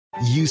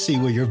You see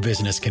where your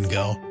business can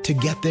go. To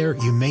get there,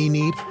 you may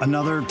need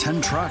another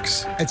 10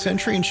 trucks. At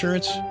Century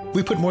Insurance,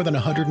 we put more than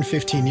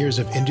 115 years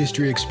of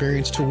industry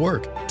experience to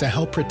work to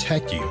help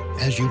protect you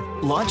as you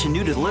launch a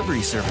new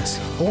delivery service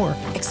or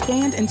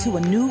expand into a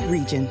new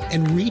region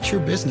and reach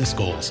your business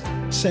goals.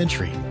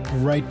 Century,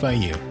 right by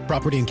you.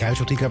 Property and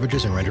casualty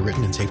coverages and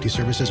underwritten and safety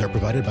services are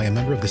provided by a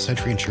member of the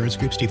Century Insurance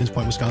Group, Stevens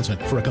Point, Wisconsin.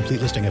 For a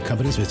complete listing of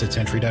companies, visit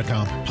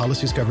century.com.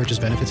 Policies, coverages,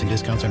 benefits, and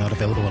discounts are not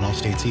available in all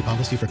states. See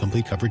policy for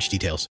complete coverage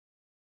details.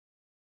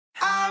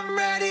 I'm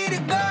ready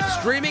to go.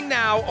 Streaming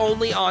now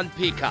only on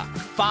Peacock.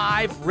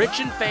 5 rich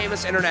and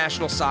famous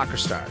international soccer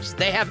stars.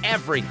 They have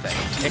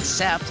everything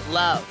except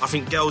love. I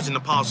think girls in the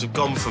past have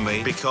gone for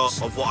me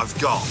because of what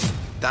I've got.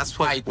 That's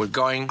why we're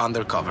going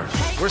undercover.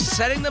 We're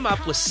setting them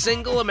up with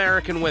single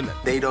American women.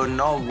 They don't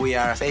know we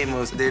are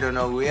famous. They don't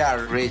know we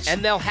are rich.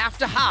 And they'll have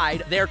to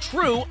hide their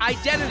true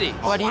identity.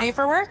 What do you do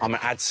for work? I'm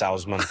an ad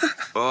salesman.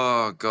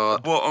 Oh,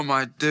 God. What am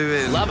I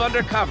doing? Love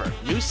Undercover.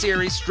 New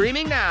series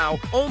streaming now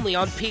only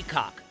on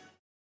Peacock.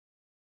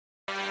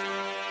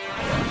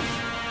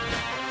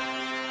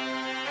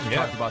 We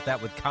talked about that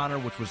with Connor,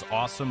 which was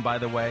awesome, by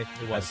the way.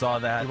 I saw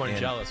that. You weren't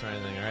jealous or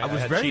anything, right? I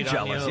was very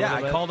jealous. Yeah,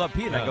 I called up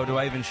Pete and I go, do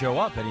I even show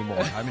up anymore?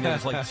 I mean, it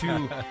was like 2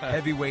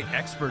 heavyweight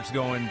experts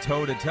going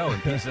toe-to-toe,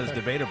 and Pete says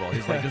debatable.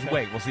 He's like, just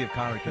wait. We'll see if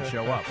Connor can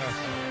show up.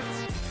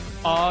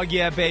 Oh,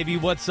 yeah, baby.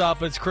 What's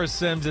up? It's Chris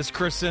Sims. It's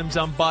Chris Sims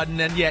Unbuttoned.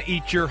 And, yeah,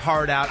 eat your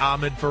heart out,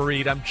 Ahmed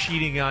Fareed. I'm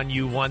cheating on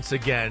you once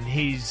again.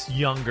 He's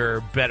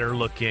younger, better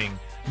looking,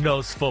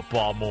 knows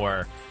football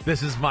more.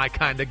 This is my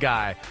kind of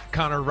guy.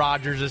 Connor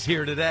Rodgers is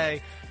here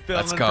today.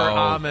 Let's for go.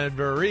 Ahmed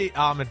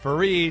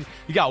Fareed.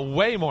 You got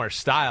way more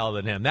style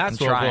than him. That's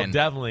what we'll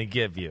definitely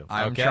give you.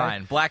 I'm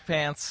trying. Black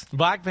pants.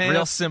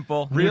 Real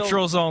simple.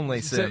 Neutrals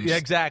only, Sims. Yeah,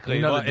 exactly.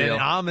 You know the deal.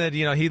 And Ahmed,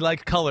 he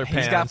likes color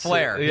pants. He's got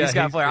flair. Yeah, he's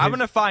got flair. I'm going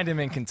to find him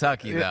in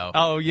Kentucky, though.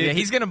 Oh, yeah.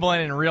 He's going to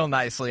blend in real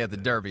nicely at the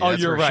Derby. Oh,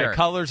 you're right. Sure.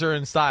 Colors are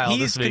in style.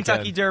 He's this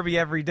Kentucky Derby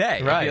every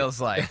day, right. It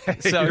feels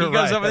like. So he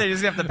goes over there. He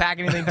doesn't have to pack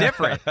anything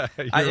different.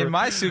 In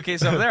my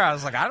suitcase over there, I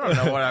was like, I don't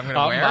know what I'm going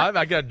to wear.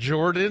 I got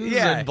Jordans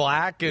and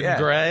black and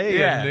gray.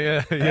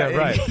 Yeah. Yeah,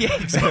 right.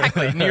 Yeah,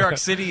 exactly. New York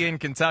City and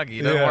Kentucky.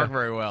 It doesn't work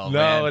very well. No,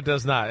 man. it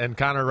does not. And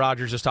Connor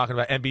Rodgers is talking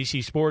about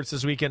NBC Sports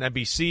this weekend.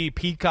 NBC,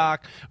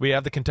 Peacock. We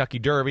have the Kentucky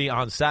Derby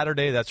on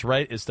Saturday. That's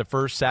right. It's the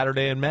first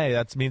Saturday in May.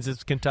 That means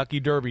it's Kentucky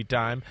Derby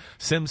time.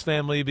 Sims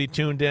family will be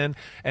tuned in.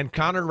 And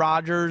Connor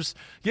Rodgers,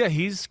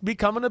 he's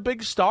becoming a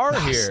big star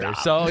here. Stop.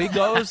 So he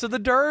goes to the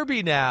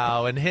Derby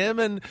now. And him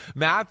and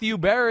Matthew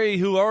Berry,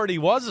 who already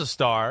was a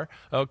star,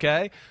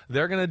 okay,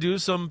 they're going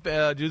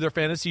to do their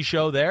fantasy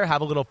show there, have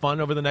a little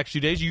fun over the next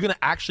few days. You're going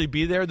to actually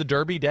be there the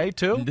Derby day,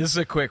 too? This is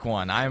a quick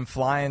one. I am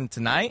flying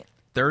tonight.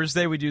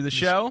 Thursday we do the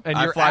show, and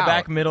I you're fly out.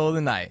 back middle of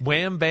the night.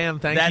 Wham, bam,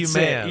 thank you, That's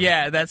man. it.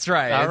 Yeah, that's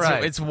right. All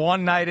right. It's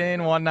one night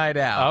in, one night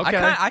out. Okay.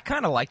 I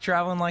kind of like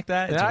traveling like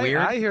that. It's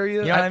weird. I hear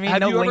you. You know what I mean?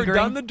 Have No you lingering. ever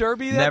done the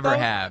Derby yet, Never though?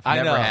 have. I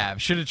Never know.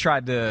 have. Should have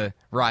tried to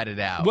ride it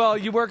out. Well,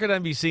 you work at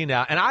NBC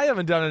now, and I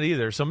haven't done it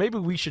either, so maybe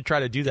we should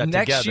try to do that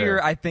Next together. year,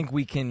 I think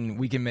we can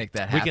make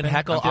that happen. We can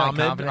heckle I'm feeling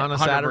Ahmed confident. on a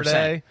 100%.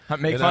 Saturday.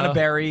 Make fun of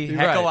Barry,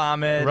 heckle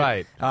Ahmed.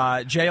 Right.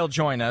 Jay will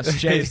join us.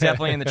 Jay's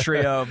definitely in the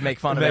trio of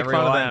make fun of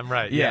everyone. Fun of them,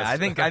 right. Yeah,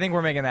 yes. I think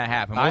we're making that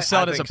happen. We'll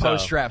sell it as a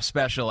post-draft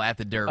special at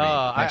the Derby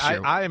next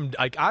year.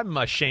 I'm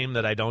ashamed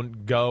that I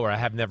don't go, or I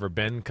have never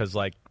been, because,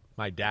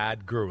 my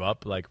dad grew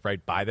up,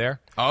 right by there.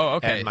 Oh,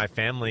 okay. And my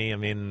family,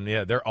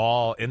 they're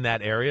all in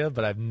that area,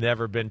 but I've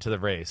never been to the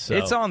race. So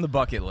it's on the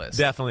bucket list.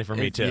 Definitely for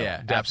me, too.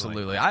 Yeah,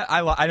 definitely. absolutely.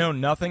 I know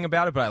nothing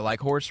about it, but I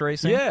like horse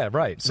racing. Yeah,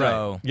 right.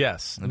 So,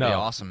 yes. it'd be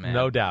awesome, man.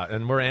 No doubt.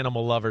 And we're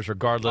animal lovers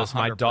regardless. 100%.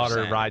 My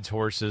daughter rides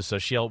horses, so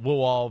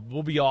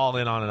we'll be all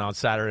in on it on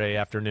Saturday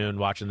afternoon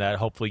watching that.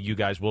 Hopefully you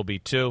guys will be,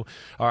 too.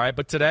 All right,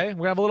 but today we're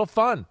going to have a little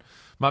fun.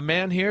 My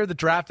man here, the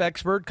draft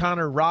expert,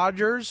 Connor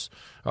Rodgers.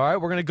 All right,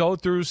 we're going to go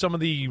through some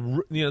of the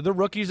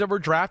rookies that were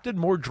drafted,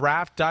 more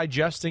draft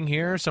digesting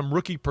here, some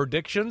rookie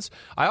predictions.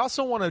 I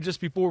also want to,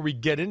 just before we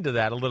get into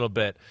that a little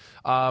bit,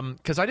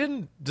 because I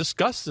didn't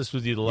discuss this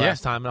with you the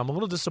last time, and I'm a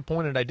little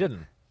disappointed I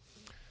didn't.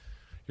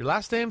 Your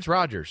last name's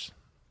Rodgers.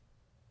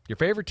 Your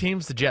favorite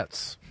team's the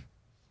Jets.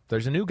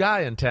 There's a new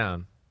guy in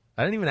town.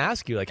 I didn't even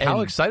ask you,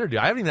 how excited are you?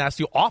 I haven't even asked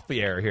you off the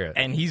air here.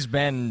 And he's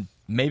been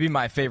maybe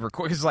my favorite,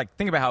 because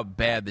think about how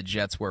bad the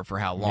Jets were for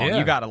how long. Yeah.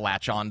 You got to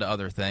latch on to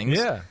other things.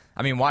 Yeah.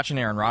 I mean, watching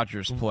Aaron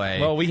Rodgers play.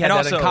 Well, we had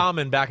that in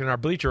common back in our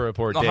Bleacher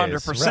Report days.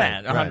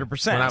 100%.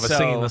 100%. When I was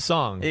singing the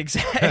song.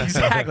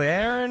 Exactly.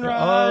 Aaron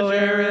Rodgers. Oh,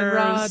 Aaron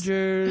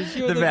Rodgers.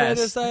 You're the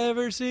best I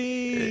ever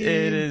seen.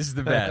 It is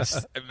the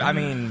best. I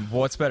mean,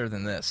 what's better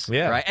than this?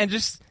 Yeah. Right? And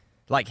just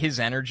his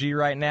energy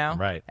right now.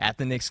 Right. At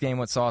the Knicks game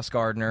with Sauce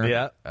Gardner.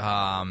 Yeah.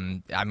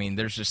 I mean,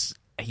 there's just.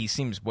 He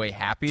seems way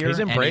happier. He's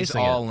embracing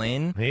and he's all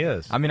in. He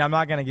is. I mean, I'm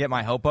not going to get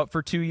my hope up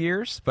for 2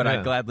 years, but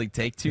I'd gladly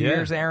take 2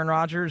 years, Aaron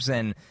Rodgers.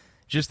 And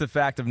just the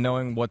fact of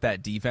knowing what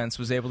that defense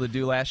was able to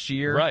do last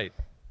year. Right.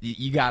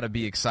 You got to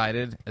be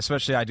excited,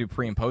 especially I do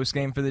pre- and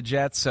post-game for the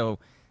Jets. So,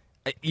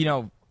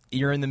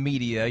 you're in the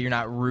media. You're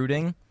not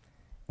rooting.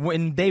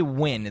 when they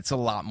win, it's a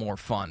lot more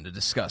fun to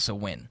discuss a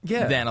win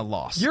than a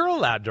loss. You're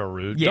allowed to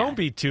root. Yeah. Don't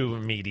be too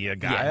media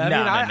guy.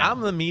 Yeah,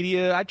 I'm the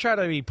media. I try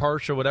to be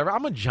partial, whatever.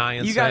 I'm a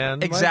Giants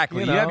fan.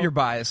 Exactly. You have your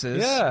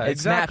biases. Yeah, it's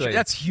exactly. natural.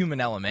 That's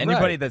human element.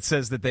 Anybody that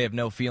says that they have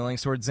no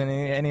feelings towards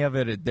any of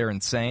it, they're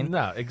insane.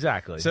 No,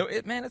 exactly. So,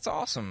 it's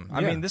awesome.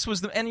 I mean, this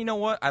was and you know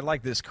what? I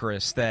like this,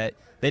 Chris, that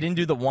they didn't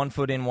do the 1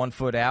 foot in, 1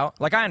 foot out.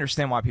 Like, I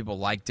understand why people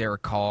like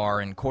Derek Carr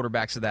and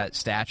quarterbacks of that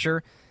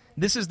stature.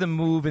 This is the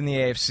move in the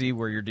AFC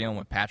where you're dealing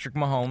with Patrick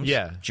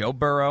Mahomes, Joe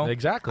Burrow.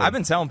 Exactly. I've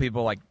been telling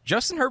people, like,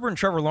 Justin Herbert and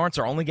Trevor Lawrence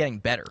are only getting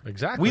better.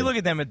 Exactly. We look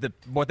at them at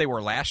what they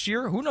were last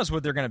year. Who knows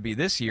what they're going to be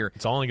this year?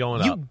 It's only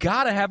going up. You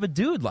got to have a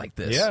dude like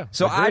this. Yeah,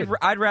 so agreed.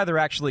 I'd rather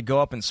actually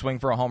go up and swing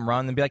for a home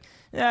run than be like,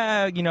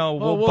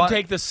 we'll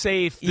take the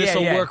safe. This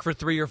will work for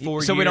 3 or 4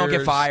 years. So we don't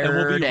get fired. And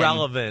we'll be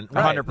relevant.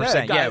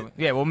 100%.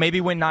 Yeah, we'll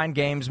maybe win 9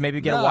 games,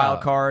 maybe get a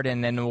wild card,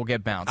 and then we'll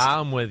get bounced.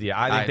 I'm with you.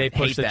 I think they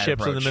push the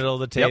chips in the middle of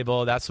the table.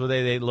 Yep. That's the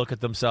way they look at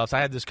themselves.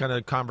 I had this kind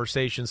of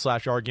conversation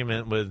 /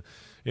 argument with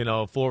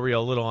Florio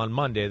a little on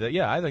Monday that,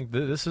 I think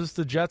this is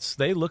the Jets.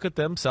 They look at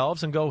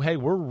themselves and go, hey,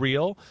 we're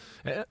real.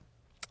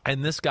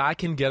 And this guy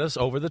can get us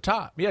over the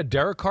top. Yeah,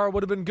 Derek Carr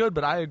would have been good,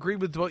 but I agree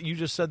with what you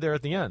just said there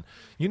at the end.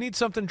 You need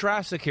something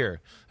drastic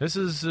here. This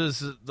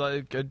is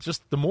like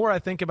just the more I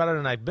think about it,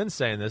 and I've been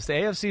saying this, the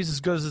AFC is as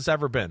good as it's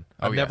ever been.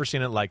 I've never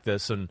seen it like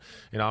this, and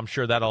I'm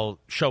sure that'll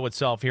show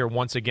itself here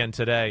once again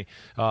today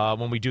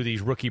when we do these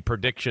rookie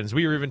predictions.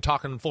 We were even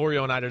talking,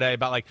 Florio and I, today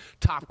about like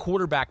top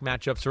quarterback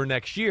matchups for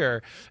next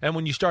year, and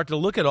when you start to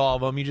look at all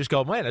of them, you just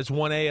go, man, it's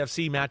one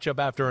AFC matchup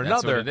after another.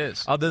 That's what it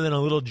is. Other than a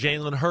little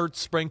Jalen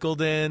Hurts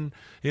sprinkled in.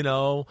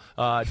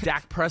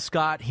 Dak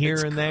Prescott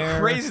here and there. It's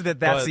crazy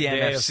that's the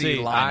NFC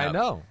lineup. I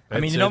know.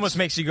 It almost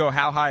makes you go,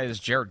 how high is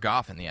Jared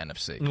Goff in the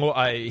NFC?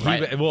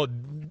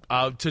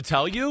 Well, to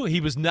tell you,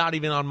 he was not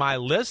even on my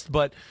list,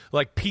 but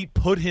like Pete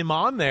put him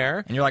on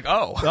there, and you're like,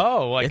 are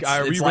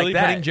we really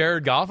putting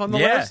Jared Goff on the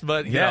list?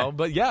 But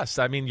but yes,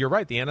 I mean, you're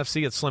right. The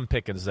NFC, it's slim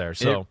pickings there.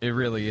 So it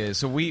really is.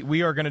 So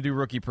we are going to do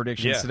rookie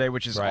predictions today,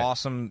 which is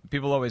awesome.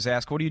 People always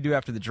ask, what do you do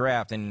after the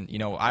draft? And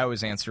I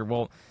always answer,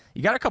 well,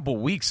 you got a couple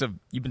weeks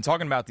you've been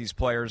talking about these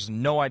players,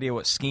 no idea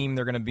what scheme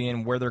they're going to be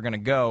in, where they're going to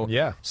go.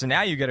 Yeah. So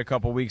now you get a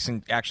couple weeks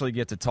and actually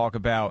get to talk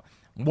about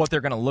what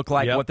they're going to look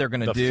like, what they're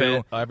going to do.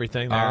 Fit,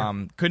 everything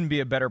there. Couldn't be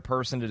a better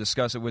person to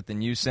discuss it with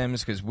than you,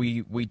 Sims, because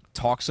we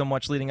talk so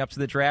much leading up to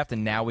the draft,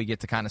 and now we get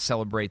to kind of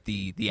celebrate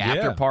the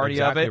after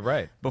party of it.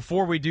 Right.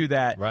 Before we do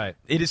that,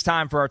 it is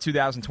time for our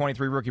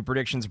 2023 rookie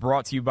predictions,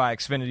 brought to you by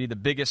Xfinity. The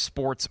biggest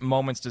sports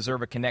moments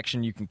deserve a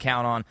connection you can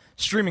count on.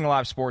 Streaming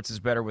live sports is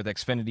better with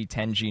Xfinity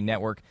 10G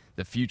network.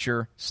 The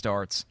future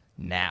starts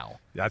now.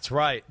 That's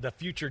right. The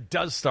future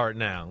does start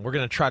now. We're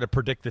going to try to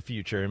predict the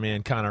future. Me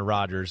and Connor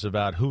Rodgers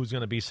about who's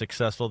going to be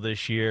successful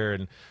this year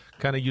and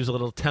kind of use a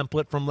little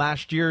template from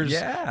last year's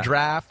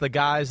draft, the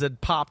guys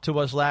that popped to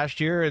us last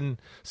year, and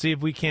see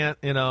if we can't,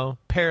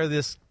 pair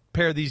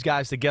these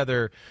guys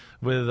together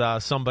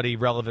with somebody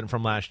relevant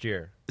from last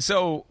year.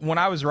 So when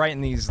I was writing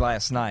these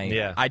last night,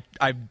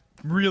 I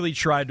really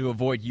tried to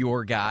avoid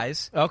your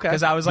guys. Okay.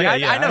 Because I was like,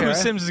 I know who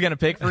Sims is going to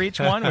pick for each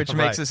one, which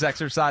makes this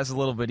exercise a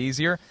little bit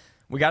easier.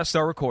 We got to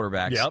start with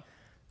quarterbacks. Yep.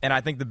 And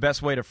I think the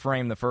best way to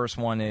frame the first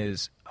one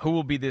is who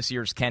will be this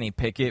year's Kenny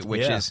Pickett,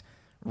 which is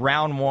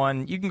round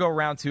 1. You can go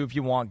round 2 if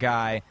you want,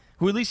 guy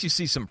who at least you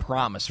see some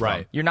promise from.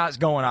 Right. You're not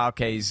going,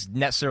 okay, he's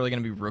necessarily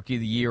going to be rookie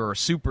of the year or a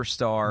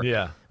superstar.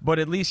 Yeah. But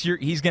at least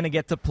he's going to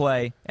get to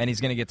play, and he's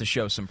going to get to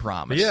show some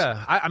promise.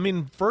 Yeah.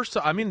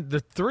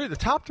 The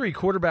top 3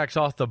 quarterbacks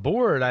off the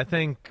board, I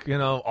think,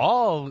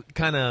 all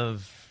kind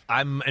of –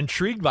 I'm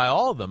intrigued by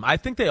all of them. I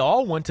think they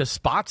all went to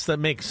spots that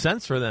make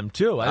sense for them,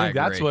 too. I think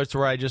that's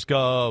where I just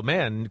go,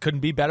 man,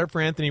 couldn't be better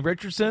for Anthony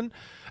Richardson.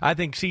 I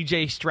think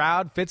CJ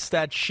Stroud fits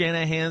that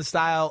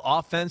Shanahan-style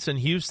offense in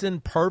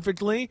Houston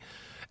perfectly.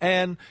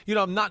 And,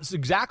 I'm not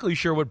exactly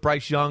sure what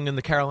Bryce Young and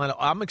the Carolina –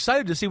 I'm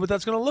excited to see what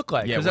that's going to look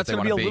like, because that's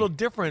going to be a little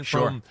different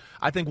from,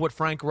 I think, what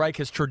Frank Reich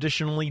has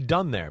traditionally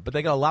done there. But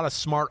they got a lot of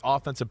smart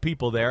offensive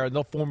people there, and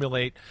they'll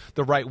formulate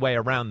the right way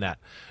around that.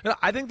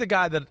 I think the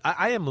guy that –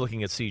 I am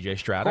looking at CJ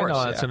Stroud. I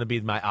know that's going to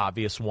be my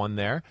obvious one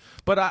there.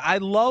 But I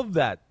love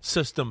that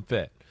system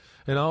fit.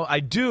 I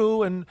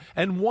do. And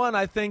one,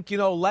 I think,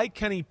 like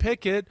Kenny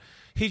Pickett –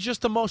 he's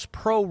just the most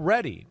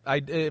pro-ready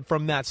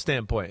from that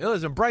standpoint.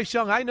 Listen, Bryce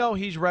Young, I know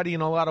he's ready in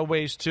a lot of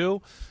ways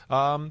too.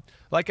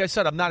 Like I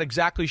said, I'm not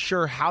exactly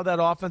sure how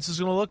that offense is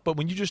going to look, but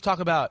when you just talk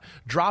about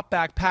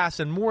drop-back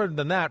pass and more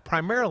than that,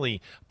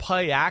 primarily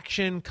play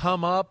action,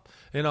 come up,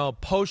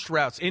 post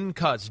routes, in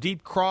cuts,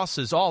 deep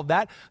crosses, all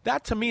that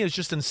to me is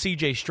just in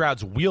C.J.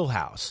 Stroud's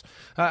wheelhouse.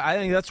 I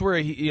think that's where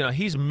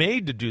he's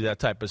made to do that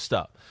type of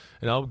stuff.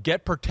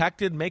 Get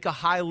protected, make a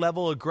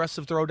high-level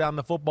aggressive throw down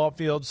the football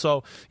field.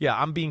 So,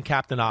 I'm being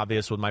Captain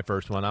Obvious with my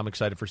first one. I'm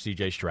excited for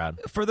C.J.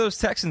 Stroud. For those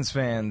Texans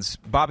fans,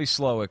 Bobby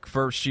Slowick,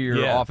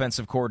 first-year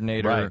offensive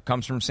coordinator,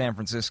 comes from San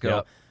Francisco.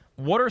 Yep.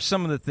 What are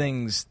some of the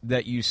things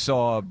that you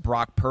saw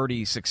Brock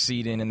Purdy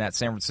succeed in that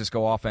San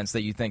Francisco offense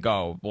that you think,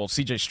 oh, well,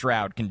 CJ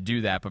Stroud can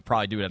do that, but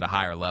probably do it at a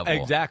higher level?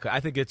 Exactly. I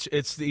think it's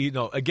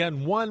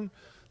again,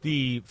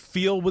 the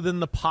feel within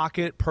the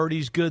pocket.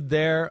 Purdy's good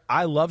there.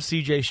 I love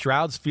C.J.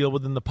 Stroud's feel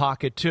within the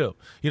pocket, too.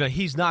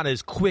 He's not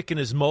as quick and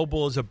as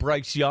mobile as a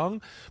Bryce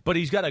Young, but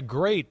he's got a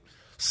great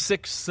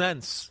sixth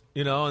sense,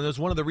 and that's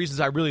one of the reasons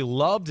I really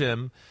loved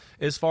him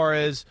as far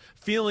as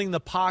feeling the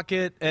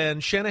pocket.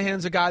 And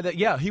Shanahan's a guy that,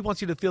 he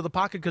wants you to feel the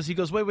pocket because he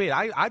goes, wait,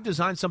 I've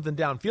designed something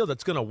downfield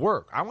that's going to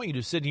work. I want you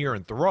to sit here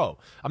and throw.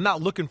 I'm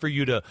not looking for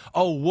you to,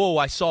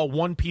 I saw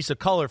one piece of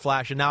color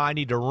flash and now I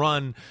need to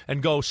run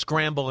and go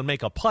scramble and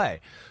make a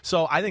play.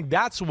 So I think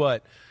that's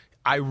what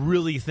I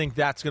really think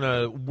that's going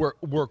to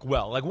work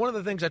well. Like one of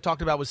the things I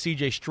talked about with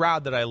C.J.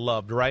 Stroud that I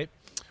loved, right,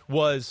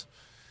 was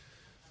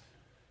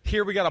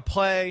here we got to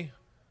play.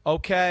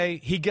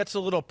 Okay, he gets a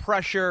little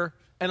pressure.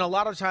 And a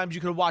lot of times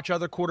you can watch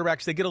other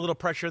quarterbacks, they get a little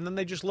pressure, and then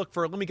they just look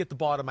for, let me get the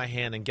ball out of my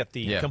hand and get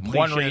the completion.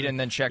 One read and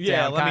then check down.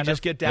 Yeah, let me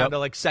just get down to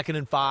like 2nd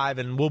and 5,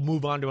 and we'll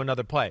move on to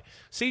another play.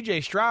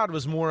 C.J. Stroud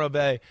was more of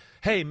a,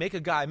 hey, make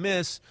a guy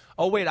miss.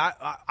 Oh, wait,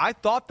 I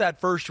thought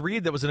that first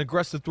read that was an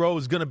aggressive throw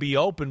was going to be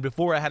open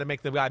before I had to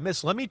make the guy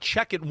miss. Let me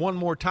check it one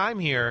more time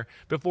here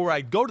before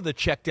I go to the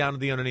check down to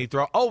the underneath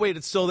throw. Oh, wait,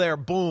 it's still there.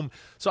 Boom.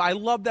 So I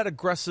love that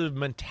aggressive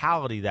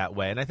mentality that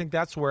way, and I think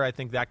that's where I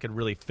think that could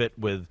really fit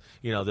with,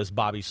 this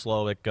Bobby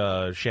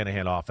Slowick,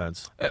 Shanahan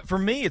offense. For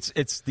me,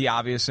 it's the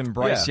obvious in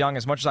Bryce Young.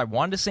 As much as I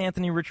wanted to say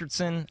Anthony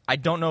Richardson, I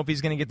don't know if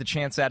he's going to get the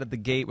chance out of the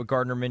gate with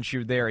Gardner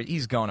Minshew there.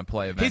 He's going to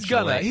play eventually.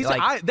 He's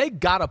going to. They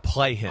got to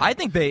play him. I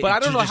think they. But I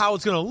don't know how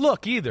it's going to look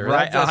either.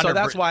 Right, so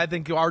that's why I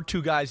think our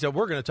two guys that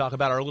we're going to talk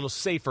about are a little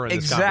safer in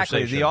this conversation.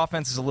 Exactly. The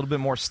offense is a little bit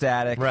more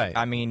static. Right.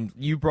 I mean,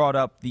 you brought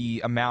up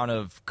the amount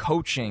of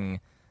coaching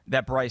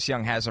that Bryce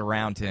Young has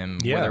around him,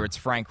 whether it's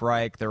Frank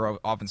Reich, their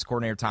offense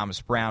coordinator Thomas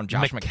Brown,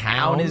 Josh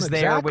McCown is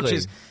there, which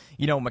is,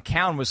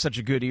 McCown was such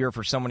a good ear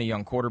for so many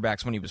young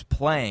quarterbacks when he was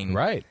playing.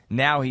 Right.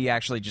 Now he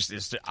actually just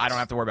is, I don't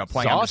have to worry about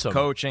playing. It's I'm awesome. just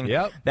coaching.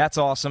 Yep. That's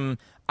awesome.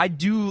 I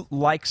do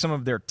like some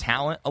of their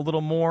talent a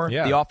little more.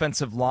 Yeah. The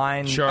offensive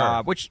line,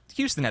 sure. Which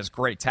Houston has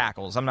great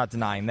tackles. I'm not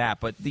denying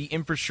that. But the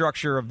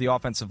infrastructure of the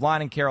offensive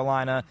line in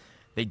Carolina,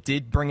 they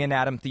did bring in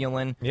Adam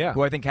Thielen,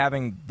 who I think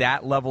having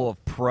that level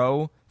of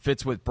pro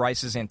fits with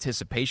Bryce's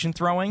anticipation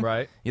throwing.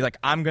 Right. You're like,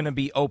 I'm going to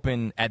be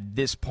open at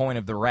this point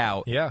of the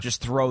route. Yeah.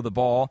 Just throw the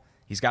ball.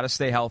 He's got to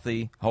stay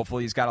healthy.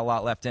 Hopefully, he's got a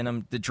lot left in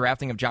him. The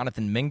drafting of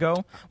Jonathan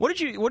Mingo. What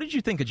did you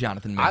think of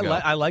Jonathan Mingo?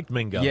 I liked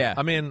Mingo. Yeah,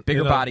 I mean,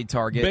 bigger body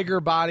target. Bigger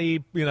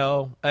body.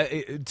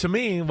 To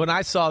me, when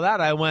I saw that,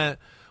 I went,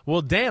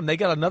 well, damn, they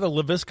got another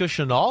Laviska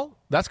Shenault?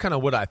 That's kind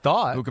of what I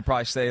thought. Who could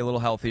probably stay a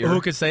little healthier.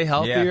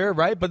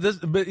 Right? But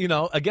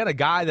again, a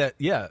guy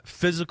that,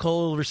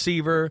 physical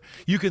receiver.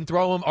 You can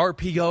throw him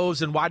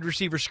RPOs and wide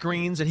receiver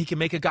screens, and he can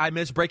make a guy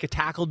miss, break a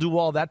tackle, do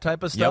all that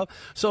type of stuff. Yep.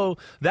 So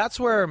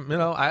that's where,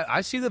 I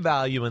see the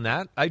value in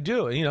that. I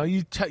do.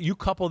 You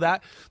couple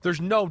that.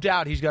 There's no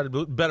doubt he's got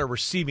a better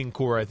receiving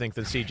core, I think,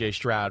 than C.J.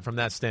 Stroud from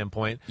that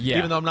standpoint. Yeah.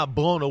 Even though I'm not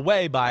blown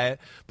away by it.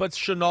 But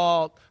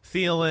Shenault,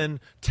 Thielen,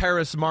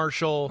 Terrace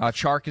Marshall.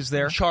 Chark is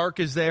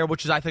there.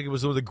 Which is, I think it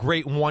was one of the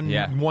great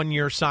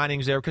one-year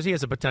signings there because he has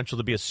the potential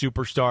to be a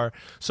superstar.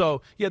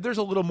 So, there's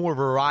a little more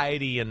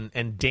variety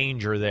and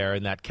danger there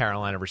in that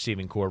Carolina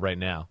receiving core right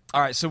now.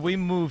 All right, so we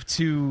move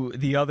to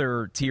the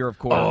other tier of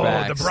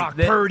quarterbacks. Oh, the Brock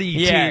Purdy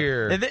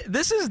tier.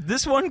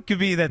 This one could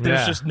be that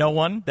there's just no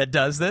one that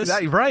does this.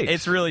 Right.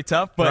 It's really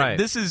tough, but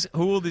this is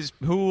who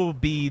will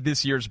be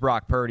this year's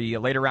Brock Purdy, a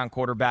later-round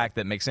quarterback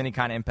that makes any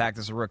kind of impact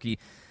as a rookie.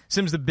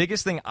 Sims, the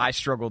biggest thing I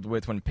struggled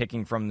with when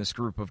picking from this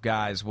group of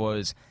guys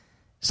was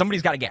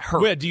somebody's got to get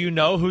hurt. Wait, do you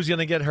know who's going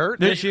to get hurt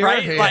this year?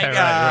 Right?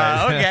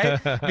 Right.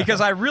 Okay.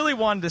 Because I really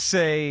wanted to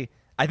say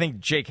I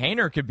think Jake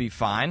Haener could be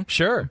fine.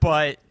 Sure.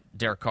 But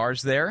Derek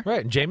Carr's there.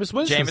 Right. Jameis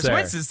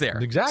Winston's there.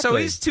 Exactly. So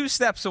he's 2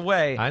 steps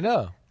away. I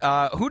know.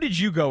 Who did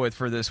you go with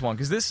for this one?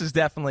 Because this is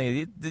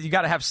definitely you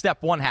got to have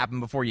step one happen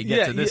before you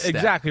get to this step.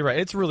 Exactly right.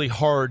 It's really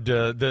hard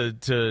to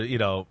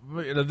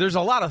there's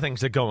a lot of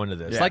things that go into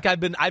this. Yeah. Like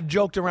I've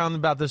joked around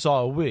about this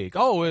all week.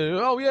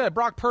 Oh yeah,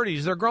 Brock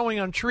Purdy's, they're growing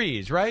on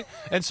trees, right?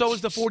 And so is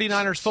the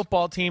 49ers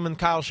football team and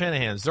Kyle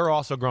Shanahan's. They're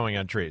also growing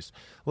on trees.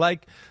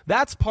 Like,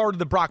 that's part of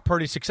the Brock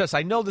Purdy success.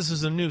 I know this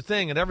is a new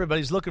thing, and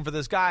everybody's looking for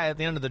this guy at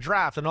the end of the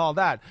draft and all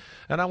that.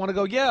 And I want to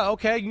go,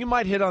 okay, you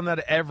might hit on that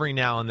every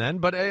now and then,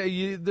 but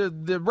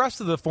the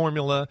rest of the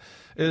formula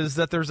is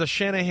that there's a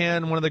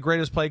Shanahan, one of the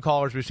greatest play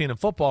callers we've seen in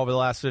football over the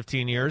last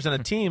 15 years, and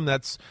a team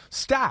that's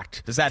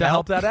stacked. Does that to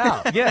help that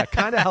out? Yeah,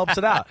 kind of helps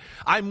it out.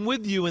 I'm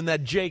with you in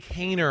that Jake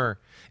Haener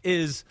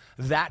is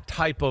that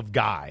type of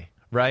guy.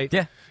 Right?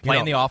 Yeah.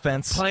 Playing the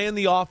offense.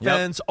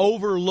 Yep.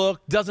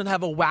 Overlooked, doesn't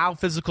have a wow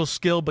physical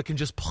skill, but can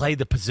just play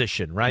the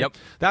position, right? Yep.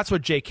 That's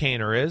what Jake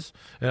Haener is,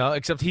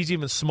 except he's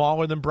even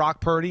smaller than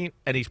Brock Purdy,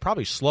 and he's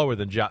probably slower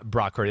than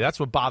Brock Purdy. That's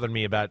what bothered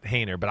me about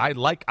Haener, but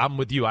I'm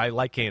with you. I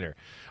like Haener.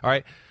 All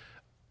right.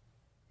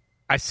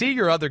 I see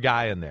your other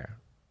guy in there.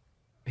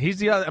 He's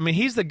the other. I mean,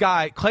 he's the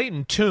guy,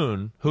 Clayton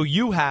Tune, who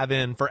you have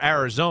in for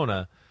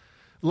Arizona.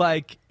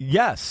 Like,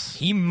 yes.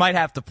 He might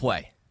have to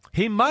play.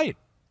 He might.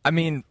 I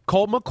mean,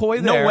 Colt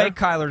McCoy there. No way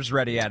Kyler's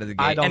ready out of the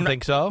gate. I don't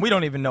think so. We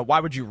don't even know. Why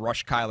would you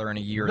rush Kyler in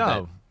a year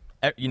No.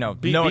 that, no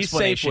be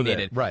explanation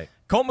needed. Right.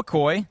 Colt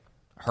McCoy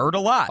hurt a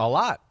lot. A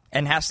lot.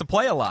 And has to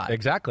play a lot.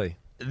 Exactly.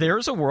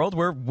 There's a world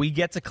where we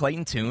get to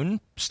Clayton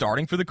Tune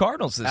starting for the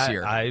Cardinals this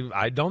year.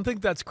 I don't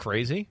think that's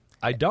crazy.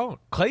 I don't.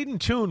 Clayton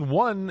Tune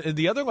won.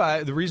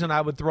 The reason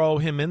I would throw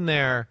him in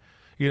there,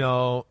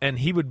 and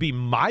he would be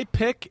my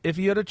pick if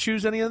he had to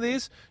choose any of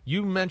these.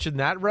 You mentioned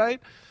that,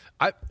 right?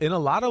 In a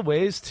lot of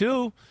ways,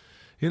 too,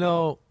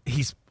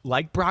 he's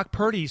like Brock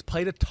Purdy. He's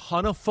played a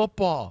ton of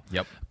football.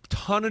 Yep.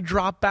 Ton of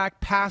drop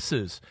back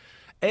passes.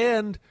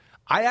 And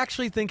I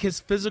actually think his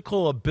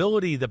physical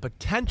ability, the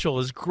potential,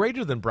 is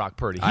greater than Brock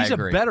Purdy. He's a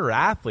better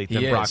athlete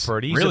than Brock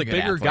Purdy. He's really a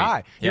bigger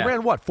guy. Yeah. He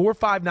ran,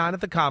 4.59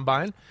 at the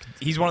Combine?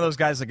 He's one of those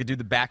guys that could do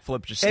the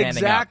backflip just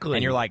standing up.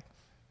 And you're like,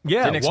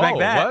 yeah, didn't expect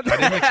that. What? I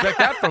didn't expect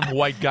that from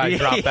white guy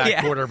drop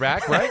back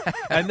quarterback, right?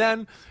 And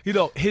then,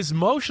 his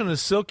motion is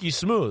silky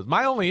smooth.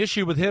 My only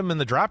issue with him in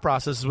the draft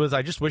process was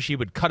I just wish he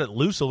would cut it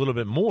loose a little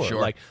bit more.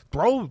 Sure. Like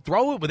throw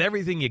it with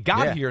everything you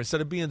got here instead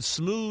of being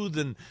smooth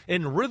and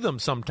in rhythm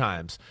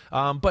sometimes.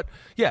 But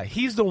yeah,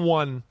 he's the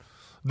one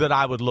that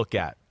I would look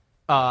at.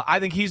 I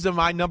think he's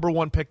my number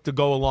one pick to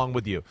go along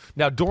with you.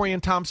 Now, Dorian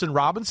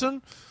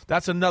Thompson-Robinson,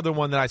 that's another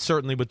one that I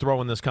certainly would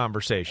throw in this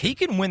conversation. He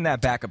can win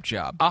that backup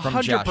job.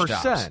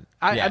 100%.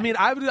 I mean,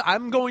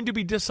 I'm going to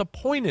be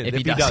disappointed if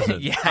he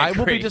doesn't. I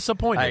will be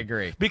disappointed. I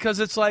agree. Because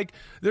it's like,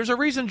 there's a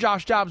reason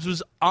Josh Dobbs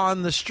was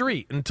on the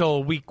street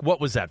until week,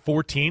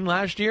 14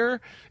 last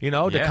year?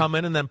 To come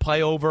in and then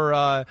play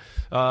over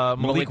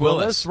Malik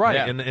Willis.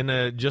 Right,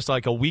 in just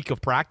like a week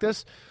of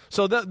practice.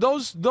 So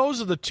those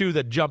are the two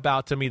that jump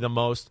out to me the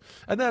most.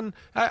 And then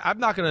I'm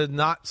not going to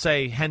not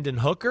say Hendon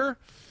Hooker.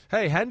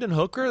 Hey, Hendon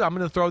Hooker, I'm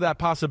going to throw that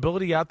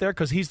possibility out there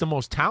because he's the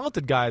most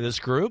talented guy of this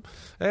group.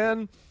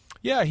 And,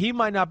 yeah, he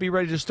might not be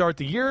ready to start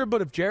the year,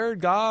 but if Jared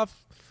Goff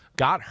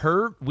got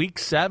hurt week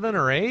 7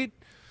 or 8,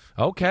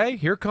 okay,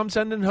 here comes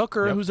Hendon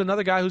Hooker, who's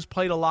another guy who's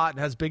played a lot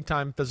and has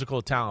big-time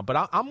physical talent.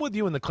 But I'm with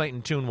you in the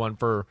Clayton Tune one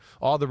for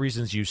all the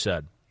reasons you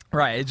said.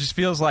 Right. It just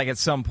feels like at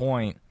some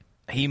point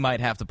he might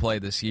have to play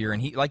this year.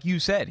 And he, like you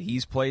said,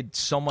 he's played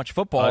so much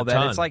football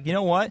that it's like, you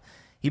know what?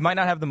 He might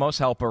not have the most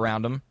help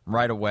around him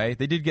right away.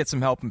 They did get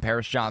some help in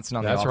Paris Johnson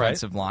on the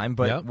offensive line,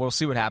 but we'll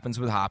see what happens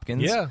with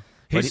Hopkins. Yeah.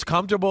 He's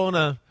comfortable in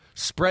a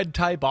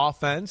spread-type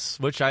offense,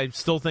 which I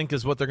still think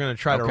is what they're going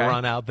to try to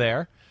run out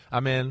there. I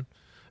mean,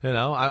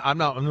 I don't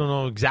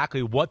know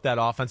exactly what that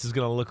offense is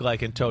going to look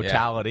like in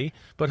totality,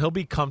 but he'll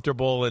be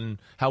comfortable in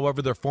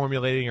however they're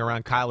formulating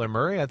around Kyler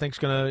Murray. I think it's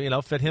going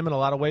to fit him in a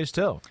lot of ways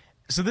too.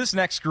 So this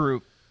next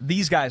group,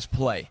 these guys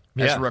play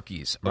as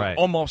rookies,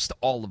 almost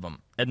all of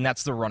them, and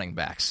that's the running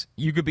backs.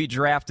 You could be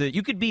drafted,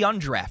 you could be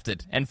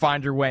undrafted and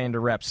find your way into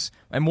reps,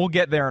 and we'll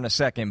get there in a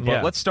second,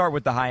 but let's start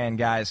with the high-end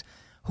guys.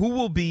 Who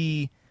will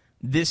be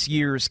this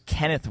year's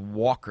Kenneth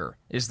Walker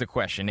is the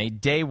question, a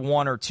day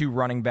 1 or 2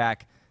 running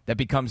back that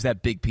becomes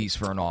that big piece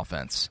for an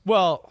offense?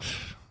 Well,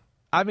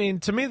 I mean,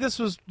 to me, this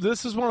is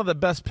one of the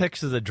best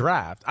picks of the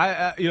draft.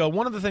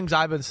 One of the things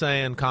I've been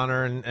saying,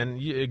 Connor,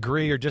 and you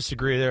agree or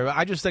disagree there.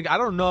 I just think I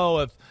don't know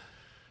if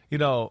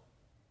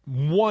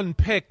one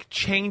pick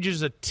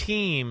changes a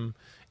team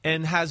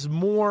and has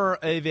more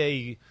of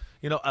a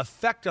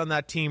effect on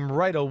that team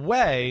right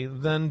away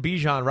than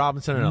Bijan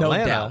Robinson in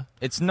Atlanta. No doubt.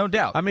 It's no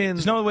doubt. I mean,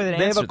 there's no way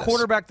they have a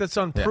quarterback that's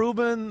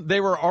unproven. Yeah. They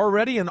were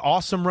already an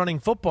awesome running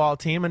football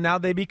team, and now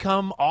they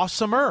become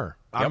awesomer.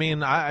 Yep. I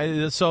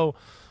mean, so.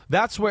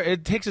 That's where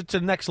it takes it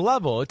to the next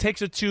level. It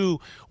takes it to,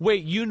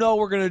 wait,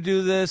 we're going to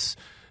do this.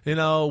 We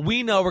know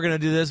we're going to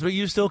do this, but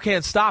you still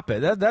can't stop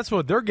it. That's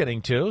what they're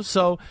getting to.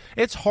 So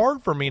it's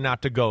hard for me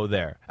not to go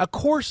there. Of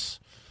course,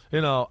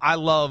 I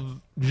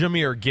love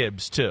Jahmyr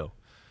Gibbs too.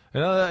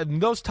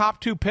 Those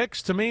top 2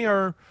 picks to me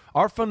are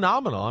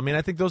phenomenal. I mean,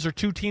 I think those are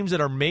 2 teams that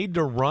are made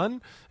to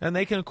run, and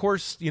they can, of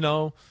course,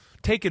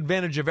 take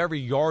advantage of every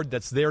yard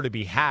that's there to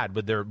be had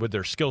with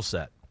their skill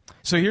set.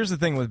 So here's the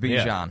thing with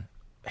Bijan. Yeah.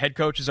 Head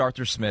coach is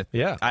Arthur Smith.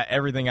 Yeah.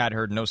 Everything I'd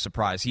heard, no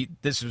surprise.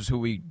 This was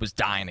who he was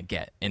dying to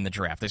get in the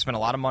draft. They spent a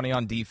lot of money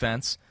on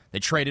defense. They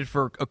traded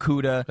for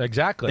Okudah.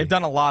 Exactly. They've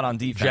done a lot on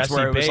defense. Jesse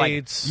where it was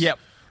Bates. Like, yep.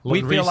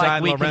 We feel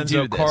like we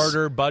Lorenzo can do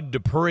Carter, Bud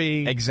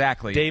Dupree.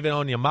 Exactly. David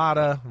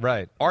Onyemata.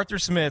 Right. Arthur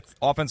Smith,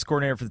 offense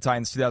coordinator for the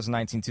Titans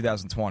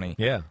 2019-2020.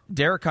 Yeah.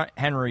 Derrick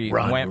Henry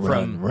went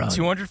from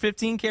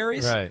 215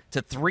 carries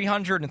to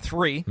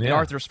 303 in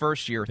Arthur's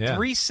first year,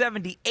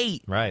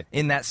 378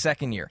 in that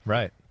second year.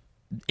 Right.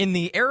 In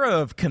the era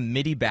of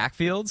committee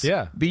backfields,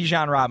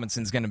 Bijan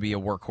Robinson's going to be a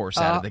workhorse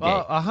out of the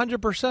gate.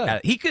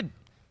 100%.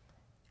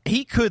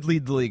 He could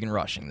lead the league in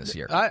rushing this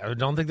year. I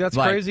don't think that's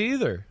crazy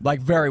either.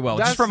 Very well.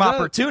 Just from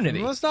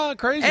opportunity. That's not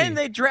crazy. And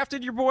they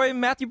drafted your boy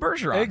Matthew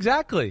Bergeron.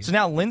 Exactly. So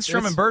now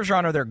Lindstrom and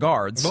Bergeron are their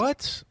guards.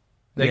 What?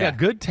 They got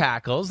good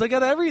tackles. They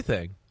got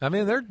everything. I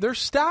mean, they're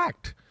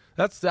stacked.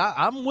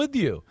 I'm with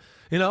you.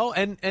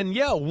 And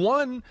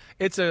one,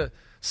 it's a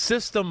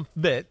system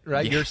fit,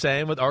 right? Yeah. You're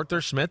saying with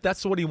Arthur Smith,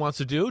 that's what he wants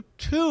to do.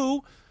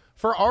 2,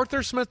 for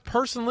Arthur Smith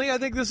personally, I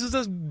think this is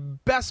his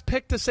best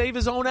pick to save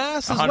his own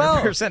ass as 100%. Well.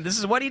 100%. This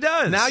is what he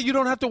does. Now you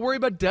don't have to worry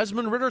about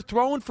Desmond Ridder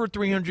throwing for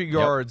 300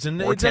 yards. And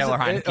or Taylor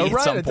Heineke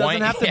at some it point.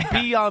 Doesn't have to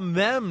be on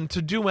them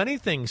to do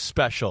anything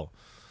special.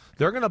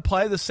 They're going to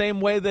play the same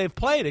way they've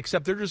played,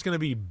 except they're just going to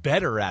be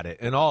better at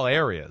it in all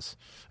areas.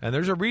 And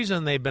there's a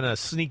reason they've been a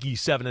sneaky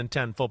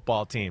 7-10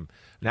 football team.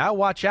 Now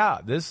watch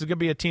out. This is going to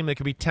be a team that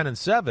could be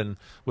 10-7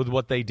 with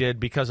what they did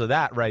because of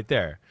that right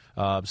there.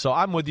 So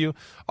I'm with you.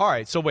 All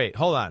right, so wait,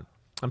 hold on.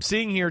 I'm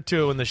seeing here,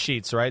 too, in the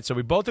sheets, right? So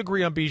we both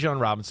agree on Bijan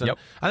Robinson. Yep.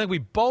 I think we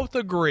both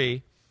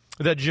agree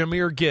that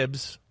Jahmyr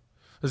Gibbs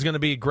is going to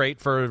be great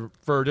for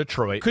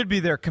Detroit. Could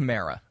be their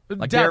Kamara.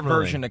 Like Definitely. their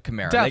version of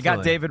Kamara. Definitely. They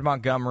got David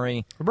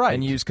Montgomery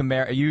and use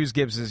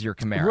Gibbs as your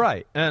Kamara.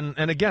 Right. And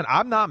again,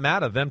 I'm not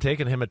mad at them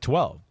taking him at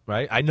 12,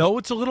 right? I know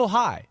it's a little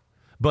high.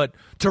 But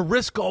to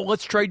risk,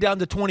 let's trade down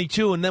to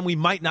 22 and then we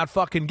might not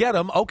fucking get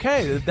him.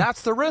 Okay,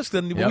 that's the risk.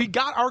 Then we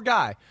got our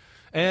guy.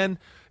 And,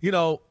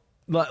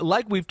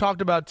 like we've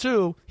talked about,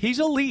 too, he's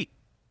elite.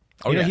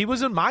 He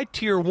was in my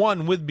tier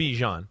 1 with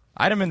Bijan.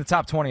 I had him in the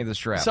top 20 of this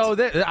draft. So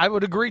I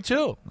would agree,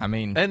 too. I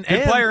mean, good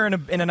player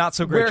in a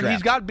not-so-great draft. Where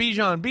he's got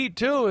Bijan beat,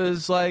 too,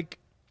 is like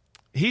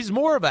he's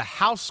more of a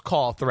house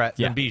call threat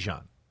than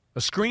Bijan. A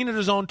screen at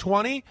his own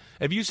 20,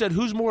 if you said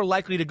who's more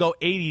likely to go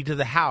 80 to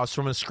the house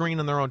from a screen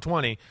in their own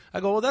 20, I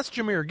go, well, that's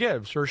Jahmyr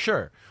Gibbs for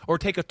sure. Or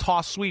take a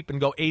toss sweep and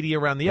go 80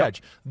 around the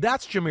edge.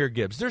 That's Jahmyr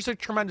Gibbs. There's a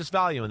tremendous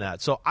value in that.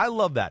 So I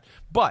love that.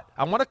 But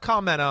I want to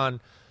comment on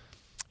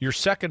your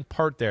second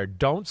part there.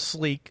 Don't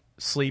sleep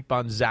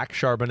on Zach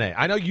Charbonnet.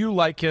 I know you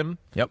like him.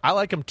 Yep. I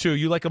like him too.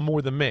 You like him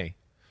more than me.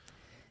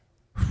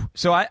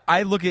 So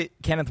I look at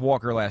Kenneth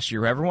Walker last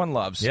year, who everyone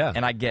loves,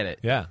 and I get it.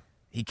 Yeah.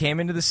 He came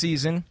into the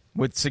season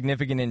with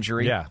significant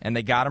injury, and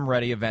they got him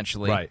ready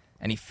eventually,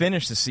 and he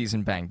finished the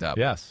season banged up.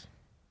 Yes.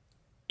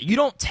 You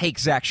don't take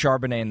Zach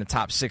Charbonnet in the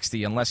top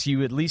 60 unless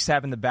you at least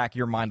have in the back of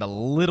your mind a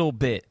little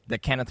bit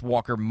that Kenneth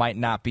Walker might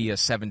not be a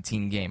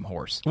 17-game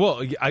horse.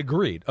 Well,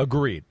 agreed.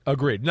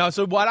 No,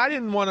 so what I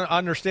didn't want to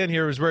understand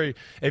here is where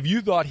if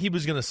you thought he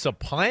was going to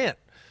supplant,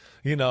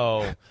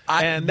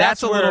 and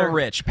that's a little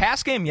rich.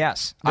 Pass game,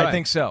 yes. Right. I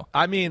think so.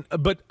 I mean,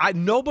 but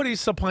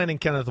nobody's supplanting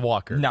Kenneth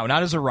Walker. No,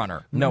 not as a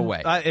runner. No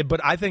way. But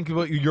I think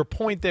your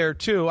point there,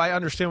 too, I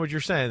understand what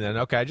you're saying then.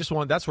 Okay,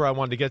 that's where I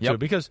wanted to get to.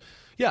 Because,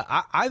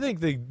 I think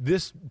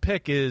this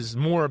pick is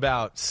more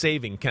about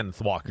saving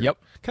Kenneth Walker. Yep.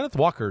 Kenneth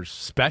Walker's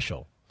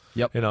special.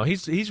 Yep.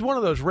 He's one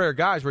of those rare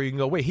guys where you can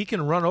go, wait, he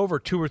can run over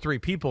 2 or 3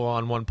 people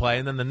on one play,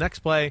 and then the next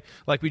play,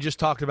 like we just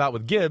talked about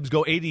with Gibbs,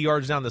 go 80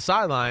 yards down the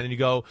sideline, and you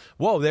go,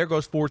 whoa, there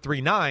goes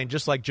 4.39,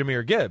 just like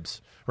Jahmyr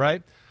Gibbs,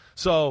 right?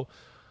 So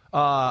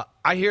all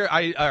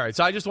right,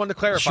 so I just wanted to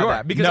clarify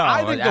that because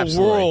I think the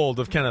world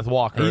of Kenneth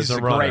Walker is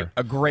a runner.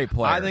 A great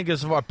player. I think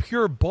as a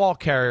pure ball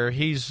carrier,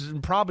 he's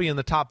probably in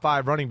the top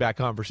 5 running back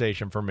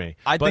conversation for me.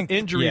 I think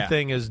injury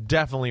thing is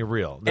definitely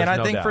real. There's I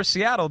no think doubt. for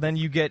Seattle, then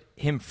you get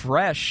him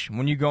fresh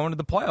when you go into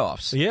the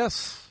playoffs.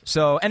 Yes.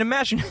 So, and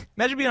imagine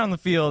being on the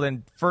field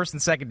and first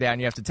and second down,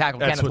 you have to tackle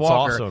That's Kenneth what's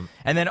Walker. Awesome.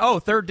 And then,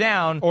 third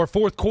down. Or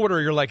fourth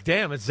quarter, you're like,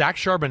 damn, it's Zach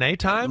Charbonnet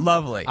time?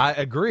 Lovely. I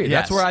agree.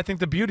 Yes. That's where I think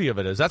the beauty of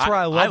it is. That's where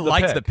I love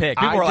the pick.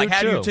 People are like,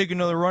 how do you too. take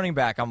another running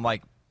back? I'm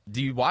like,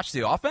 do you watch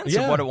the offense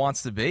of what it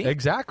wants to be?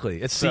 Exactly.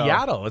 It's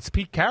Seattle. It's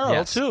Pete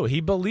Carroll, too. He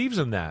believes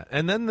in that.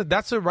 And then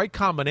that's the right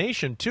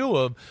combination, too,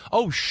 of,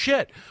 oh,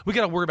 shit, we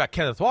got to worry about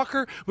Kenneth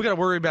Walker. We got to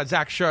worry about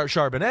Zach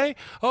Charbonnet.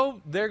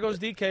 Oh, there goes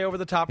DK over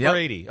the top for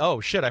 80.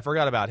 Oh, shit, I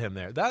forgot about him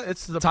there.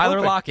 It's the Tyler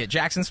perfect, Lockett,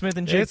 Jackson Smith,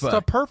 and Jigba. It's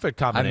the perfect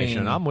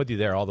combination. I'm with you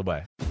there all the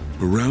way.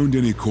 Around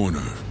any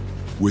corner,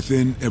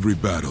 within every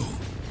battle,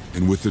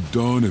 and with the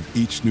dawn of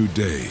each new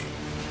day,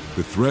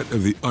 the threat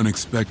of the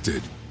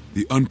unexpected,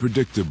 the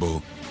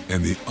unpredictable,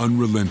 and the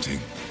unrelenting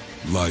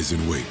lies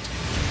in wait.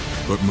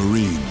 But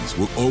Marines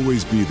will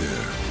always be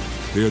there.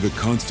 They are the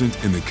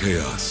constant in the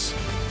chaos.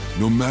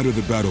 No matter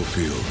the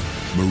battlefield,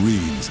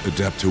 Marines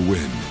adapt to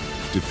win,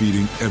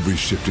 defeating every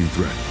shifting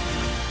threat,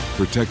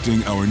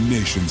 protecting our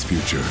nation's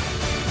future.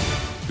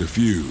 The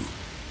few,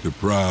 the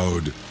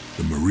proud,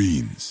 the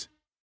Marines.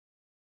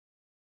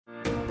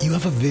 You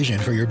have a vision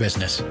for your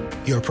business.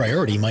 Your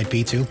priority might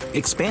be to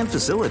expand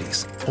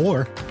facilities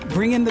or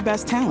bring in the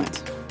best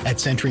talent. At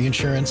Century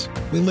Insurance,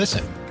 we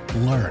listen,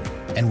 learn,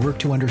 and work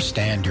to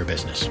understand your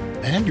business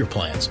and your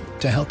plans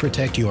to help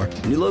protect your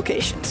new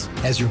locations.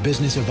 As your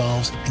business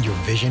evolves and your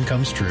vision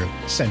comes true,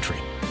 Century,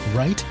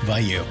 right by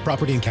you.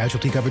 Property and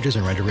casualty coverages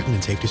and underwritten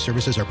and safety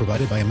services are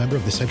provided by a member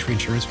of the Century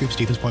Insurance Group,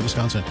 Stevens Point,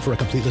 Wisconsin. For a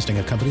complete listing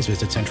of companies,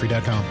 visit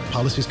Century.com.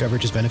 Policies,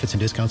 coverages, benefits,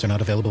 and discounts are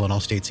not available in all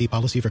states. See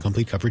policy for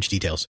complete coverage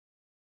details.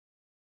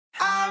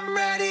 I'm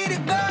ready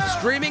to go.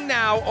 Streaming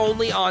now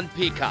only on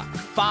Peacock.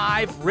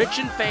 5 rich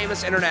and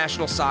famous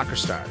international soccer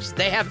stars.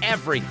 They have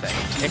everything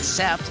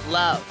except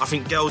love. I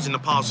think girls in the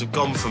past have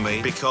gone for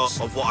me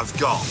because of what I've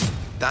got.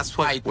 That's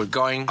why we're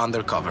going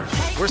undercover.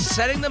 We're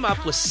setting them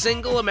up with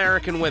single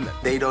American women.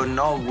 They don't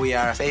know we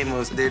are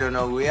famous. They don't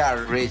know we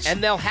are rich.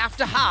 And they'll have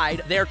to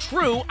hide their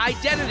true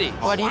identity.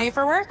 What do you do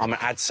for work? I'm an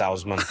ad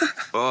salesman.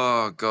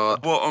 Oh,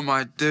 God. What am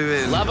I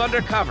doing? Love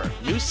Undercover.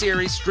 New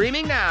series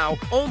streaming now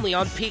only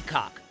on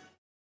Peacock.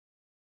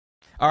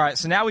 All right,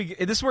 so now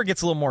this is where it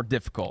gets a little more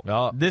difficult.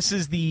 Oh. This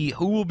is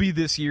who will be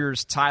this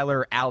year's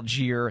Tyler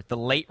Allgeier, the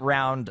late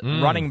round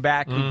running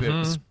back.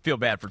 Feel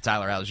bad for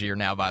Tyler Allgeier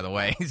now, by the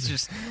way. He's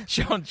just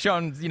shown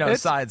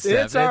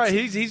sidestep. It's all right.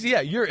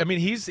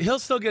 He'll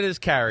still get his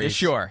carries.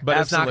 Sure, but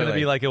absolutely. It's not going to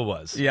be like it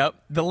was. Yep.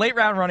 The late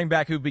round running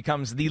back who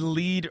becomes the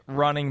lead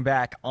running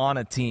back on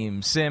a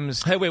team.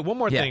 Sims. Hey, wait, one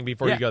more thing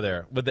before you go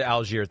there with the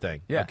Allgeier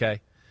thing. Yeah.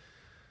 Okay.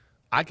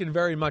 I can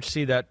very much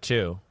see that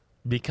too,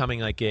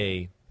 becoming like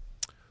a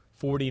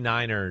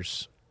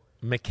 49ers,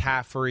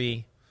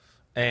 McCaffrey,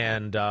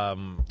 and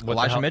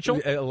Elijah Mitchell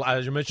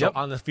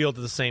on the field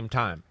at the same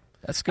time.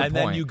 That's a good point.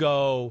 point. Then you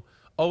go,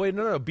 oh, wait,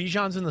 no,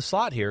 Bijan's in the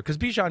slot here. Because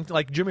Bijan,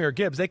 like Jameer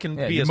Gibbs, they can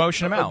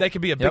motion him out. They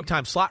could be a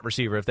big-time slot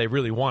receiver if they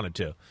really wanted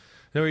to.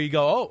 There you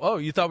go, oh,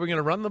 you thought we were going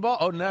to run the ball?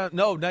 Oh,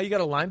 no, now you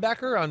got a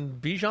linebacker on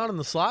Bijan in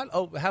the slot?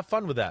 Oh, have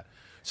fun with that.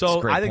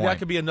 So I think that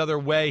could be another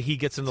way he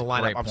gets in the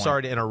lineup. I'm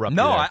sorry to interrupt you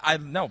there.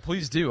 No,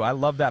 please do. I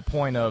love that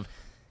point of,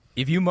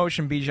 if you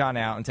motion Bijan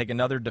out and take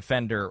another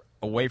defender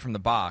away from the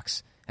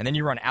box, and then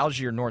you run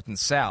Allgeier north and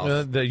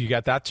south. You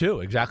got that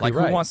too. Exactly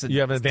right. Who wants to you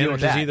have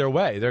advantages either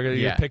way. They're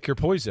going to pick your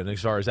poison as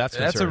far as that's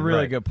concerned. That's a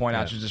really good point.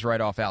 I should just write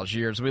off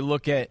Allgeier. So we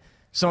look at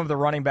some of the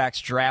running backs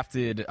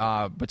drafted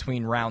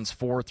between rounds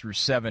 4 through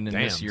 7 in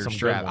this year's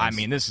draft. I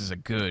mean, this is a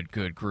good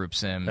group,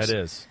 Sims. It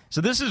is.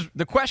 So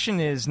the question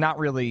is not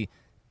really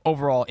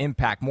overall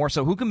impact, more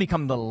so who can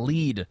become the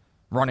lead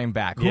running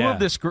back. Who of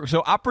this group?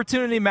 So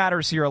opportunity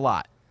matters here a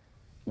lot.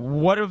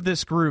 What of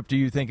this group do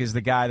you think is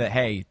the guy that,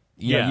 hey,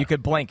 you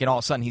could blink and all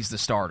of a sudden he's the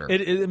starter?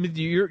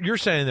 You're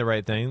saying the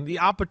right thing. The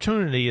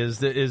opportunity is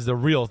the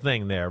real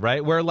thing there,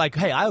 right? Where like,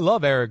 hey, I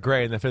love Eric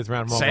Gray in the 5th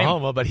round from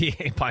Oklahoma, but he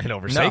ain't playing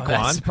over Saquon.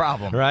 That's the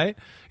problem, right?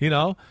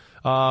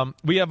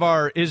 We have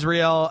our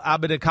Isiah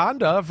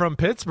Abanikanda from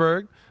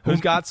Pittsburgh, who's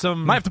got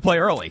some... Might have to play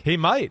early. He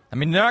might. I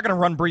mean, they're not going to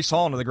run Breece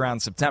Hall into the ground in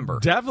September.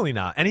 Definitely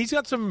not. And he's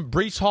got some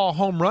Breece Hall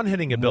home run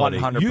hitting ability.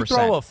 100%. You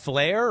throw a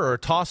flare or a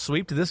toss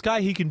sweep to this guy,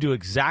 he can do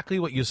exactly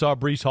what you saw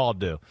Breece Hall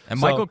do. And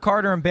Michael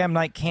Carter and Bam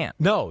Knight can't.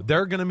 No,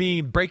 they're going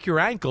to break your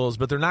ankles,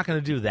 but they're not going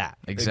to do that.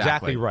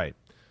 Exactly right.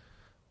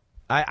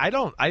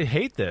 I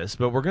hate this,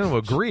 but we're going to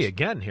agree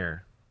again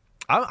here.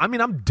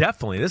 I'm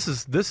definitely this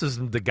is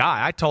the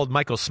guy. I told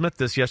Michael Smith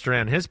this yesterday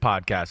on his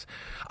podcast.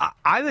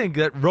 I think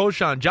that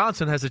Roschon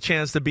Johnson has a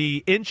chance to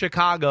be in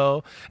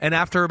Chicago, and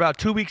after about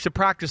 2 weeks of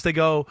practice, they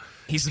go,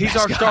 he's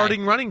our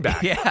starting running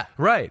back. Yeah,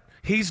 right.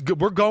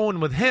 We're going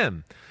with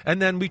him. And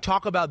then we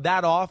talk about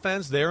that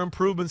offense, their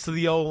improvements to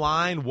the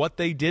O-line, what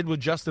they did with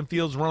Justin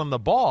Fields running the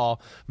ball.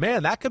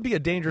 Man, that could be a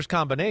dangerous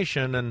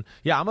combination. And,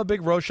 I'm a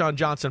big Roschon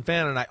Johnson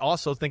fan, and I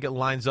also think it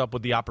lines up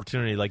with the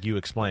opportunity like you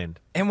explained.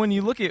 And when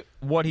you look at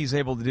what he's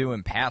able to do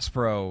in pass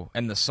pro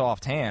and the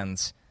soft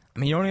hands, I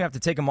mean, you don't even have to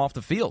take him off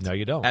the field. No,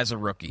 you don't. As a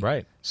rookie.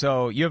 Right.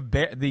 So you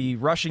have the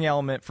rushing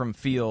element from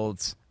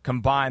Fields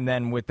combined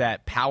then with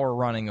that power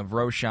running of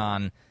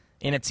Roschon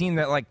in a team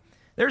that, like,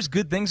 there's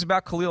good things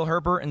about Khalil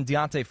Herbert and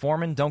Deontay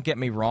Foreman, don't get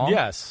me wrong.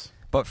 Yes.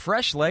 But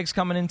fresh legs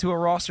coming into a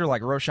roster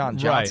like Roschon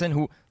Johnson,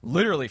 who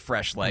literally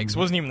fresh legs,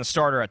 wasn't even the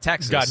starter at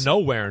Texas. Got no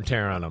wear and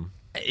tear on him.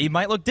 He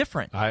might look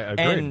different. I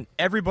agree. And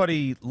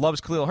everybody loves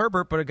Khalil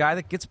Herbert, but a guy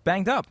that gets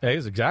banged up.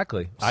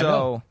 Exactly. I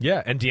know.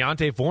 Yeah, and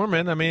Deontay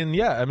Foreman,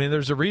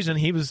 there's a reason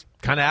he was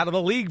kind of out of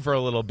the league for a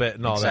little bit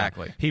and all that.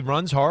 Exactly. He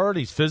runs hard,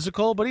 he's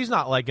physical, but he's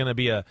not like going to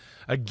be a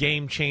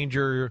game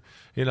changer,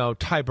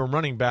 type of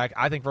running back.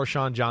 I think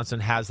Roschon Johnson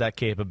has that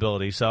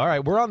capability. So, all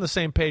right, we're on the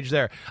same page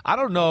there. I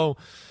don't know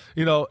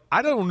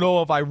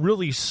if I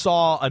really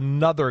saw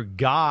another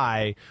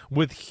guy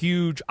with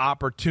huge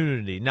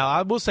opportunity. Now,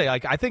 I will say,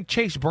 I think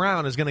Chase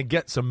Brown is going to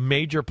get some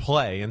major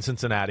play in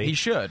Cincinnati. He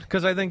should.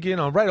 Because I think,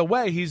 right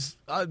away, he's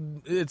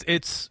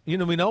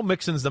we know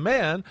Mixon's the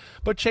man,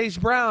 but Chase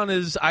Brown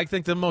is, I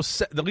think, at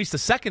least the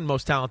second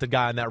most talented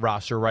guy on that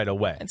roster right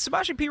away. And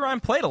Sebastian P. Ryan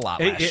played a lot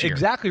last year.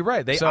 Exactly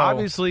right. They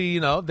obviously,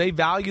 they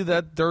value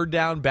that third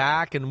down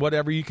back and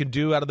whatever you can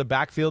do out of the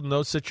backfield in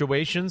those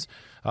situations.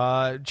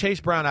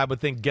 Chase Brown, I would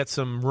think, gets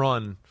some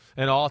run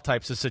in all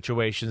types of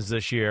situations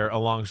this year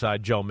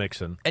alongside Joe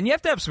Mixon. And you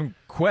have to have some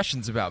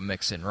questions about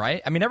Mixon,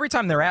 right? I mean, every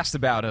time they're asked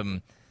about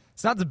him,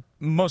 it's not the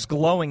most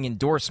glowing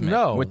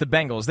endorsement with the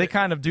Bengals. They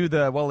kind of do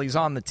he's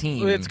on the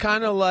team. It's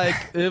kind of like,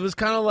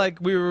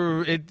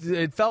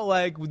 it felt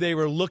like they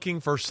were looking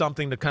for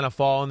something to kind of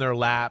fall in their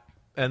lap.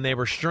 And they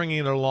were stringing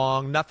it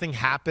along. Nothing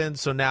happened,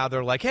 so now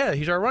they're like, "Yeah,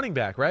 he's our running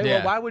back, right? Yeah.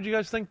 Well, why would you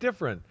guys think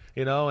different?"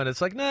 And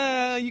it's like,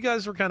 nah, you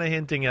guys were kind of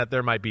hinting at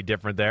there might be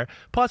different there.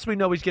 Plus, we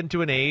know he's getting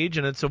to an age,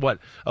 and it's a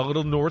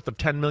little north of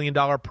 $10 million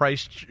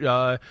price,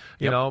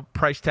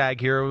 price tag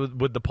here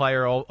with the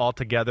player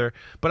altogether.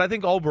 But I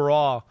think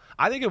overall,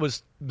 it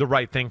was the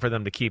right thing for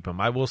them to keep him.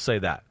 I will say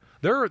that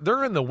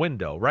they're in the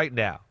window right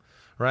now.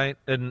 right?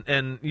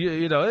 And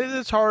you know,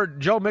 it's hard.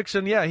 Joe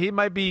Mixon, yeah, he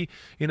might be,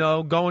 you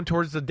know, going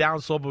towards the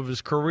downslope of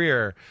his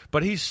career,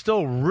 but he's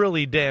still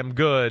really damn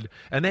good.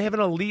 And they have an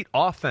elite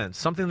offense,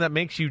 something that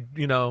makes you,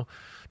 you know,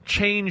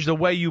 change the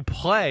way you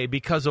play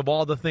because of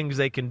all the things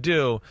they can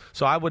do.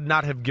 So I would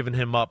not have given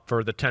him up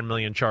for the $10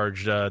 million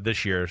charge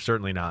this year.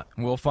 Certainly not.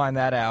 We'll find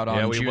that out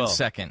on June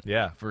 2nd.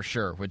 Yeah, for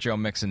sure, with Joe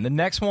Mixon. The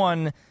next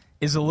one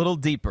is a little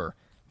deeper,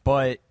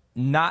 but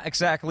not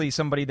exactly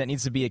somebody that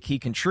needs to be a key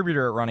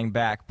contributor at running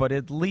back, but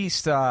at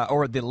least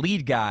or the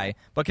lead guy,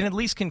 but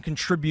can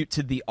contribute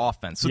to the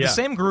offense. So the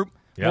same group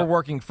we're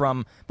working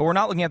from, but we're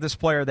not looking at this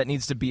player that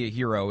needs to be a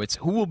hero. It's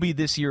who will be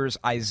this year's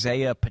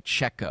Isiah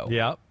Pacheco.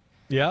 Yep.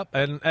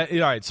 And all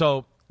right,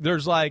 so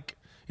there's like,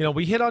 you know,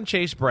 we hit on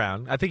Chase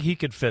Brown. I think he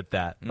could fit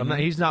that.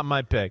 He's not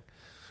my pick.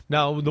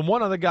 Now, the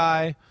one other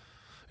guy,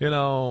 you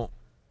know,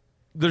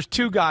 there's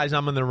two guys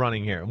I'm in the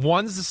running here.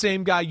 One's the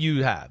same guy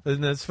you have,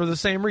 and that's for the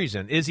same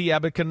reason. Izzy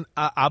Abanikanda.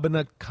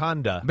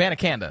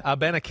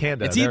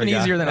 Abanikanda. It's even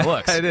easier than it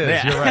looks. It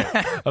is. You're right.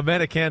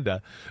 Abanikanda.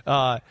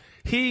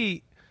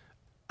 He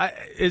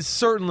is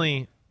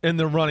certainly in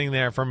the running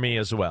there for me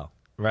as well.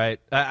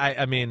 Right?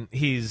 I mean,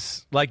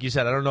 he's, like you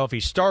said, I don't know if he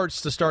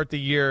starts to start the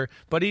year,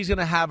 but he's going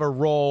to have a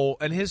role,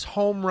 and his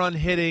home run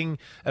hitting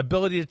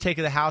ability to take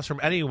the house from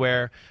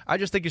anywhere, I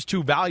just think is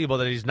too valuable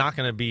that he's not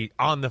going to be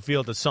on the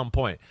field at some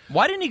point.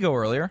 Why didn't he go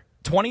earlier?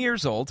 20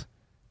 years old,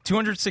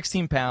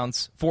 216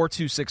 pounds,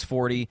 4'2",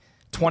 640,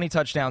 20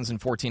 touchdowns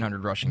and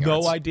 1,400 rushing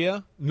yards.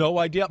 No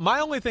idea.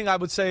 My only thing I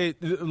would say,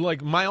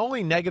 like, my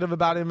only negative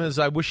about him is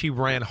I wish he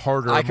ran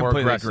harder and more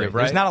aggressive. Agree.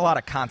 Right? There's not a lot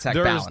of contact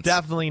balance. There's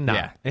definitely not.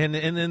 Yeah. And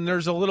then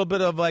there's a little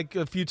bit of, like,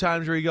 a few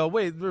times where you go,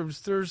 wait,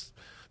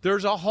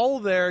 there's a hole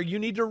there. You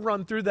need to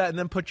run through that and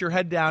then put your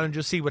head down and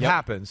just see what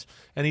happens.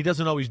 And he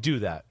doesn't always do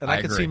that. And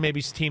I can see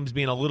maybe teams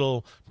being a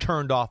little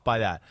turned off by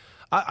that.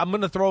 I'm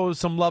going to throw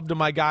some love to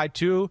my guy,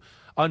 too,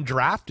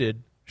 undrafted,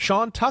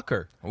 Sean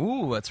Tucker.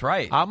 Ooh, that's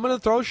right. I'm going to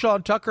throw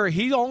Sean Tucker.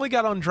 He only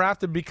got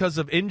undrafted because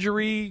of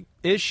injury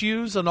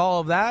issues and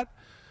all of that.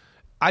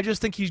 I just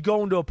think he's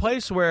going to a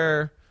place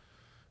where,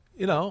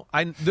 you know,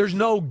 there's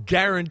no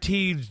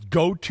guaranteed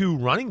go-to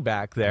running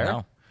back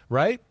there,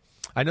 right?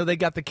 I know they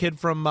got the kid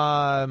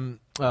from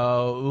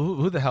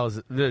who the hell is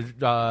it?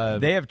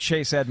 They have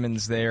Chase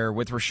Edmonds there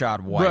with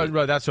Rachaad White.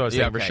 Right, that's what I was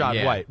saying,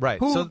 Rachaad White. Right.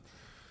 So,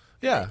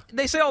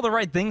 they say all the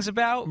right things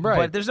about,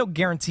 but there's no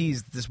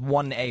guarantees this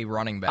 1A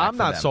running back. I'm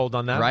not sold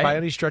on that by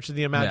any stretch of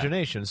the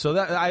imagination. Yeah. So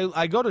that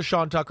I go to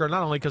Sean Tucker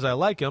not only because I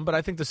like him, but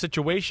I think the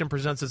situation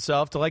presents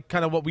itself to like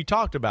kind of what we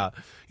talked about.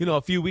 You know,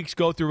 a few weeks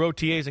go through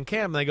OTAs and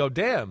camp, and they go,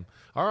 damn,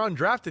 our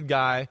undrafted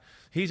guy,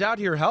 he's out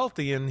here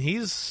healthy, and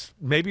he's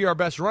maybe our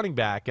best running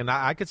back. And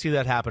I could see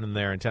that happening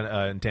there in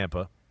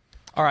Tampa.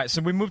 All right,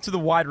 so we move to the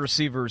wide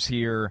receivers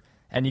here.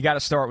 And you got to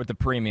start with the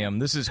premium.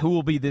 This is who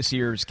will be this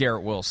year's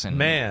Garrett Wilson.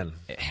 Man.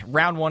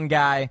 Round one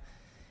guy.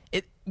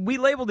 We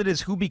labeled it as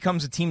who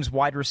becomes a team's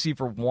wide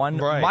receiver one.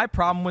 Right. My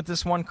problem with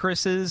this one,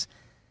 Chris, is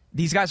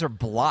these guys are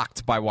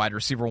blocked by wide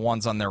receiver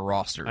ones on their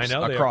rosters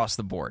across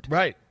the board.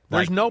 Right.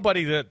 There's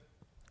nobody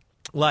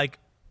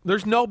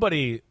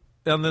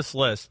on this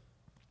list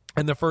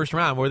in the first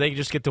round where they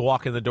just get to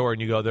walk in the door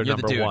and you go, they're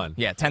number one.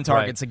 Yeah, 10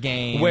 targets a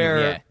game.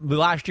 Where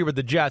last year with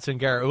the Jets and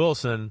Garrett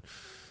Wilson,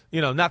 you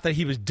know, not that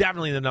he was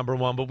definitely the number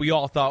one, but we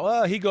all thought,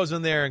 well, he goes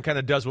in there and kind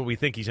of does what we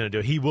think he's going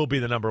to do. He will be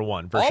the number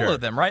one for sure. All of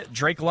them, right?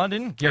 Drake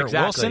London, Garrett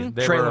Wilson,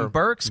 Treylon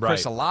Burks,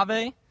 Chris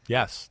Olave.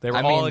 Yes, they were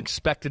all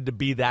expected to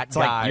be that guy.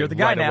 Like, you're the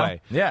guy now.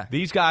 Away. Yeah,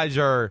 these guys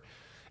are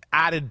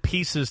added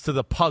pieces to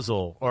the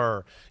puzzle,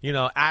 or you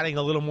know, adding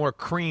a little more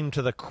cream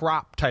to the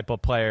crop type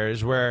of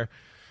players. Where,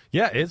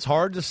 it's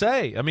hard to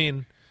say. I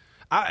mean.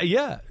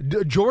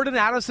 Jordan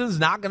Addison's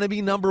not going to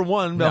be number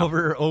one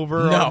over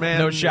our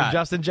man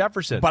Justin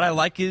Jefferson. But I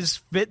like his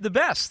fit the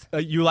best.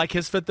 You like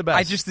his fit the best?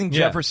 I just think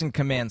Jefferson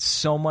commands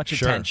so much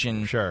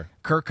attention. Sure.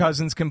 Kirk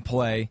Cousins can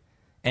play,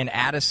 and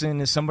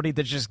Addison is somebody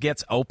that just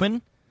gets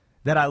open.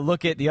 That I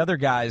look at the other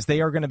guys,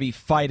 they are going to be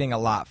fighting a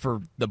lot for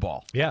the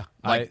ball. Yeah.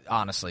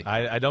 Honestly.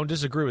 I don't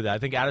disagree with that. I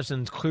think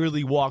Addison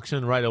clearly walks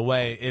in right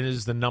away. It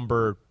is the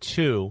number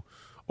two.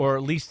 Or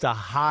at least a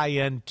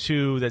high-end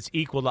 2 that's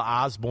equal to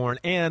Osborne.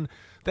 And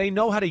they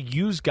know how to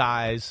use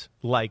guys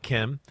like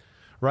him,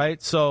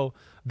 right? So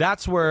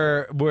that's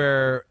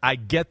where I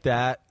get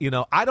that. You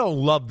know, I don't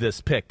love this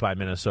pick by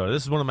Minnesota.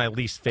 This is one of my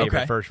least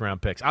favorite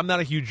first-round picks. I'm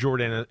not a huge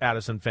Jordan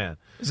Addison fan.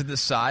 Is it the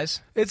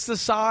size? It's the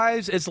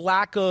size. It's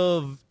lack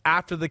of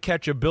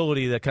after-the-catch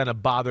ability that kind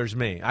of bothers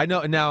me. I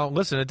know. Now,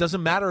 listen, it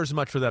doesn't matter as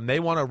much for them. They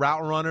want a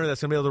route runner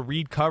that's going to be able to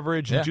read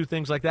coverage and do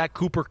things like that.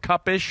 Cooper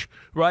Kupp-ish,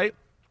 right?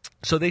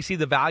 So they see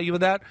the value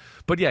of that.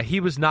 But, he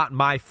was not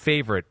my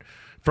favorite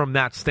from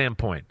that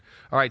standpoint.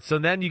 All right, so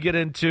then you get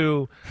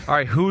into, all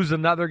right, who's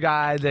another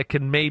guy that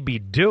can maybe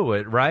do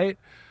it, right?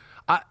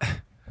 I'm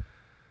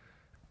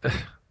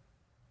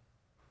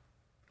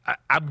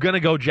going to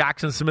go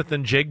Jackson Smith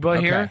and Jigba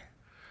here.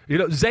 You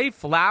know, Zay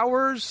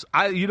Flowers,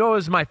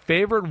 is my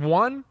favorite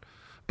one.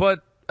 But,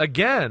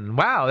 again,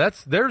 wow,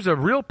 there's a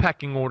real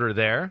pecking order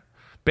there.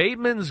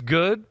 Bateman's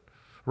good.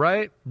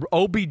 right?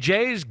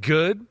 OBJ's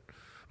good.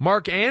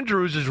 Mark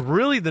Andrews is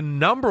really the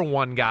number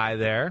one guy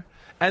there.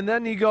 And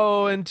then you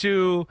go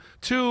into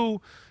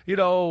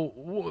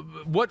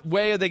what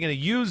way are they going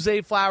to use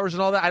Zay Flowers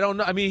and all that? I don't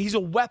know. I mean, he's a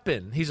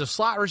weapon. He's a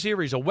slot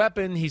receiver. He's a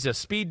weapon. He's a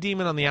speed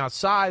demon on the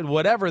outside,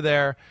 whatever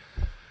there.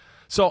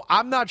 So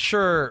I'm not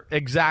sure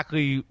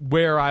exactly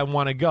where I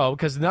want to go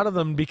because none of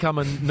them become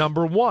a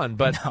number one.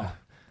 But no.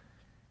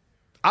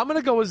 I'm going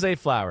to go with Zay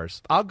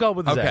Flowers. I'll go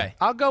with Zay.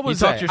 I'll go with you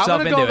Zay. Talked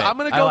yourself into it. I'm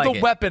going to go like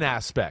the weapon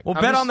aspect. Well,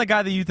 bet on the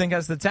guy that you think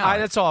has the talent.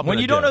 That's all I'm When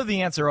gonna you don't do. know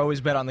the answer,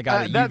 always bet on the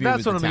guy that you view that's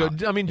as what the I'm going talent.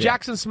 to do. I mean,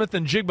 Jackson Smith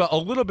and Jigba, a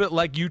little bit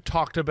like you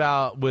talked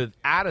about with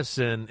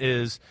Addison,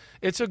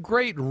 it's a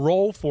great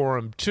role for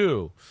him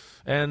too.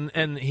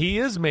 And he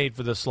is made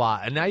for the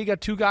slot. And now you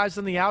got two guys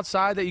on the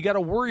outside that you got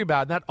to worry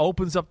about, and that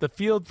opens up the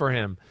field for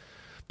him.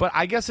 But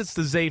I guess it's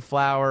the Zay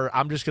Flower.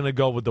 I'm just going to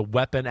go with the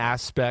weapon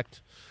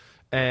aspect.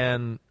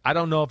 And I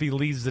don't know if he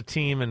leads the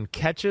team in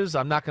catches.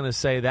 I'm not going to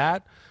say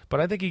that.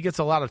 But I think he gets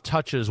a lot of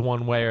touches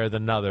one way or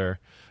another.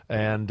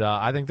 And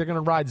I think they're going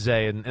to ride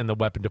Zay in the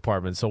weapon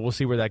department. So we'll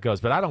see where that goes.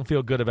 But I don't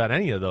feel good about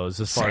any of those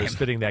as far as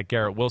fitting that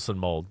Garrett Wilson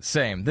mold.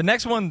 Same. The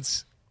next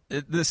one's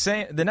the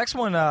same. The next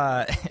one,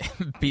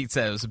 Pete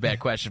said it was a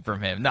bad question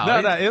from him. No,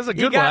 it was a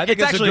good one. I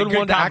think it's a good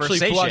one to actually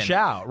flush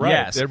out. Right?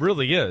 Yes. It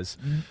really is.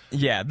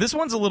 Yeah, this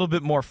one's a little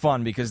bit more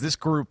fun because this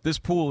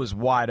pool is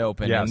wide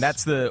open. Yes. And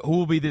that's who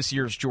will be this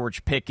year's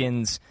George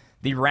Pickens,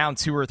 the round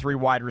 2 or 3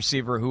 wide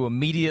receiver who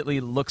immediately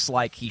looks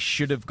like he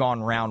should have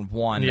gone round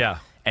 1. Yeah.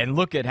 And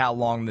look at how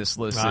long this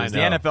list I is.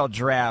 The know. NFL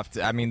draft,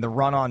 I mean, the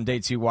run on day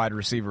 2 wide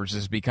receivers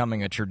is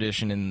becoming a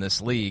tradition in this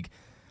league.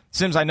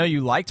 Sims, I know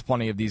you liked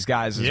plenty of these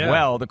guys as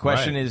well. The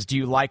question is, do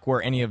you like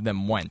where any of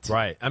them went?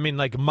 Right. I mean,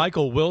 like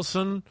Michael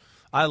Wilson.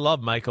 I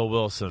love Michael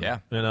Wilson. Yeah.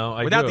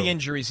 Without the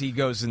injuries, he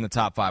goes in the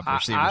top 5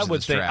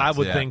 receivers. I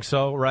would think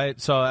so, right?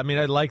 So, I mean,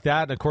 I like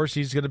that. And, of course,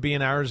 he's going to be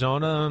in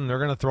Arizona, and they're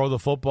going to throw the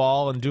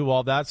football and do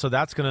all that. So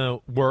that's going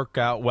to work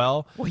out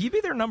well. Will he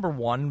be their number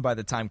 1 by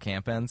the time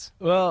camp ends?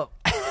 Well,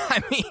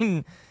 I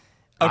mean,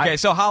 okay,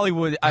 so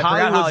Hollywood.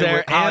 Hollywood's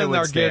there,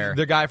 Hollywood's and there.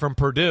 the guy from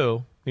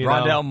Purdue.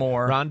 Rondell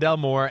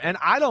Moore. And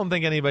I don't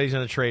think anybody's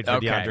going to trade for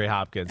DeAndre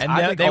Hopkins. And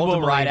I think they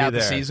will ride out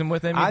there. the season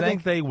with him, I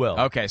think they will.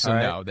 Okay, so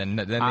right? no. Then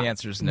the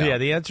answer is no. Yeah,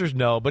 the answer is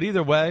no. But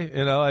either way,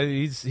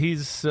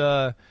 he's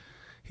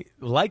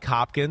like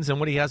Hopkins, and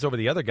what he has over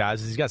the other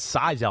guys is he's got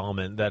size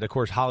element that, of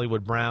course,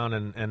 Hollywood Brown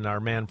and our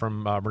man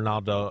from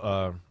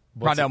Rondell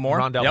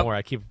Moore.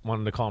 I keep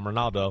wanting to call him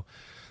Ronaldo.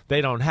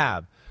 They don't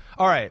have.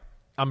 All right.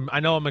 I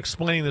know I'm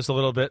explaining this a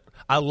little bit.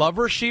 I love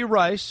Rashee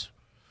Rice.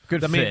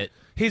 Good fit.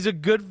 He's a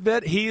good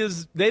fit.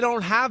 They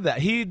don't have that.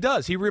 He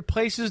does. He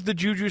replaces the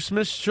Juju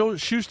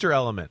Smith-Schuster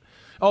element.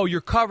 Oh,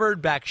 you're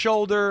covered, back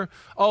shoulder.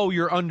 Oh,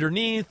 you're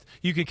underneath.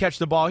 You can catch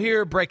the ball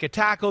here, break a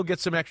tackle, get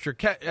some extra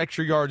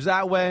yards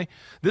that way.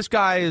 This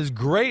guy is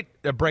great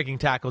at breaking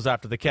tackles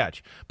after the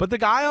catch. But the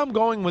guy I'm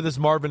going with is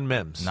Marvin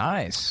Mims.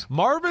 Nice.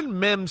 Marvin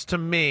Mims, to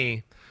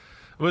me,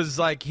 was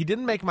like, he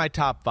didn't make my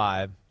top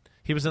 5.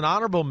 He was an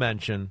honorable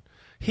mention.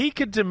 He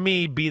could, to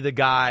me, be the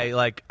guy,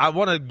 like, I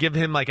want to give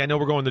him, like, I know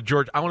we're going to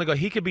George. I want to go,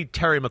 he could be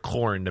Terry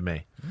McLaurin to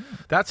me.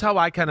 That's how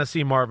I kind of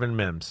see Marvin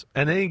Mims.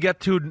 And then he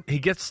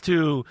gets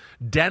to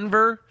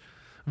Denver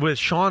with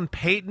Sean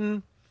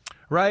Payton,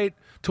 right,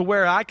 to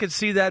where I could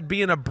see that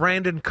being a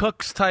Brandon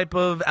Cooks type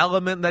of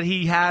element that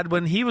he had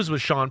when he was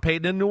with Sean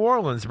Payton in New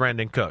Orleans,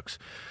 Brandon Cooks.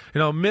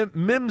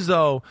 Mims,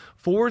 though,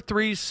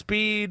 4.3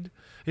 speed,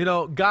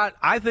 got,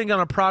 I think, on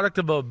a product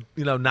of a,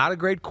 not a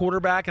great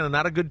quarterback and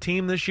not a good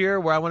team this year,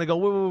 where I want to go,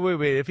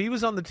 wait. If he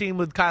was on the team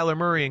with Kyler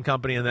Murray and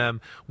company and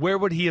them, where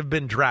would he have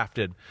been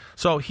drafted?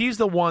 So he's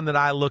the one that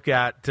I look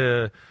at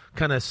to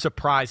kind of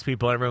surprise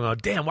people. Everyone go,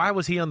 damn, why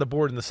was he on the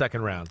board in the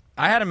second round?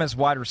 I had him as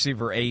wide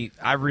receiver 8.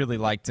 I really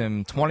liked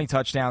him. 20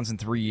 touchdowns in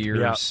 3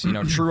 years.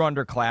 Yeah. True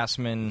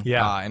underclassman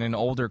in an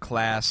older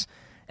class.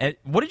 And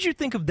what did you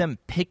think of them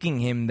picking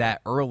him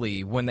that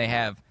early when they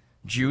have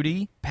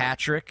Judy,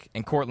 Patrick,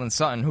 and Cortland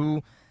Sutton,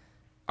 who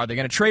are they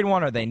going to trade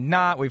one? Are they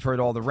not? We've heard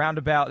all the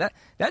roundabout.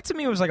 That to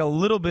me was like a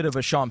little bit of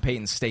a Sean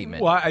Payton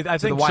statement. Well, I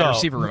think the wide so.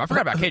 receiver room. I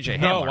forgot about KJ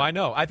Hamler. No, I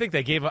know. I think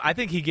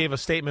he gave a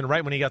statement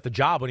right when he got the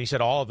job when he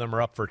said all of them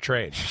are up for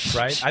trade.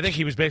 Right? I think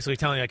he was basically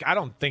telling I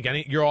don't think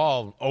you're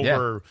all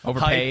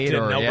overpaid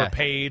and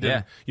overpaid,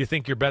 and you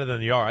think you're better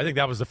than you are. I think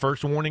that was the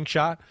first warning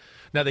shot.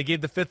 Now, they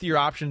gave the 5th-year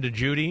option to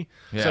Judy,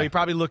 so he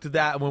probably looked at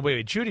that and went,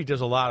 wait, Judy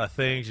does a lot of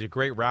things. He's a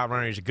great route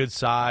runner. He's a good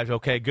size.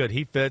 Okay, good.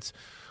 He fits.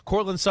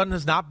 Cortland Sutton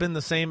has not been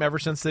the same ever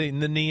since the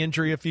knee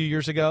injury a few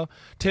years ago.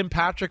 Tim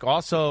Patrick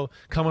also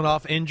coming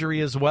off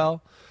injury as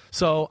well.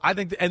 So I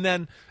think, and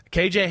then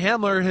KJ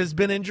Hamler has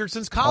been injured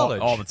since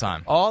college. All the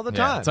time. All the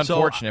time. It's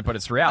unfortunate, but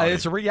it's reality.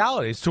 It's a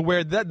reality. It's to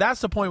where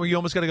that's the point where you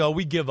almost got to go,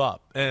 we give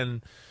up.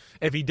 And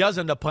if he does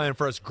end up playing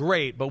for us,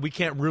 great, but we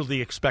can't really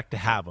expect to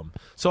have him.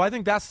 So I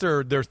think that's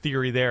their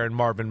theory there in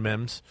Marvin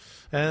Mims.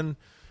 And,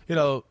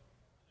 they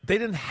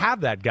didn't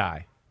have that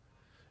guy.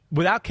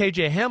 Without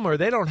KJ Hamler,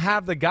 they don't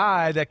have the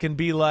guy that can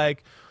be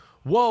like,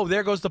 whoa,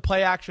 there goes the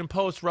play action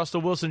post.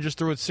 Russell Wilson just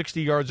threw it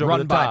 60 yards over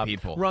the top.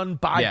 Run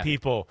by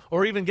people.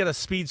 Or even get a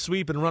speed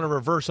sweep and run a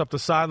reverse up the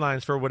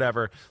sidelines for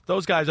whatever.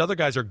 Those guys, other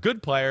guys are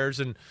good players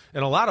in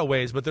a lot of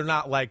ways, but they're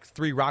not like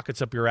 3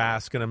 rockets up your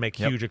ass going to make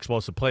huge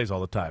explosive plays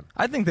all the time.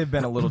 I think they've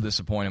been a little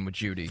disappointed with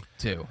Judy,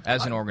 too,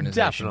 as an organization.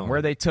 Definitely.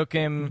 Where they took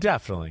him.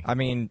 Definitely. I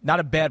mean, not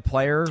a bad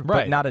player,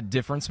 but not a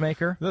difference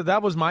maker.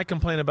 That was my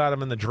complaint about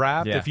him in the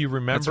draft, if you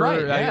remember. That's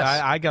right,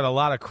 yes. I got a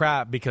lot of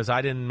crap because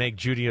I didn't make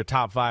Judy a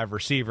top 5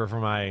 receiver for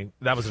my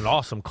 – that was an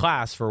awesome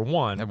class for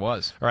one. It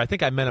was. Or I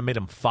think I made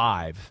him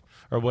 5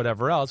 or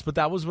whatever else, but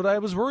that was what I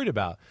was worried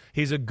about.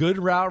 He's a good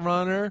route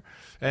runner,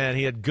 and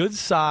he had good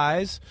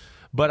size,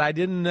 but I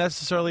didn't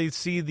necessarily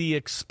see the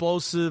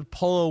explosive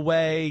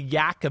pull-away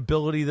yak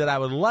ability that I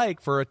would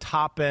like for a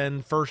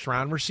top-end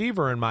first-round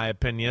receiver, in my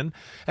opinion.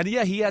 And,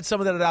 yeah, he had some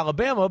of that at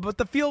Alabama, but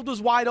the field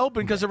was wide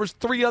open because there was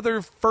 3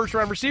 other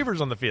first-round receivers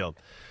on the field.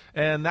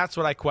 And that's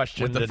what I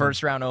questioned. With the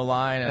first-round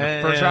O-line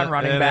and first-round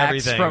running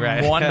backs from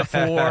 1 to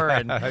 4.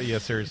 And yeah,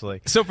 seriously.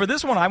 So for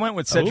this one, I went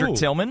with Cedric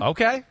Tillman.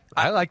 Okay.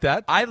 I like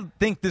that. I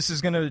think this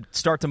is going to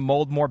start to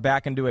mold more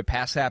back into a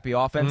pass-happy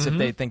offense if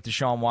they think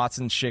Deshaun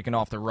Watson's shaking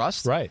off the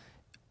rust. Right.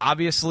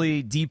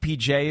 Obviously,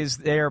 DPJ is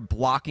there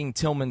blocking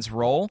Tillman's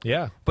role.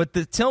 Yeah. But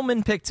the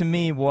Tillman pick to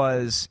me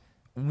was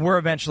we're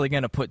eventually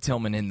going to put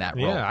Tillman in that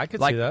role. Yeah, I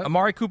could see that.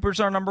 Amari Cooper's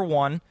our number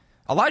 1.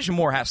 Elijah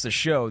Moore has to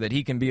show that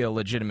he can be a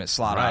legitimate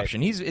slot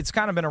option. It's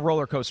kind of been a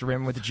roller coaster for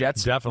him with the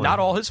Jets. Definitely. Not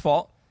all his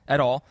fault at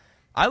all.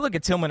 I look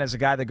at Tillman as a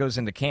guy that goes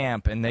into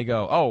camp and they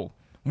go, oh,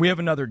 we have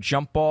another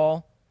jump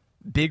ball,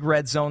 big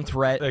red zone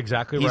threat.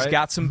 Exactly He's right.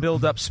 got some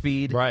build-up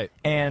speed. Right.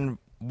 And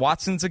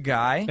Watson's a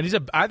guy. And he's,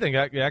 I think,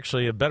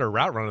 actually a better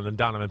route runner than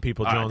Donovan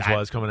Peoples-Jones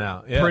was coming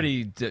out.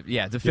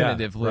 Yeah.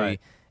 Definitively. Yeah, right.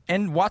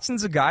 And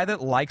Watson's a guy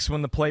that likes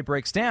when the play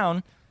breaks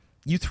down,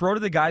 you throw to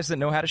the guys that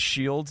know how to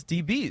shield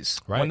DBs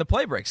when the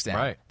play breaks down.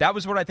 Right. That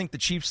was what I think the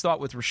Chiefs thought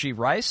with Rashee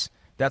Rice.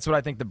 That's what I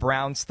think the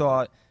Browns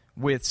thought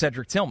with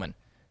Cedric Tillman.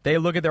 They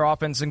look at their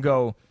offense and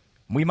go,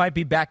 we might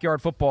be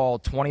backyard football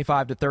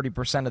 25 to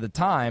 30% of the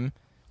time.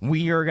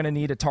 We are going to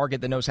need a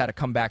target that knows how to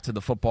come back to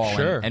the football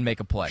and make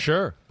a play.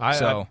 Sure.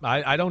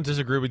 I don't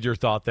disagree with your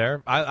thought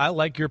there. I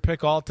like your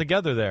pick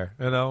altogether there.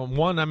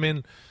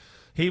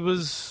 He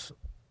was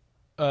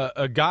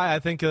a guy I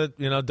think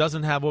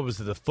doesn't have, what was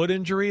it, the foot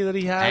injury that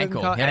he had?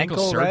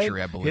 Ankle surgery,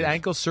 right? I believe. He had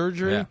ankle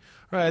surgery. Yeah.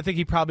 Right. I think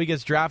he probably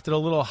gets drafted a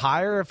little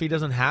higher if he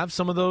doesn't have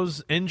some of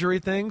those injury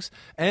things.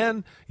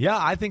 And,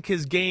 I think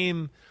his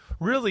game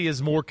really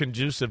is more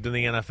conducive to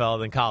the NFL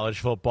than college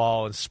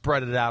football and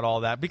spread it out, all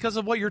that, because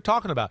of what you're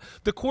talking about.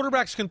 The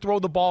quarterbacks can throw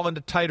the ball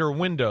into tighter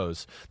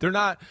windows. The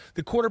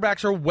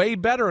quarterbacks are way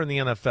better in the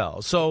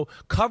NFL. So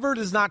covered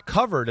is not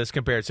covered as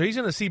compared. So he's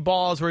going to see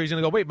balls where he's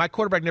going to go, wait, my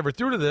quarterback never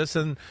threw to this.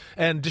 And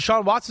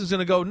Deshaun Watson's going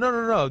to go,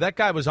 no, that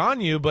guy was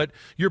on you, but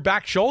your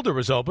back shoulder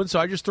was open, so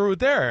I just threw it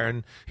there.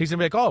 And he's going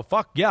to be like, oh,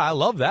 fuck, yeah, I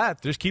love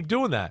that. Just keep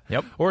doing that.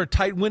 Yep. Or a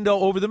tight window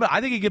over the middle. I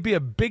think he could be a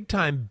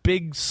big-time,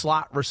 big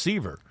slot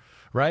receiver.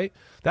 Right?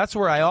 That's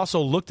where I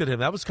also looked at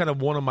him. That was kind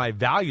of one of my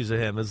values of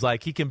him, is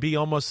like he can be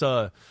almost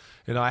I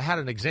had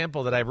an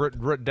example that I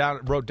wrote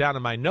down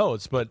in my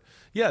notes, but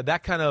yeah,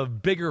 that kind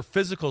of bigger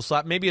physical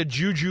slot, maybe a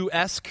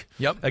Juju-esque.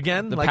 Yep.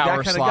 Again, the like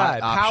power that kind of guy.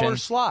 option. Power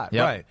slot,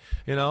 yep. Right.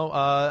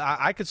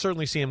 I could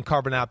certainly see him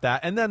carving out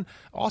that. And then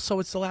also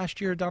it's the last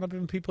year of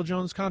Donovan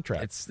Peoples-Jones'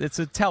 contract. It's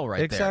a tell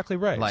right exactly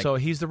there. right. Like, so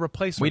he's the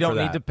replacement. We don't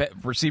for need that. to pay,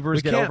 receivers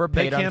We get can't-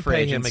 overpaid they on can't free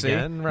pay him agency.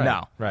 again. Right.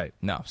 No. Right.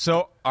 No.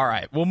 So, all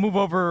right, we'll move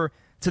over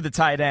to the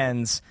tight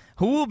ends.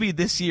 Who will be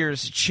this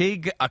year's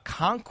Chig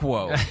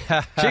Okonkwo?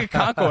 Chig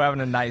Okonkwo having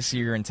a nice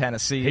year in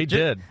Tennessee. He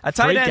did. A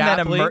tight Freak end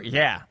athlete.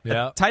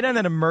 a tight end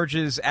that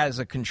emerges as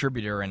a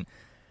contributor, and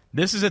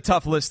this is a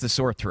tough list to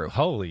sort through.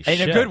 Holy shit.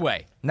 In a good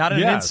way, not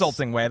in an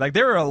insulting way. Like,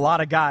 there are a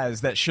lot of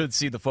guys that should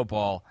see the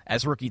football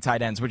as rookie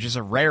tight ends, which is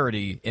a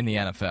rarity in the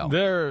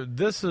NFL.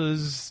 This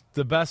is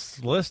the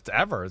best list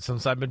ever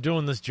since I've been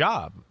doing this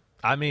job.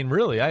 I mean,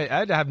 really,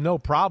 I'd have no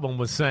problem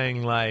with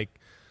saying, like,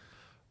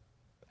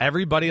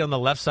 everybody on the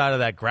left side of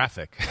that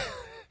graphic.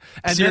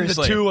 And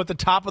Seriously. then the two at the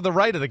top of the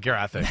right of the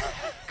graphic.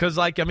 Because,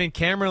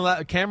 Cameron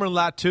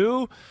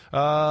Latu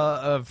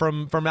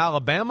from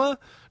Alabama,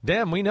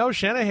 damn, we know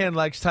Shanahan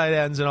likes tight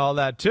ends and all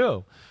that,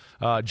 too.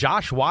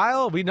 Josh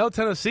Weil, we know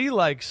Tennessee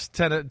likes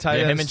tight ends,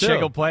 him and too.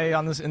 Chig will play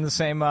in the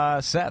same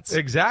sets.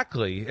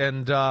 Exactly.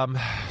 And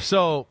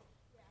so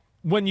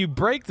when you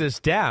break this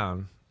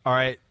down, all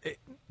right,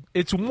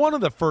 it's one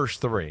of the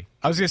first 3.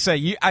 I was going to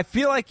say, I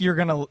feel like you're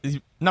going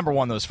to, number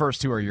one, those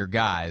first 2 are your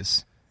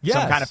guys. Yes. So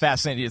I'm kind of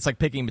fascinated. It's like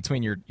picking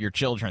between your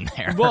children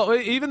there. Well,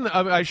 even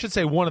I should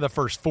say one of the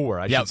first 4,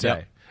 I should say.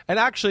 Yep. And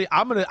actually,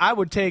 I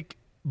would take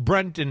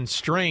Brenton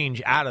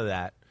Strange out of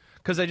that,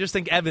 because I just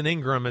think Evan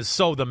Ingram is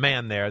so the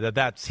man there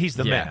he's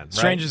the man. Right?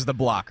 Strange is the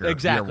blocker.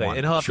 Exactly. And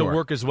he'll have to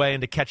work his way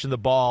into catching the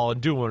ball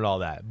and doing all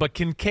that. But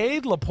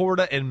Kincaid,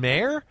 Laporta, and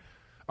Mayer,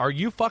 are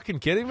you fucking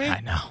kidding me? I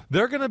know.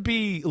 They're going to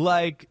be,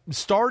 like,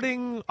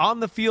 starting on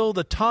the field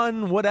a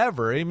ton,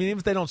 whatever. I mean, even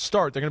if they don't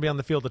start, they're going to be on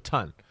the field a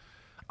ton.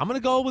 I'm going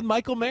to go with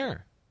Michael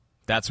Mayer.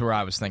 That's where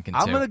I was thinking, too.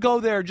 I'm going to go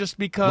there just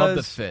because. Love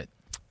the fit.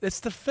 It's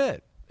the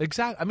fit.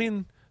 Exactly. I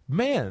mean,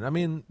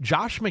 man,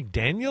 Josh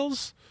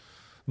McDaniels,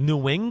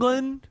 New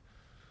England,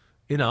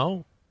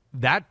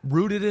 that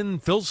rooted in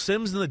Phil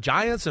Simms and the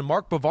Giants and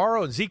Mark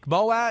Bavaro and Zeke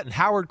Moat and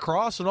Howard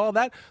Cross and all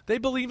that. They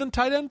believe in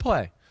tight end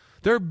play.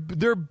 They're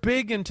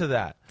big into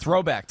that.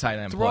 Throwback tight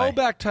end play.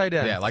 Throwback tight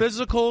end. Yeah,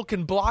 Physical,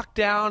 can block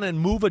down and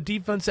move a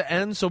defensive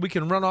end so we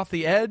can run off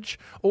the edge.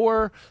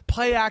 Or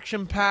play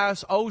action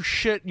pass. Oh,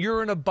 shit,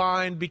 you're in a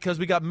bind because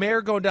we got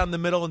Mayer going down the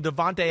middle and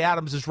Devontae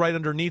Adams is right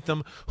underneath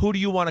them. Who do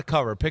you want to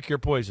cover? Pick your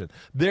poison.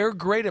 They're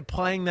great at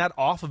playing that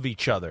off of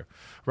each other,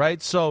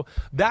 right? So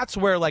that's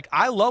where,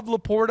 I love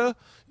Laporta.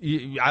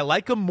 I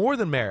like him more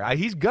than Mayer.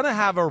 He's going to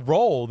have a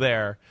role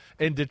there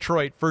in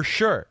Detroit for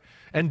sure.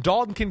 And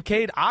Dalton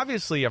Kincaid,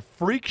 obviously a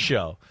freak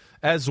show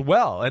as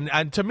well.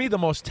 And to me, the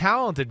most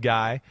talented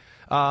guy.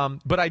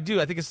 But I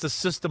think it's the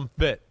system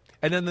fit.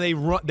 And then they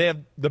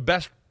have the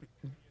best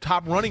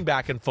top running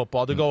back in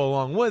football to go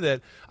along with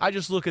it. I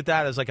just look at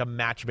that as like a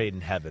match made in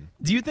heaven.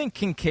 Do you think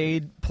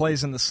Kincaid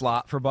plays in the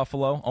slot for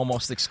Buffalo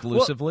almost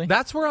exclusively? Well,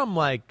 that's where I'm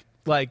like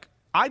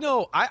I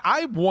know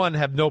I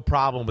have no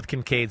problem with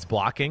Kincaid's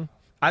blocking.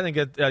 I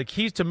think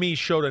he, to me,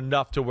 showed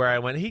enough to where I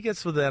went, he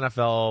gets with the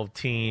NFL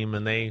team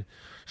and they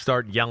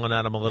start yelling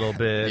at him a little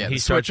bit. Yeah, he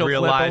starts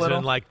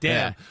realizing,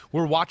 damn,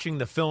 we're watching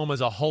the film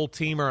as a whole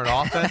team or an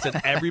offense, and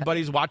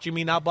everybody's watching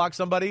me now block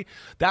somebody.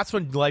 That's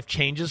when life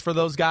changes for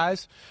those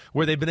guys,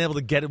 where they've been able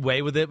to get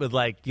away with it with,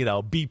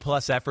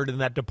 B-plus effort in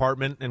that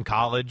department in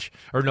college,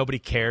 or nobody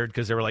cared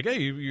because they were like, hey,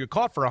 you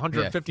caught for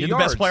 150 yards. You're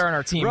the best player on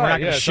our team. Right, we're not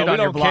going to shit on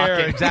your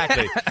blocking.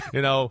 Exactly.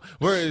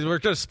 We're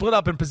going to split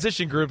up in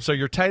position groups so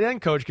your tight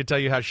end coach can tell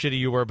you how shitty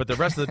you were, but the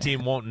rest of the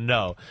team won't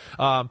know.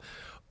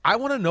 I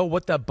want to know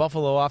what that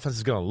Buffalo offense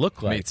is going to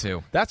look like. Me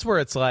too. That's where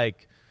it's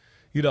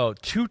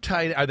too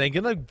tight. Are they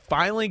going to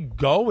finally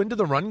go into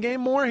the run game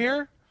more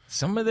here?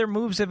 Some of their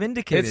moves have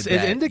indicated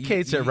that. It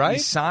indicates it, right? You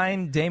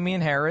signed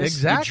Damian Harris.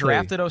 Exactly. You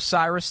drafted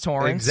Osiris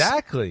Torrance.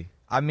 Exactly.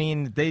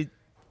 They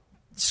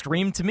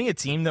scream to me a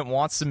team that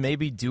wants to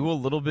maybe do a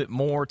little bit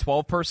more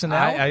 12 personnel.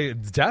 I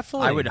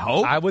definitely. I would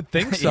hope. I would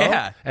think so.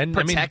 Yeah. And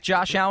protect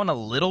Josh Allen a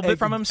little bit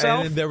from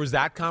himself. And there was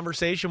that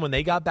conversation when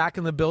they got back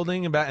in the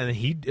building and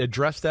he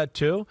addressed that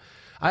too.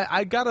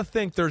 I got to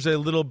think there's a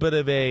little bit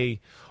of a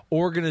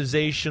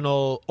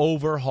organizational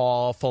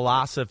overhaul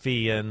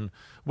philosophy and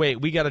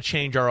wait, we got to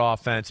change our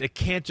offense. It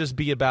can't just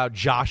be about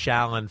Josh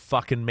Allen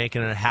fucking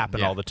making it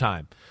happen all the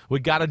time. We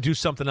got to do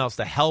something else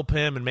to help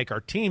him and make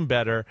our team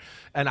better.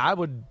 And I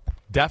would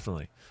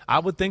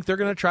think they're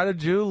going to try to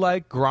do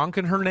like Gronk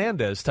and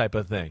Hernandez type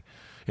of thing.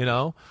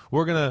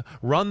 We're going to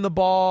run the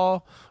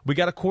ball. We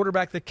got a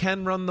quarterback that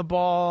can run the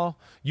ball.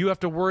 You have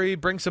to worry,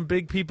 bring some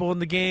big people in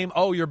the game.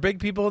 Oh, you're big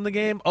people in the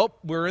game? Oh,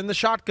 we're in the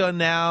shotgun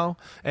now.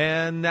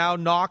 And now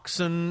Knox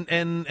and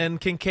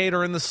Kincaid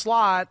are in the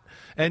slot.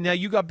 And now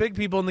you got big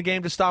people in the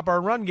game to stop our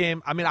run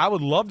game. I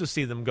would love to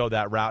see them go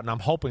that route, and I'm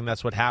hoping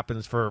that's what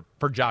happens for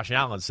Josh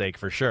Allen's sake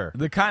for sure.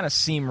 The kind of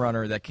seam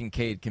runner that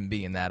Kincaid can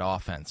be in that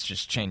offense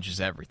just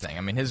changes everything.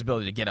 His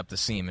ability to get up the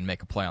seam and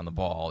make a play on the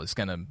ball is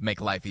going to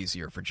make life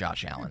easier for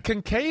Josh Allen.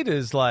 Kincaid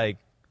is route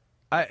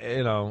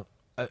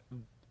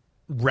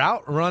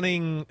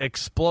running,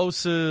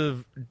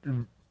 explosive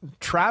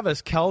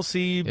Travis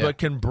Kelce, but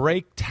can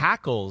break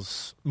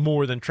tackles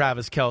more than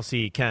Travis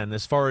Kelce can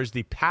as far as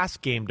the pass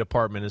game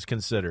department is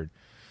considered.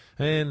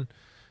 And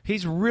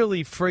he's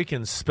really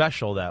freaking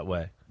special that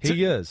way.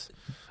 He is.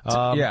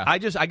 I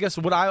guess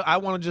what I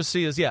want to just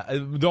see is,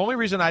 the only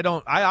reason I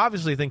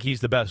obviously think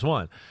he's the best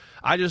one.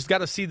 I just got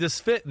to see this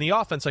fit in the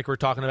offense like we're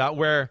talking about,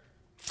 where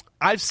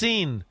I've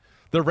seen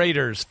the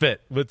Raiders fit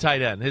with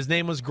tight end. His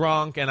name was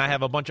Gronk, and I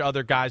have a bunch of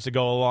other guys to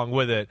go along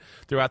with it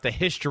throughout the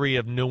history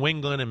of New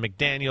England and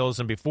McDaniels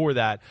and before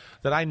that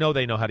I know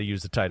they know how to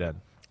use the tight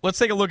end. Let's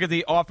take a look at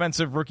the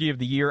Offensive Rookie of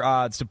the Year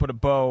odds to put a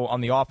bow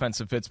on the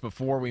offensive fits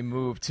before we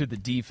move to the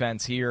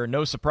defense here.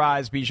 No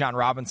surprise, Bijan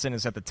Robinson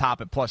is at the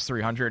top at plus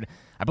 300.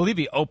 I believe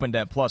he opened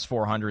at plus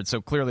 400,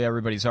 so clearly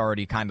everybody's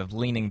already kind of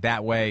leaning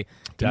that way.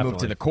 Definitely.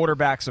 Move to the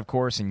quarterbacks, of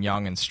course, in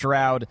Young and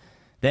Stroud.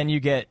 Then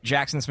you get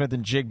Jackson Smith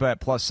and Jigba at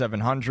plus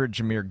 700,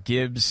 Jahmyr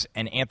Gibbs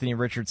and Anthony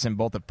Richardson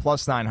both at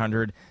plus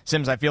 900.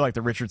 Sims, I feel like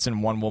the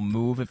Richardson one will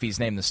move if he's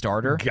named the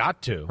starter.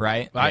 Got to.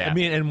 Right?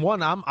 And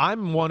one,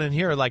 I'm one in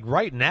here, like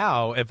right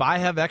now, if I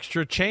have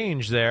extra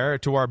change there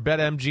to our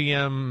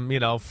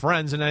BetMGM,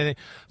 friends and anything,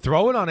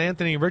 throw it on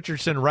Anthony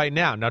Richardson right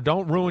now. Now,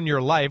 don't ruin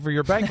your life or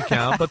your bank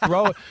account, but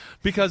throw it,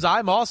 because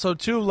I'm also,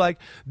 too,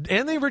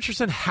 Anthony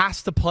Richardson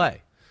has to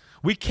play.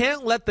 We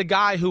can't let the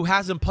guy who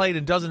hasn't played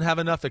and doesn't have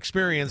enough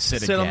experience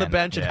sit on the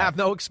bench and have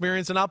no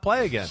experience and not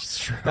play again.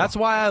 That's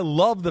why I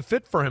love the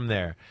fit for him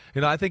there.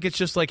 I think it's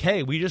just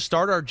hey, we just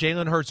start our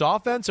Jalen Hurts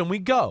offense and we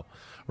go,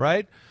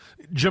 right?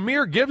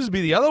 Jahmyr Gibbs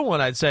be the other one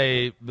I'd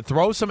say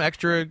throw some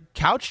extra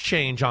couch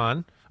change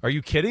on. Are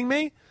you kidding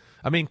me?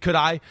 I mean, could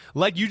I,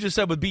 like you just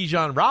said with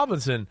Bijan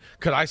Robinson,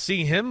 could I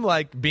see him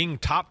like being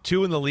top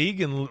 2 in the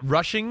league in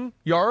rushing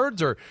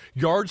yards or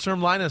yards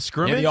from line of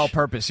scrimmage? Yeah, the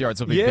all-purpose yards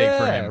will be big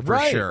for him, for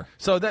sure.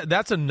 So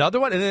that's another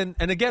one.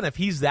 And again, if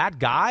he's that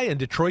guy and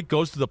Detroit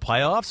goes to the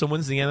playoffs and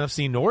wins the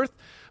NFC North,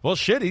 well,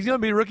 shit, he's going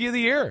to be Rookie of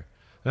the Year.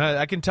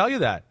 I can tell you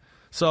that.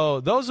 So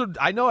those are,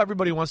 I know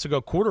everybody wants to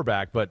go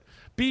quarterback, but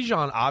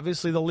Bijan,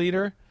 obviously the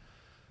leader.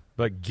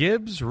 But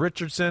Gibbs,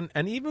 Richardson,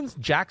 and even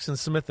Jackson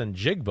Smith and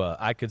Jigba,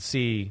 I could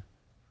see,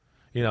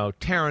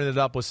 tearing it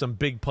up with some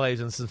big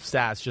plays and some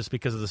stats just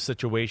because of the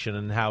situation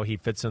and how he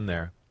fits in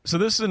there. So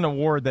this is an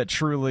award that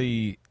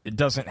truly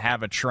doesn't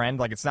have a trend.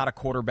 Like, it's not a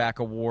quarterback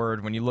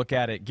award. When you look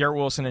at it, Garrett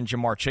Wilson and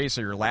Jamar Chase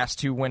are your last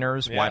 2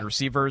 winners, wide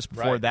receivers.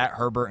 Before that,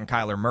 Herbert and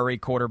Kyler Murray,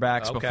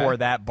 quarterbacks. Okay. Before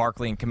that,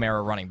 Barkley and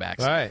Kamara, running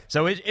backs. Right.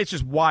 So it's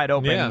just wide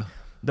open. Yeah.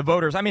 The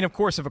voters, I mean, of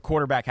course, if a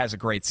quarterback has a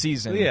great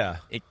season,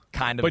 it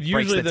kind of breaks the tie.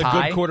 But usually the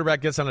good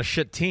quarterback gets on a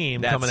shit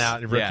team coming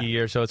out in rookie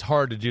year, so it's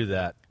hard to do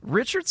that.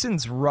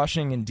 Richardson's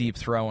rushing and deep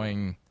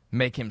throwing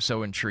make him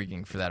so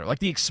intriguing for that. Like,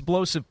 the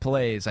explosive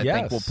plays, I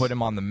think, will put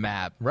him on the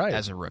map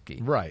as a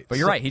rookie. Right. But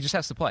you're right, he just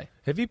has to play.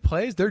 If he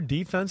plays, their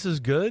defense is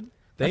good.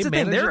 They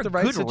manage it the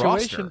right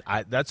situation.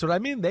 That's what I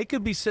mean. They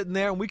could be sitting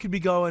there, and we could be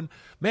going,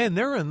 man,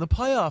 they're in the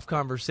playoff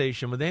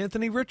conversation with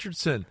Anthony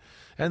Richardson.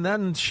 And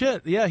then,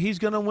 shit, he's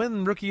going to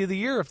win Rookie of the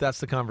Year if that's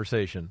the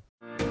conversation.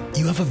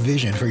 You have a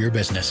vision for your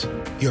business.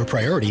 Your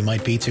priority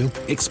might be to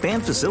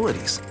expand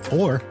facilities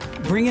or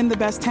bring in the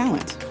best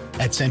talent.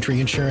 At Century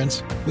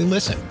Insurance, we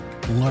listen,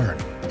 learn,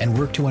 and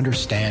work to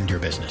understand your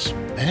business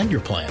and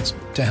your plans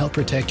to help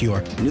protect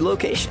your new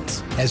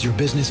locations. As your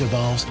business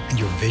evolves and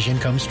your vision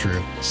comes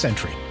true,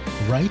 Century.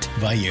 Right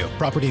by you.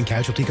 Property and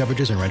casualty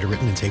coverages and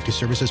underwritten and safety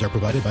services are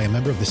provided by a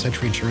member of the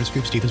Century Insurance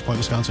Group, Stevens Point,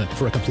 Wisconsin.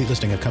 For a complete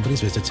listing of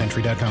companies, visit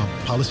Century.com.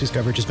 Policies,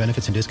 coverages,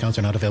 benefits, and discounts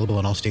are not available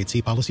in all states.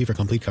 See policy for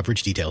complete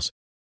coverage details.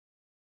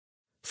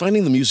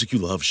 Finding the music you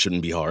love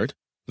shouldn't be hard.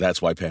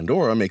 That's why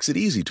Pandora makes it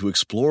easy to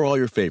explore all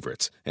your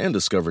favorites and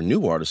discover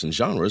new artists and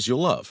genres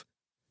you'll love.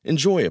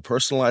 Enjoy a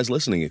personalized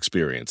listening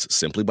experience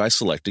simply by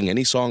selecting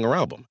any song or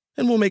album,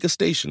 and we'll make a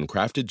station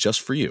crafted just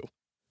for you.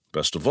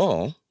 Best of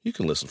all, you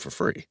can listen for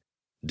free.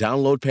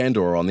 Download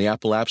Pandora on the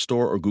Apple App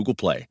Store or Google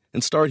Play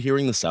and start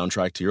hearing the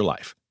soundtrack to your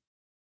life.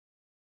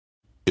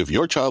 If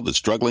your child is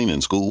struggling in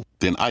school,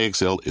 then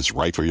IXL is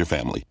right for your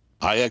family.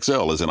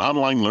 IXL is an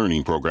online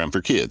learning program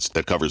for kids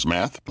that covers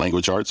math,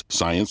 language arts,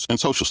 science, and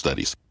social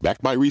studies.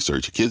 Backed by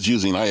research, kids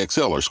using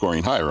IXL are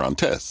scoring higher on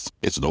tests.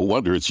 It's no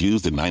wonder it's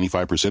used in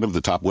 95% of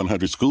the top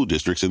 100 school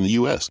districts in the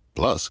U.S.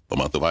 Plus, a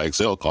month of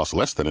IXL costs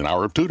less than an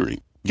hour of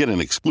tutoring. Get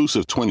an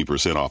exclusive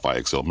 20% off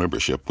IXL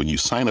membership when you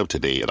sign up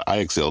today at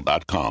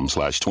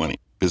IXL.com/20.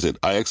 Visit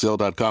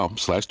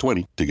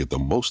IXL.com/20 to get the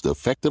most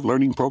effective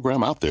learning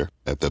program out there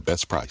at the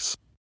best price.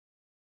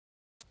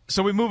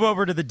 So we move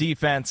over to the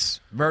defense,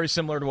 very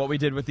similar to what we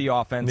did with the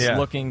offense,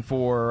 looking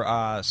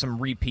for some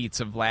repeats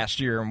of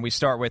last year. And we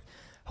start with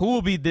who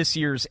will be this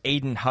year's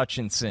Aidan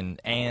Hutchinson.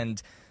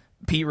 And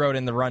Pete wrote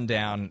in the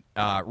rundown,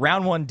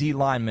 round 1 D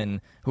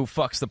lineman who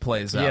fucks the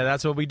plays up. Yeah,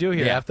 that's what we do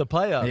here. After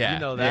play-up. You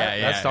know that.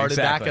 That started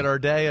back at our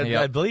day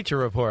at Bleacher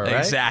Report,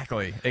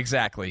 right?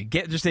 Exactly.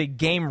 Get just a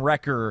game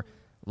wrecker.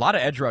 A lot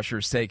of edge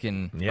rushers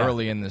taken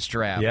early in this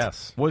draft.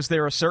 Yes. Was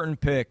there a certain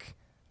pick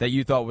that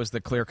you thought was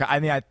the clear cut? I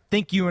mean, I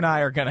think you and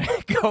I are going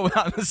to go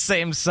on the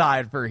same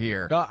side for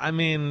here. I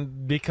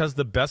mean, because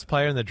the best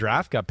player in the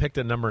draft got picked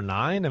at number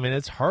 9, I mean,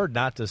 it's hard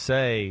not to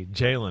say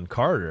Jalen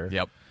Carter.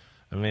 Yep.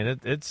 I mean,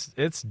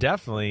 it's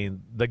definitely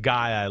the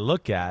guy I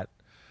look at.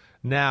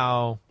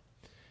 Now,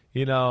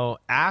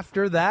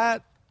 after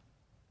that,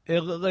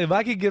 if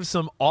I could give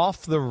some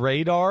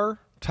off-the-radar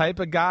type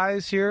of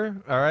guys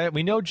here, all right?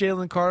 We know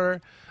Jalen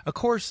Carter. Of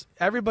course,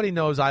 everybody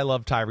knows I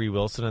love Tyree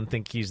Wilson and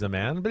think he's the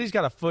man, but he's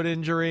got a foot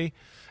injury.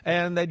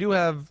 And they do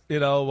have,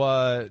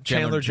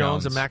 Chandler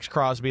Jones and Max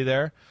Crosby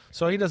there.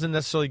 So he doesn't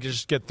necessarily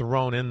just get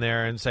thrown in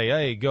there and say,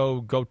 hey,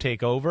 go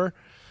take over.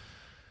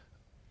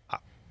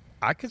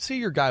 I could see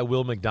your guy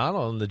Will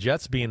McDonald and the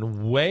Jets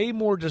being way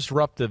more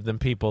disruptive than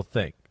people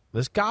think.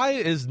 This guy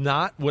is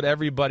not what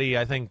everybody,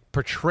 I think,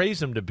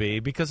 portrays him to be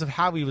because of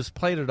how he was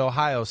played at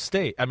Iowa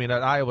State,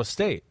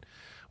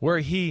 where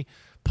he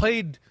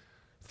played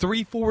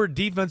 3-4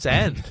 defense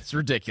end. It's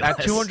ridiculous.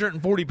 At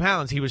 240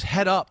 pounds, he was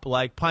head up,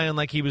 playing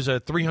like he was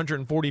a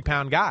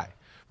 340-pound guy.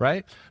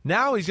 Right?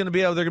 Now they're going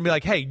to be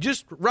like, hey,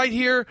 just right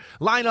here,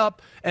 line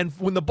up, and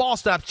when the ball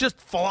stops, just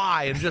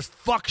fly and just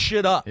fuck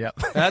shit up. Yep.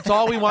 That's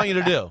all we want you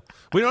to do.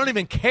 We don't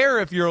even care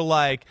if you're,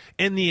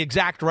 in the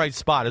exact right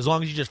spot, as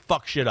long as you just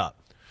fuck shit up.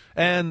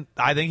 And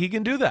I think he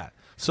can do that.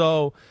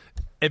 So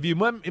if you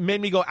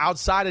made me go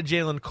outside of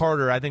Jalen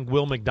Carter, I think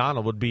Will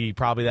McDonald would be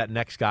probably that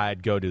next guy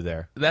I'd go to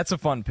there. That's a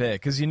fun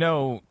pick because,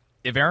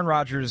 if Aaron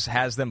Rodgers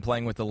has them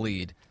playing with the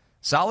lead,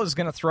 Saleh's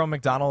going to throw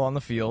McDonald on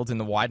the field in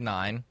the wide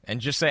 9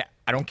 and just say,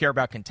 I don't care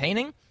about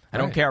containing. I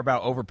don't care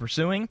about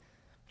over-pursuing.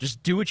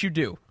 Just do what you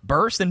do.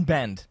 Burst and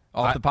bend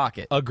off the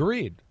pocket.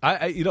 Agreed.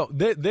 They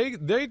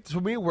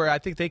to me, where I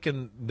think they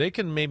can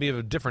maybe have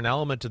a different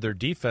element to their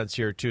defense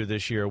here, too,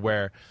 this year,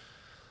 where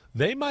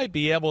they might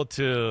be able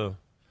to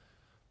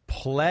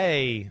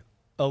play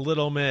a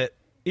little bit,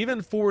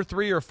 even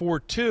 4-3 or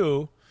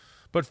 4-2,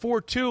 but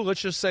 4-2,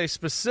 let's just say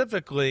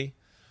specifically,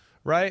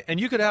 right? And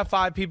you could have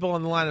 5 people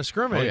on the line of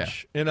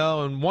scrimmage,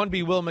 and one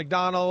be Will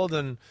McDonald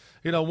and,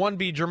 one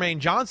be Jermaine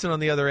Johnson on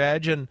the other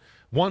edge, and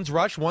one's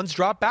rush, one's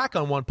drop back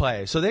on one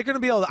play. So they're going to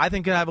be able to, I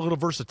think, have a little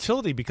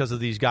versatility because of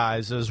these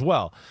guys as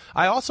well.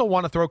 I also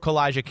want to throw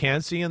Elijah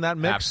Cansey in that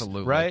mix.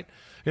 Absolutely. Right?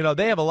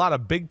 They have a lot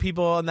of big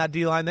people on that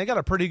D-line. They got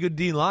a pretty good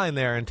D-line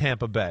there in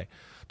Tampa Bay,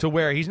 to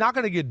where he's not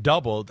going to get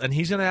doubled, and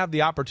he's going to have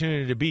the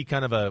opportunity to be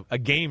kind of a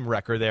game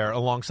wrecker there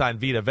alongside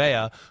Vita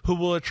Vea, who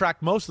will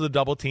attract most of the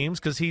double teams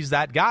because he's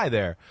that guy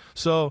there.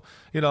 So,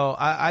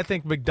 I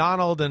think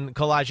McDonald and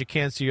Elijah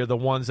Cansey are the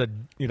ones that,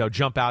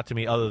 jump out to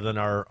me other than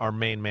our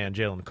main man,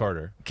 Jalen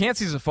Carter.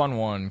 Cansey's a fun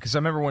one because I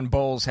remember when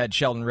Bowles had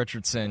Sheldon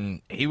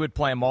Richardson, he would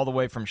play him all the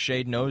way from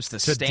shade nose to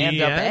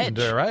stand-up edge.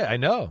 Right, I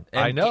know.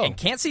 And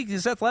Cansey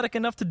is athletic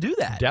enough to do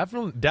that.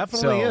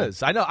 Definitely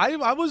is. I know.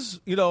 I was,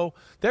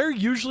 they're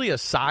usually a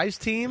size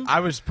team. I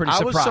was pretty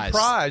surprised. I was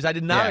surprised. I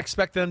did not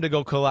expect them to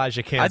go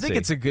Elijah Cansey. I think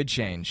it's a good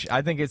change.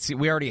 I think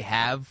we already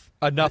have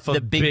enough of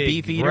the big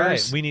beef eaters.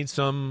 Right. We need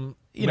some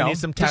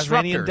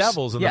Tasmanian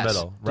devils in the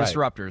middle. Right.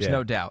 Disruptors,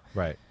 no doubt.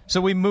 Right. So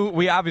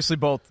we obviously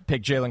both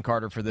picked Jalen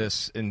Carter for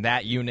this in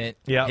that unit.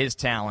 Yep. His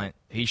talent,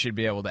 he should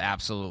be able to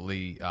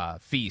absolutely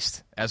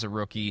feast as a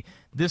rookie.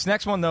 This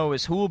next one, though,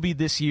 is who will be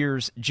this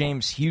year's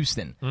James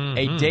Houston,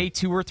 a day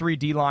 2 or 3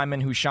 D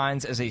lineman who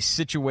shines as a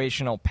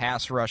situational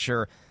pass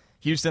rusher.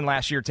 Houston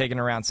last year taking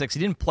around 6. He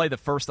didn't play the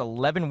first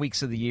 11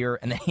 weeks of the year,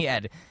 and then he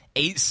had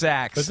 8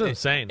 sacks. That's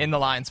insane. In the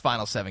Lions'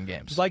 final 7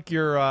 games. It's like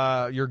your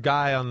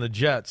guy on the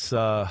Jets,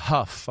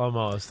 Huff,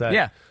 almost.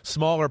 That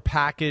smaller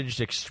packaged,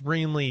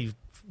 extremely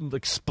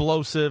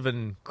explosive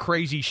and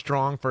crazy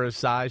strong for his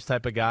size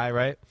type of guy,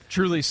 right?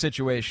 Truly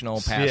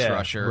situational pass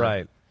rusher.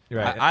 Right.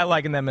 Right. I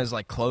liken them as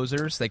like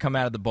closers. They come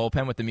out of the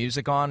bullpen with the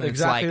music on, and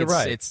exactly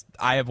it's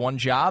I have one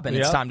job, and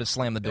it's time to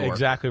slam the door.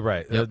 Exactly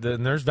right. Yep.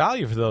 And there's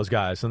value for those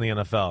guys in the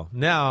NFL.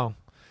 Now,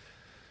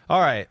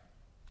 all right.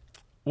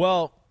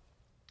 Well,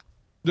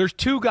 there's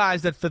 2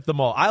 guys that fit the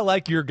mold. I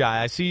like your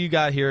guy. I see you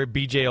got here,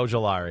 BJ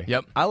Ojulari.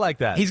 Yep. I like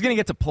that. He's going to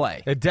get to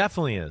play. It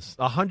definitely is.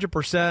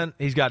 100%.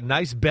 He's got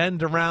nice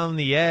bend around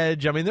the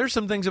edge. I mean, there's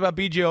some things about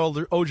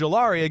BJ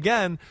Ojulari,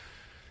 again,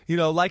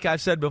 like I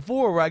said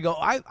before, where I go,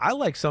 I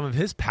like some of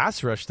his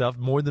pass rush stuff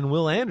more than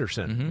Will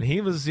Anderson. Mm-hmm.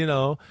 He was,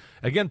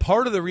 again,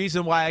 part of the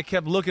reason why I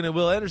kept looking at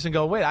Will Anderson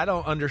going, wait, I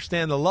don't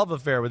understand the love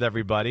affair with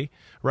everybody,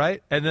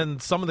 right? And then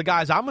some of the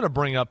guys I'm going to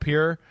bring up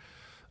here,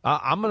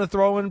 I'm going to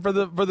throw in for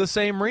the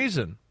same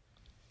reason.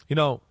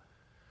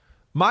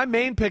 My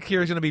main pick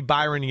here is going to be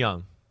Byron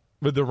Young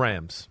with the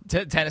Rams.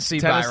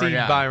 Tennessee Byron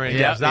Young.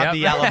 Yes, not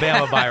the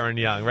Alabama Byron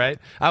Young, right?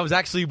 I was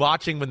actually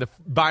watching when the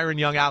Byron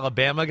Young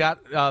Alabama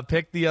got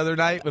picked the other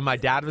night when my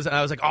dad was, and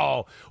I was like,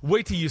 oh,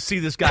 wait till you see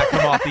this guy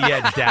come off the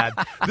edge, Dad.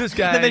 This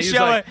guy, then they he's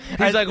show like,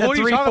 what are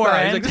you talking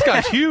about? He's end. like, this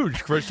guy's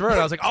huge, Christopher. And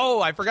I was like, oh,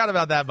 I forgot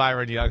about that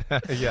Byron Young.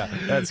 Yeah.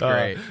 That's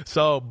great.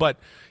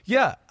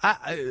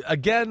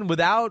 Again,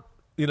 without,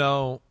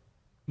 no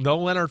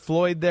Leonard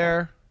Floyd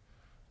there,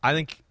 I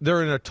think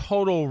they're in a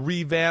total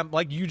revamp,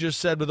 like you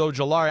just said with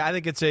Ojulari. I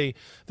think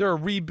they're a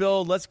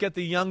rebuild. Let's get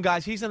the young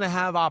guys. He's going to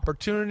have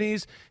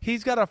opportunities.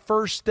 He's got a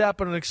first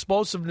step and an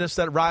explosiveness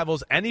that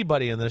rivals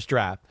anybody in this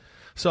draft.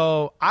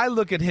 So I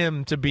look at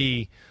him to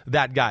be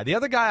that guy. The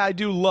other guy I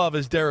do love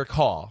is Derek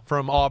Hall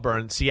from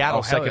Auburn,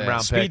 Seattle,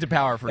 second-round pick. Speed to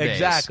power for days.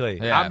 Exactly.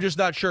 Yeah. I'm just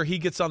not sure he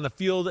gets on the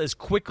field as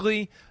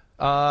quickly.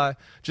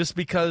 Just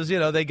because,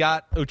 they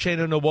got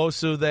Uchenna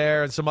Nwosu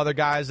there and some other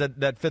guys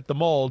that fit the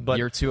mold. But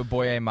Year 2 of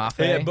Boye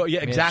Mafe.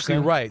 Yeah, exactly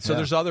right. So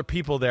there's other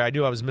people there. I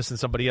knew I was missing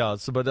somebody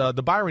else. But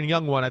the Byron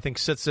Young one, I think,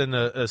 sits in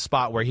a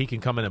spot where he can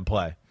come in and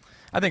play.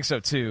 I think so,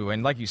 too.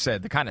 And like you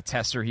said, the kind of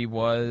tester he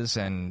was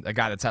and a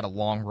guy that's had a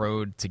long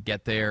road to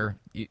get there.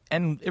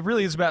 And it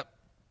really is about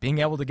being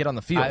able to get on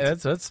the field.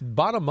 That's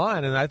bottom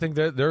line. And I think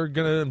they're going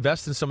to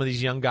invest in some of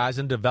these young guys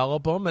and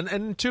develop them.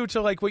 And two,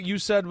 to like what you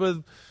said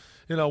with –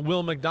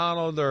 Will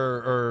McDonald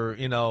or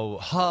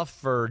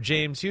Huff or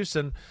James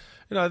Houston,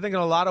 I think in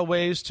a lot of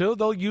ways, too,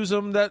 they'll use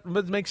him that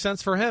makes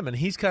sense for him. And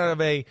he's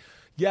kind of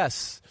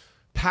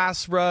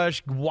pass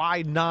rush,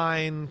 wide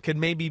 9, can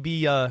maybe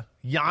be a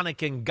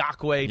Yannick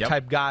Ngakoue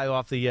type guy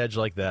off the edge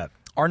like that.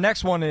 Our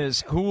next one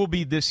is who will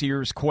be this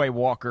year's Quay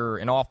Walker,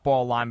 an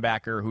off-ball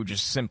linebacker who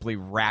just simply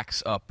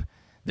racks up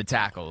the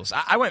tackles.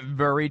 I went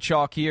very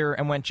chalk here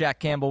and went Jack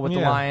Campbell with the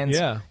Lions.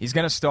 Yeah. He's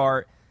going to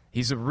start.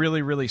 He's a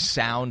really, really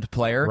sound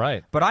player.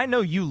 Right. But I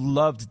know you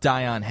loved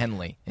Dion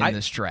Henley in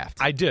this draft.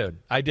 I did.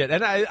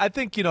 And I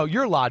think,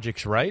 your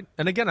logic's right.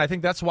 And again, I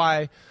think that's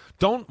why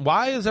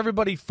is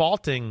everybody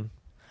faulting?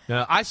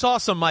 I saw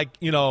some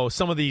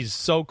some of these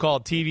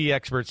so-called TV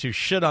experts who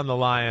shit on the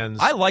Lions.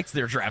 I liked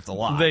their draft a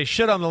lot. They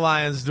shit on the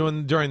Lions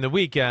during the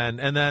weekend,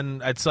 and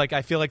then it's like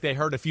I feel like they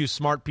heard a few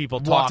smart people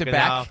talk, and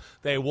now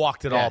they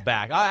walked it all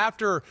back.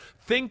 After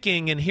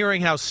thinking and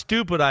hearing how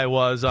stupid I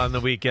was on the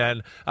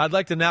weekend, I'd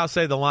like to now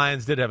say the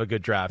Lions did have a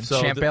good draft. So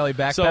Champ Bailey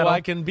backpedal? So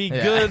I can be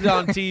good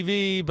on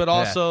TV, but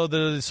also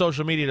the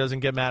social media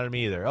doesn't get mad at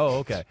me either. Oh,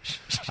 okay.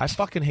 I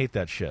fucking hate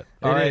that shit.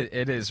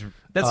 It is.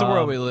 That's the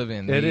world we live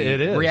in. It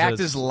is.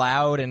 React as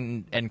loud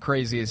and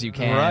crazy as you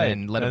can,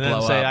 and let it blow up.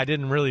 And then say, I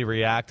didn't really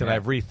react, and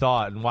I've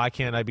rethought, and why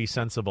can't I be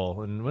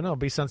sensible? And, well, no,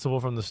 be sensible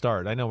from the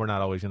start. I know we're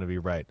not always going to be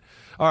right.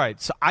 All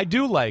right, so I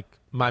do like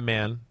my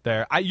man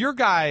there. Your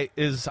guy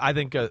is, I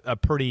think, a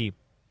pretty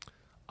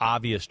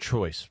obvious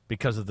choice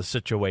because of the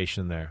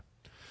situation there.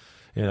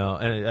 You know,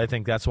 and I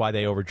think that's why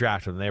they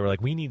overdrafted him. They were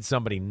like, we need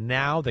somebody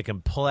now that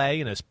can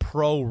play and is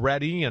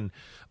pro-ready, and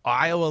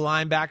Iowa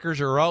linebackers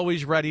are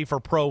always ready for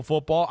pro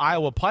football.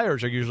 Iowa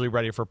players are usually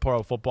ready for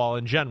pro football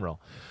in general.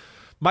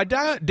 My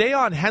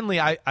Deion Henley,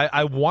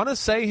 I want to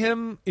say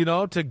him, you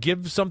know, to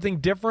give something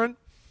different,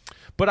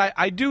 but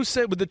I do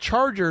say with the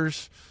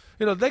Chargers,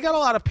 you know, they got a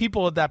lot of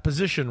people at that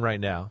position right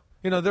now.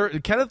 You know,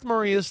 Kenneth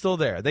Murray is still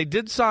there. They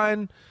did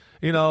sign,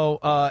 you know,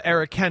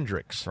 Eric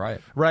Kendricks.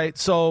 Right.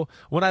 So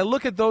when I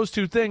look at those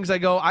two things, I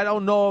go, I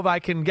don't know if I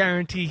can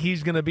guarantee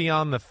he's going to be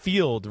on the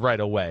field right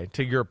away,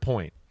 to your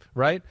point.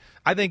 Right?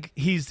 I think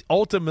he's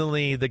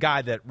ultimately the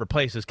guy that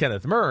replaces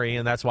Kenneth Murray,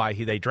 and that's why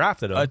they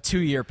drafted him. A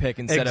 2-year pick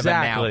instead of a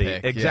now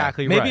pick.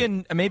 Exactly right.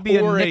 Maybe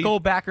a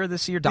nickel backer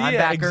this year, dime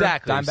backer.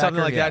 Exactly. Dime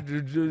something backer, like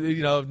that.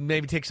 You know,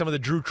 maybe take some of the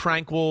Drew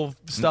Tranquill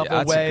stuff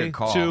away,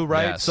 too,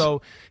 right? Yes.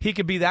 So he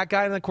could be that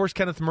guy. And, of course,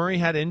 Kenneth Murray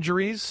had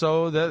injuries,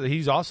 so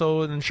he's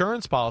also an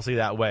insurance policy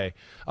that way.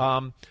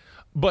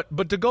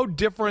 But to go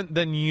different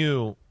than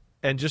you,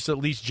 and just at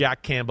least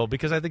Jack Campbell,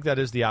 because I think that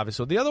is the obvious.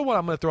 So the other one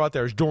I'm going to throw out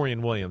there is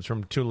Dorian Williams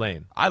from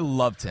Tulane. I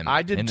loved him.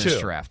 I did in too. This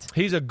draft.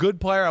 He's a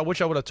good player. I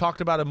wish I would have talked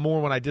about him more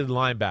when I did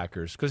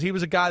linebackers, because he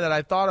was a guy that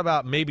I thought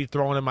about maybe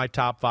throwing in my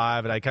top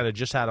 5, and I kind of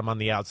just had him on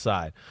the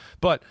outside.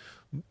 But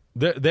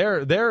they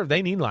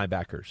need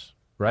linebackers,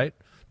 right?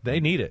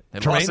 They need it.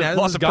 They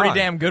lost a pretty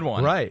damn good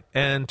one. Right.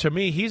 And to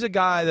me, he's a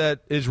guy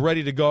that is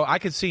ready to go. I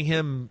could see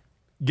him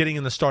getting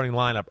in the starting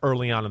lineup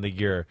early on in the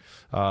year.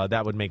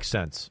 That would make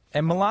sense.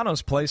 And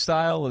Milano's play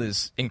style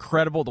is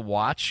incredible to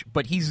watch,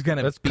 but he's going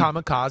to be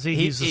kamikaze.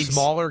 He's a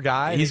smaller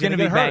guy. He's going to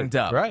be banged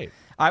up. Right.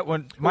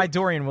 My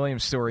Dorian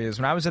Williams story is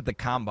when I was at the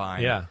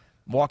Combine,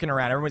 walking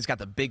around, everybody's got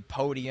the big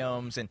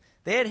podiums, and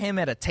they had him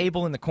at a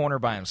table in the corner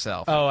by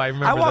himself. Oh, I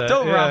remember I walked that.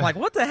 over, I'm like,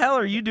 what the hell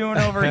are you doing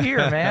over here,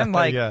 man?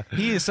 Like, Yeah.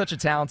 he is such a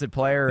talented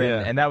player,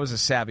 and that was a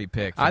savvy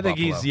pick for I think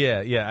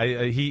Buffalo.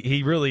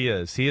 he really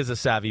is. He is a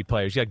savvy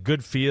player. He's got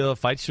good feel,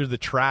 fights through the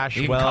trash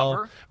He can well.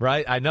 cover.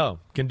 Right? I know.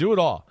 Can do it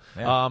all.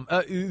 Yeah.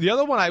 The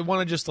other one I want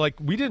to just,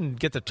 we didn't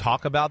get to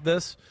talk about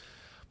this,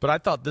 but I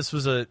thought this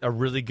was a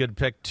really good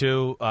pick,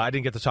 too. I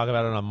didn't get to talk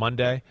about it on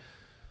Monday.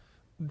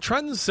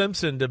 Trenton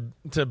Simpson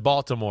to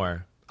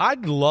Baltimore.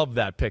 I'd love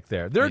that pick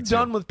there. They're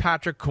done with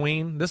Patrick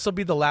Queen. This will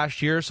be the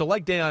last year. So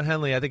like Deion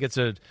Henley, I think it's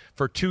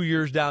for 2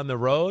 years down the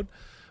road.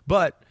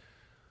 But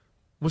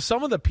with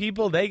some of the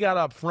people they got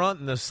up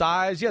front and the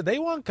size, they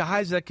want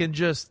guys that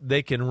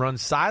can run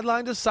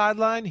sideline to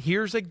sideline.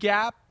 Here's a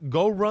gap,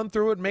 go run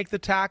through it, make the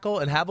tackle,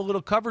 and have a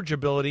little coverage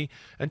ability.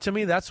 And to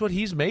me, that's what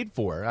he's made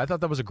for. I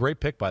thought that was a great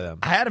pick by them.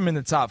 I had him in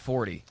the top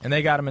 40, and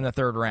they got him in the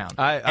 3rd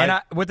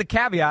round. With the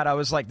caveat, I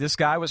was like, this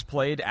guy was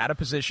played out of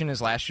position his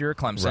last year at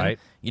Clemson. Right.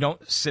 You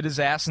don't sit his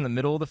ass in the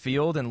middle of the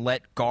field and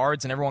let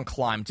guards and everyone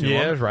climb to him.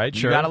 Yeah, right,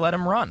 You sure. got to let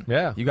him run.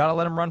 Yeah. You got to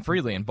let him run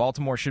freely, and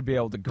Baltimore should be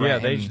able to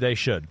grant him they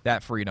should.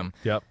 that freedom.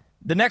 Yep.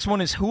 The next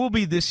one is who will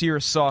be this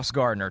year's Sauce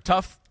Gardner.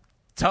 Tough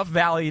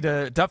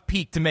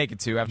peak to make it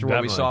to after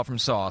what we saw from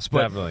Sauce.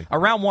 But Definitely.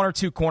 around 1 or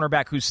 2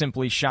 cornerback who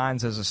simply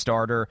shines as a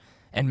starter,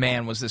 and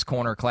man, was this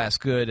corner class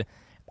good.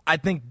 I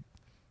think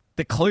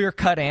the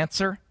clear-cut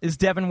answer is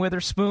Devon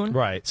Witherspoon.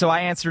 Right. So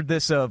I answered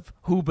this of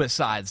who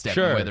besides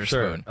Devon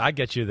Witherspoon. Sure. I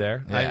get you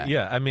there.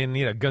 Yeah. I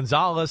mean,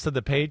 Gonzalez to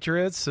the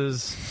Patriots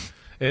is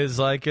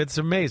like, it's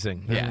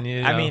amazing. Yeah.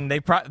 And, I mean,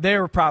 they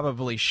were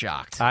probably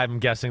shocked. I'm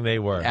guessing they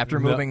were. After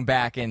moving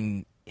back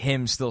and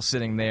him still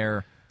sitting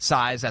there,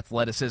 size,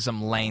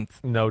 athleticism, length.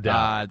 No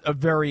doubt. A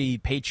very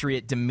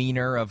Patriot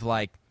demeanor of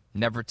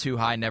never too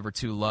high, never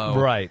too low.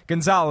 Right.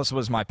 Gonzalez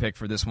was my pick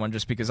for this one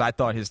just because I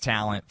thought his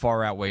talent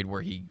far outweighed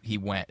where he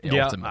went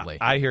ultimately.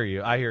 I hear you.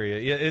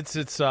 Yeah,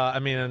 it's I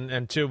mean,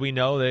 and two, we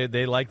know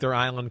they like their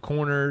island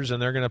corners,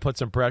 and they're going to put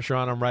some pressure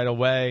on them right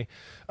away.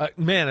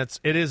 Man,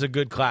 it is a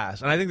good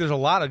class, and I think there's a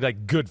lot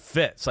of good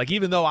fits.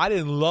 Even though I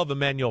didn't love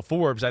Emmanuel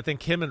Forbes, I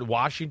think him and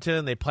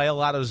Washington, they play a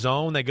lot of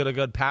zone. They get a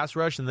good pass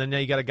rush, and then now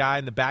you got a guy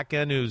in the back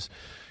end who's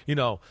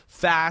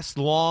fast,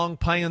 long,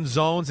 playing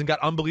zones and got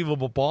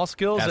unbelievable ball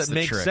skills. That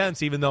makes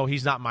sense, even though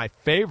he's not my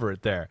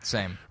favorite there.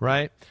 Same.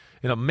 Right?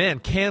 Man,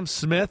 Cam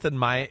Smith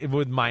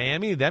with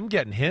Miami, them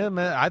getting him,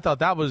 I thought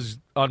that was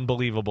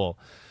unbelievable.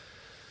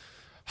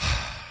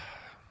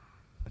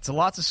 It's a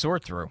lot to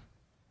sort through.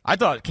 I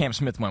thought Cam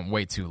Smith went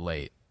way too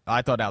late.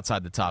 I thought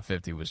outside the top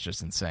 50 was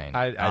just insane.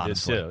 I did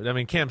too. I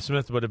mean, Cam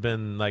Smith would have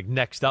been like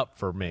next up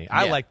for me.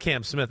 I like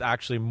Cam Smith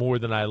actually more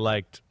than I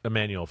liked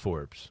Emmanuel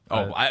Forbes.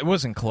 It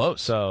wasn't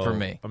close for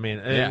me. I mean,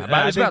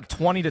 but it was about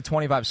 20 to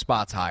 25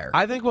 spots higher.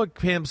 I think what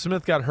Cam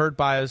Smith got hurt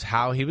by is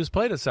how he was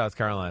played at South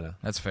Carolina.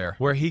 That's fair.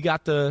 Where he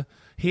had to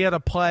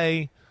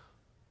play.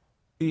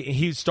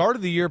 He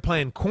started the year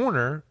playing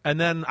corner, and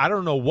then I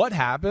don't know what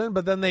happened,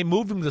 but then they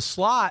moved him to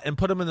slot and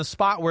put him in the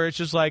spot where it's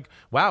just like,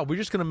 wow, we're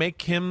just going to make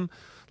him,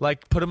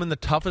 like, put him in the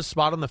toughest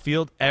spot on the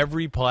field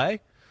every play.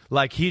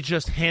 Like, he's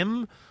just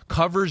him,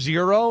 cover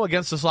 0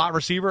 against the slot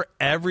receiver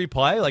every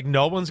play. Like,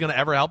 no one's going to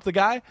ever help the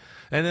guy.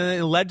 And then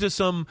it led to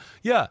some,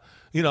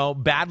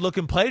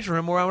 bad-looking plays for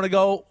him where I'm going to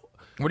go,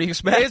 what do you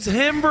expect? It's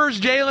him versus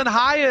Jalen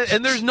Hyatt,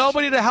 and there's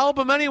nobody to help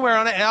him anywhere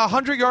on a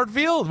 100-yard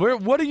field.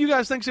 What do you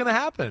guys think is going to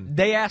happen?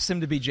 They asked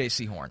him to be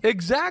J.C. Horn.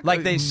 Exactly.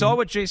 Like, they saw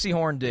what J.C.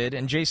 Horn did,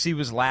 and J.C.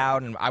 was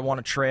loud, and I want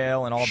to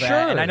trail and all that.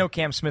 Sure. And I know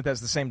Cam Smith has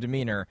the same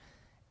demeanor.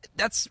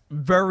 That's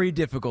very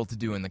difficult to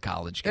do in the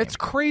college game. It's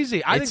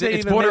crazy. I think they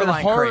even made it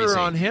harder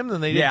on him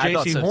than they did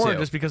J.C. Horn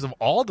just because of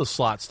all the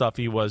slot stuff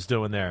he was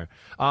doing there.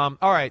 All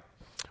right.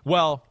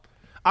 Well,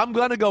 I'm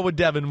going to go with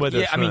Devon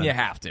Witherspoon. Yeah, I mean, you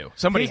have to.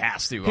 Somebody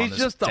has to. He's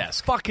just a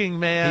fucking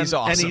man. He's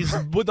awesome. And he's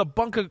with a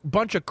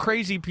bunch of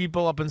crazy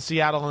people up in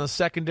Seattle in the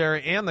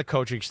secondary and the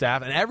coaching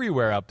staff and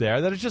everywhere up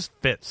there that it just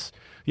fits.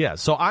 Yeah,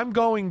 so I'm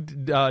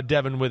going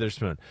Devon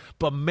Witherspoon.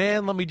 But,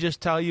 man, let me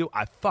just tell you,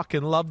 I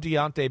fucking love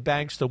Deonte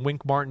Banks, the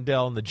Wink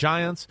Martindale, and the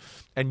Giants.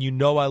 And you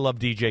know I love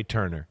DJ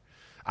Turner.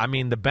 I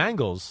mean, the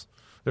Bengals,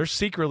 they're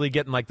secretly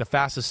getting like the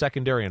fastest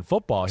secondary in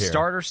football here.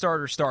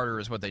 Starter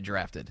is what they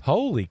drafted.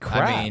 Holy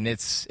crap. I mean,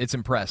 it's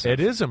impressive.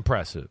 It is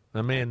impressive.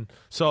 I mean,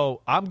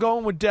 so I'm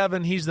going with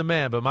Devon. He's the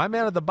man. But my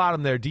man at the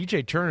bottom there,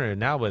 DJ Turner,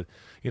 now with,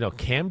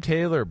 Cam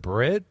Taylor,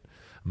 Britt,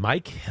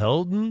 Mike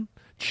Hilton,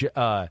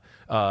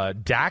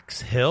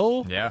 Dax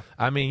Hill. Yeah.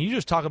 I mean, you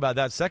just talk about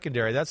that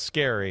secondary. That's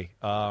scary.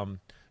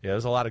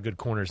 There's a lot of good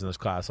corners in this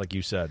class, like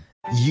you said.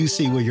 You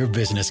see where your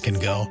business can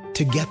go.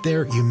 To get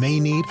there, you may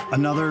need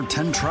another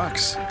 10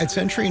 trucks. At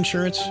Century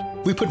Insurance,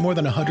 we put more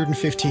than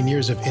 115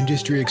 years of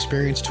industry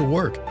experience to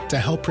work to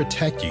help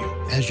protect you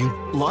as you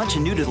launch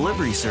a new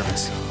delivery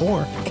service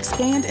or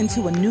expand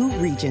into a new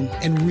region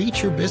and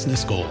reach your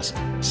business goals.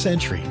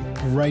 Century,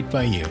 right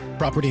by you.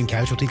 Property and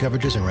casualty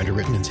coverages and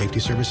underwritten and safety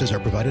services are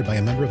provided by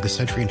a member of the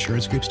Century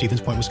Insurance Group,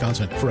 Stevens Point,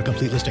 Wisconsin. For a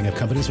complete listing of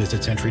companies,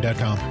 visit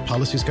century.com.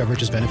 Policies,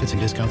 coverages, benefits, and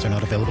discounts are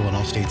not available in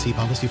all states. See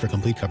policy for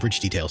complete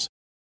coverage details.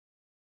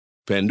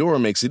 Pandora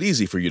makes it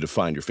easy for you to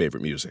find your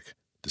favorite music.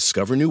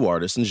 Discover new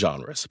artists and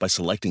genres by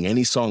selecting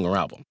any song or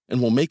album,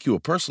 and we'll make you a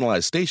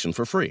personalized station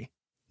for free.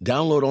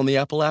 Download on the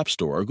Apple App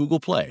Store or Google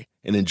Play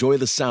and enjoy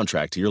the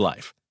soundtrack to your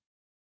life.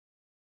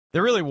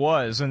 There really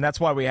was, and that's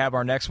why we have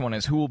our next one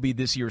is who will be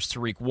this year's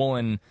Tariq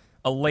Woolen,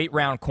 a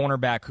late-round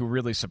cornerback who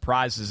really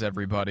surprises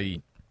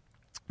everybody.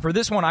 For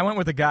this one, I went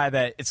with a guy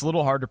that it's a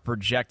little hard to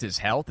project his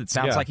health. It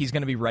sounds like he's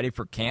going to be ready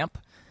for camp,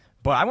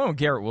 but I went with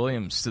Garrett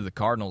Williams to the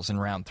Cardinals in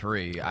round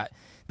 3.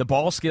 The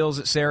ball skills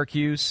at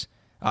Syracuse,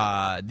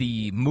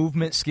 the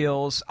movement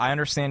skills, I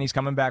understand he's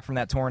coming back from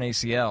that torn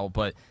ACL,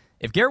 but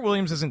if Garrett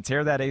Williams doesn't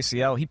tear that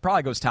ACL, he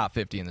probably goes top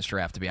 50 in this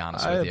draft, to be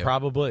honest with you.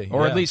 Probably.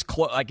 Or at least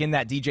like in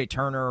that DJ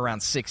Turner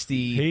around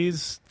 60.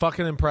 He's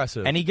fucking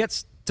impressive. And he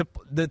gets to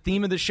 – the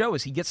theme of the show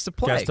is he gets to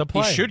play.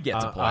 He should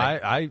get to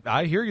play.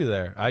 I hear you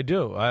there. I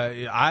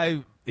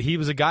do. He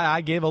was a guy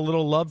I gave a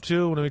little love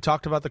to when we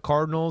talked about the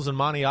Cardinals and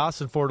Monty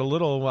Ossenford a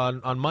little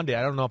on Monday.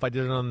 I don't know if I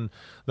did it on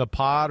the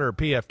pod or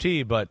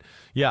PFT, but,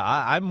 yeah,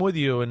 I'm with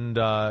you and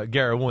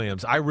Garrett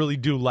Williams. I really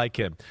do like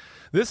him.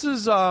 This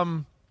is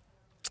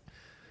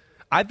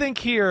I think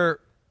here,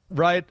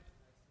 right,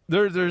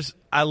 there's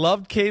I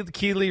loved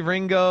Keely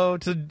Ringo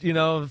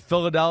to,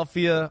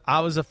 Philadelphia. I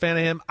was a fan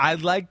of him. I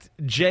liked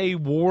Jay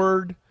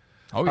Ward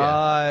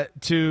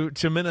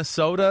to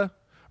Minnesota,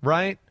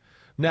 right?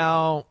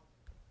 Now,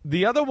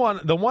 the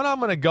one I'm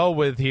going to go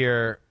with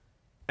here,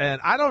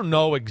 and I don't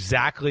know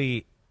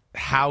exactly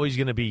how he's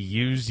going to be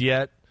used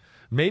yet.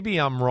 Maybe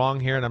I'm wrong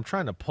here, and I'm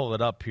trying to pull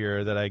it up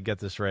here that I get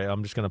this right.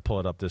 I'm just going to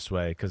pull it up this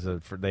way because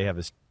they have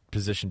his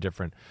position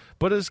different.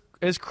 But is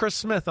Chris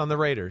Smith on the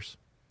Raiders?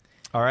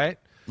 All right?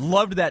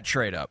 Loved that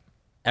trade up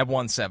at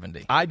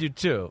 170. I do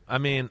too. I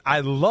mean, I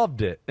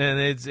loved it, and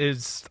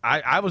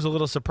I was a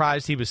little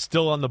surprised he was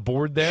still on the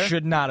board there.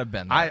 Should not have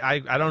been there.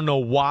 I don't know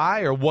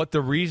why or what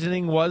the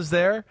reasoning was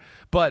there,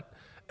 but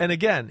and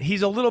again,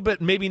 he's a little bit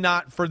maybe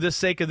not for the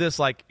sake of this,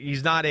 like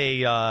he's not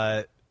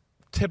a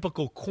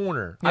typical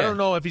corner. Yeah. I don't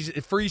know if he's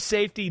a free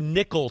safety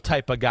nickel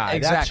type of guy.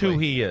 Exactly. That's who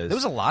he is.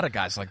 There's a lot of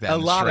guys like that. A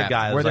lot of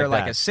guys where they're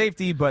like that. A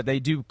safety, but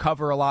they do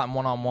cover a lot in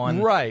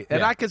one-on-one. Right,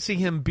 and yeah. I could see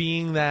him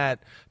being that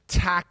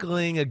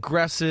tackling,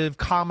 aggressive,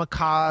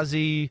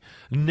 kamikaze,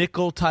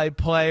 nickel-type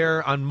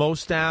player on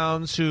most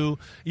downs who,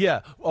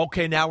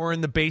 now we're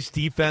in the base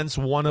defense,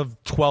 one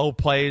of 12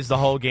 plays the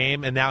whole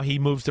game, and now he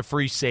moves to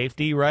free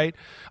safety, right?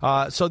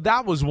 So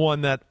that was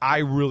one that I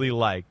really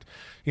liked.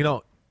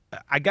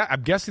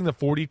 I'm guessing the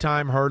 40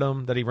 time hurt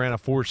him, that he ran a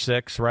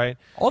 4.6, right?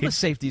 All the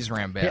safeties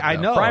ran bad. I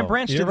know. Brian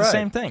Branch did the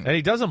same thing. And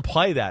he doesn't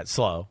play that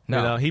slow.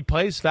 No. He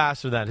plays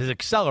faster than that. His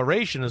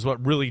acceleration is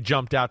what really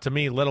jumped out to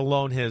me, let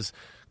alone his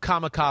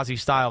kamikaze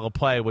style of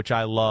play, which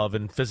I love,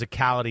 and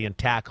physicality and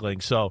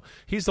tackling. So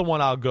he's the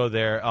one I'll go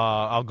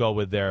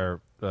with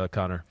there,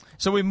 Connor.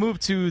 So we move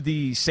to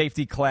the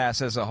safety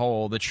class as a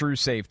whole, the true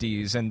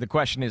safeties, and the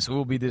question is, who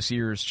will be this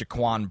year's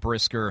Jaquan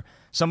Brisker,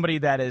 somebody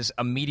that is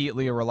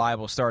immediately a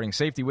reliable starting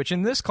safety, which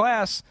in this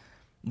class,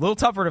 a little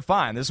tougher to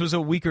find. This was a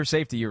weaker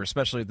safety year,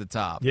 especially at the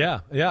top. Yeah.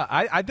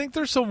 I think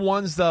there's some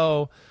ones,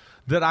 though,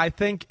 that I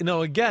think,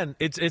 again,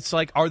 it's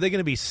like, are they going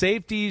to be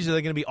safeties? Are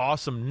they going to be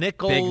awesome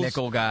nickels? Big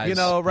nickel guys.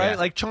 Right? Yeah.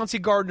 Like Chauncey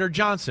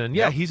Gardner-Johnson.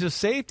 Yeah, he's a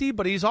safety,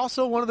 but he's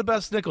also one of the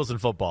best nickels in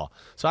football.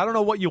 So I don't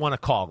know what you want to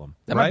call him.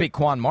 That might be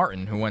Quan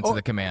Martin, who went to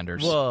the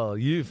Commanders. Well,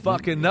 you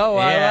fucking know.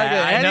 Yeah, I like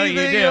it. I know you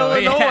do.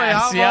 Illinois,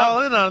 Yes, I'm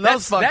all in on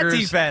those fuckers. That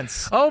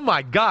defense. Oh,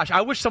 my gosh.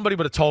 I wish somebody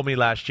would have told me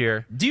last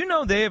year. Do you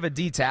know they have a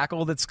D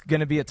tackle that's going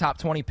to be a top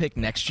 20 pick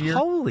next year?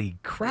 Holy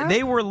crap.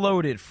 They were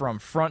loaded from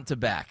front to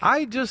back.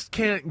 I just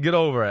can't get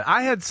over it.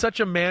 I had such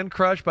a man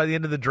crush by the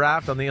end of the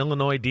draft on the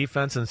Illinois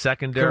defense and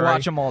secondary. Could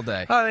watch them all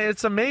day.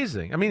 It's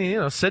amazing.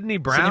 Sidney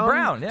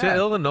Brown, to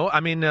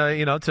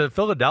Illinois. To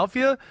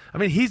Philadelphia.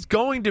 He's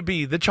going to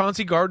be the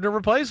Chauncey Gardner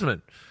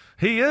replacement.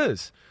 He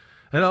is.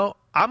 I'm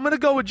going to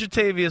go with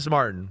Jatavius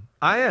Martin.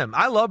 I am.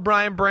 I love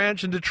Brian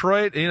Branch in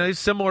Detroit. He's a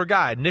similar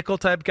guy, nickel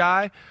type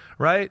guy,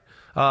 right?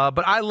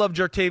 But I love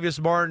Jatavius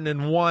Martin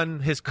in one,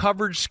 his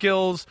coverage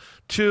skills,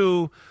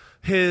 two,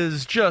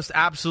 his just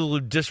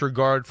absolute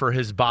disregard for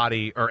his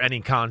body or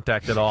any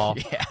contact at all,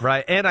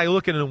 right? And I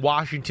look at it in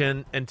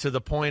Washington, and to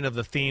the point of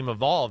the theme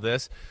of all of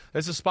this,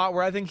 it's a spot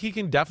where I think he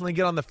can definitely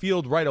get on the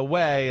field right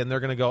away, and they're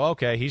going to go,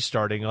 okay, he's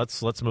starting.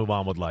 Let's move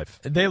on with life.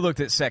 They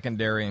looked at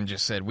secondary and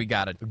just said, we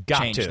got to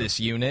change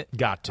this unit.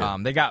 Got to.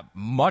 They got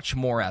much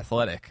more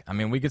athletic.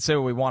 We could say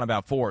what we want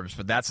about Forbes,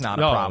 but that's not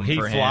a problem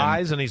for him. He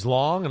flies, and he's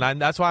long,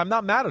 and that's why I'm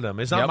not mad at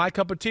him. It's not my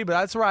cup of tea, but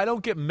that's where I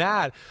don't get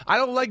mad. I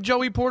don't like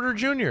Joey Porter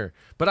Jr.,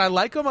 but I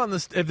like him on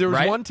this. If there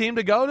was one team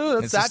to go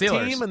to, that's that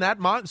team and that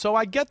so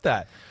I get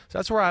that. So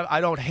that's where I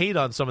don't hate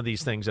on some of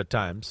these things at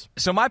times.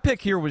 So my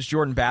pick here was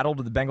Jordan Battle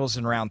to the Bengals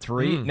in round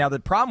 3. Now the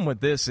problem with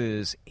this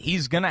is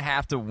he's going to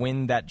have to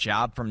win that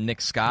job from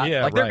Nick Scott.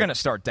 Yeah, they're going to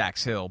start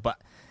Dax Hill, but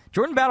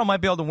Jordan Battle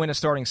might be able to win a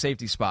starting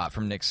safety spot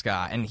from Nick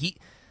Scott. And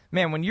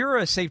when you're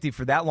a safety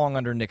for that long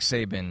under Nick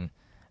Saban,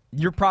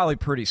 you're probably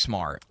pretty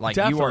smart.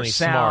 Definitely you are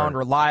sound, smart.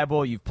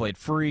 Reliable. You've played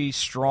free,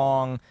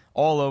 strong,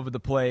 all over the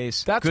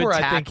place. That's good where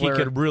tackler. I think he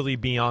could really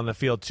be on the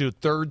field, too.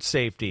 Third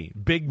safety,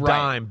 big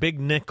dime, big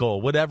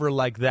nickel, whatever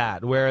like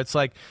that, where it's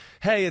like,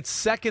 hey, it's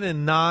 2nd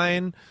and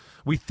 9.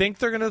 We think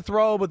they're going to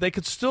throw, but they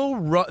could still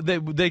run.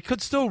 They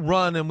could still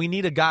run, and we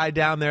need a guy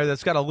down there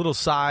that's got a little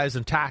size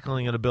and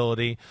tackling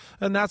ability.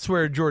 And that's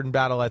where Jordan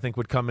Battle, I think,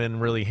 would come in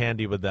really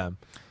handy with them.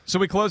 So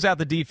we close out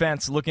the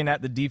defense looking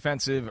at the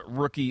defensive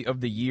rookie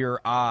of the year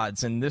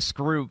odds, and this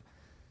group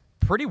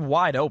pretty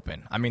wide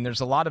open.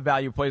 There's a lot of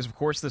value plays. Of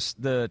course,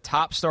 the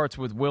top starts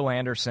with Will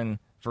Anderson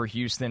for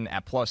Houston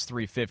at plus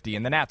 350,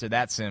 and then after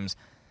that, Sims,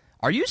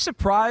 are you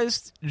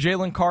surprised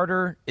Jalen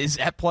Carter is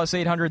at plus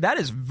 800? That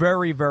is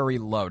very, very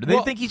low. Do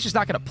they think he's just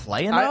not going to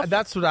play enough?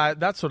 That's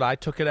what I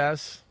took it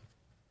as.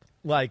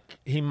 Like,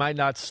 he might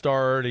not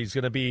start. He's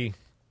going to be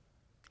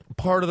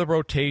part of the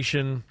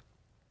rotation.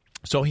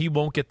 So he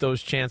won't get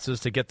those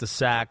chances to get the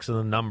sacks and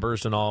the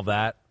numbers and all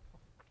that.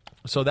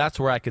 So that's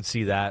where I could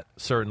see that,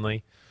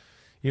 certainly.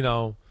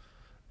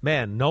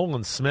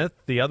 Nolan Smith,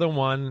 the other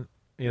one,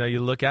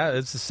 you look at it,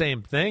 it's the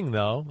same thing,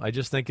 though. I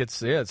just think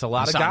it's a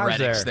lot of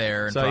guys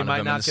there. So he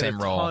might not get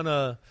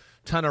a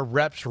ton of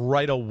reps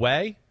right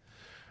away,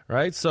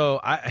 right?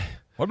 So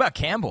What about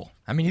Campbell?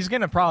 He's going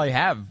to probably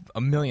have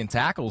 1 million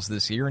tackles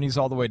this year, and he's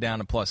all the way down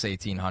to plus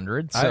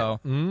 1,800. So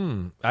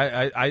you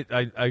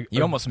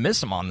almost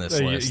miss him on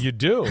this list. You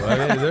do.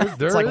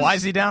 It's like, why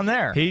is he down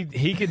there?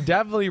 He could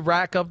definitely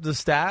rack up the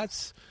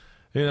stats.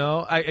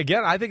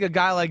 I think a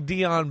guy like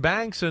Deion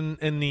Banks in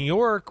New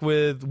York,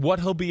 with what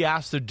he'll be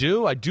asked to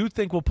do, I do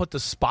think we'll put the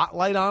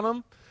spotlight on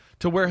him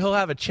to where he'll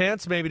have a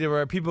chance maybe to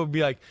where people will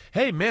be like,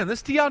 hey, man,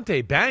 this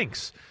Deonte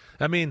Banks.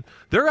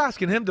 They're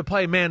asking him to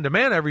play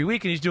man-to-man every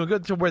week, and he's doing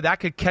good to where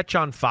that could catch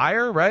on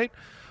fire, right?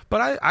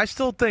 But I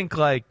still think,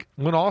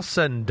 when all's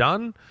said and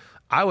done,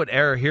 I would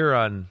err here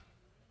on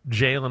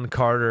Jalen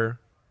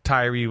Carter,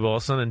 Tyree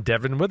Wilson, and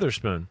Devon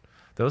Witherspoon.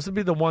 Those would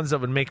be the ones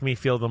that would make me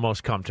feel the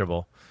most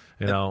comfortable.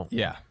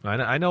 Yeah.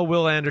 I know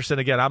Will Anderson,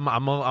 again, I'm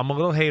a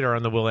little hater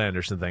on the Will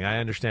Anderson thing. I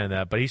understand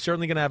that. But he's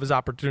certainly going to have his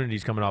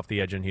opportunities coming off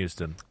the edge in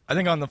Houston. I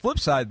think on the flip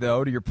side,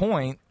 though, to your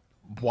point,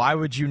 why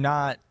would you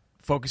not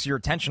focus your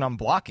attention on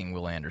blocking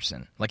Will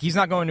Anderson. Like, he's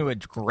not going to a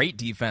great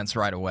defense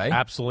right away.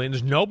 Absolutely. And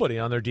there's nobody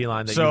on their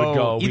D-line that you would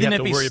go, we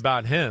have to worry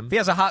about him. If he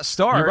has a hot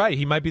start. You're right.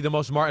 He might be the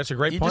most marked. It's a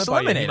great point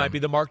by you. He might be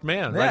the marked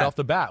man right off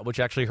the bat, which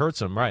actually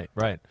hurts him. Right.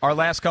 Our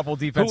last couple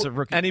defensive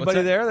rookies.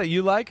 Anybody there that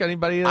you like?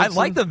 Anybody? I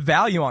like the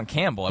value on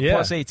Campbell at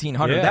plus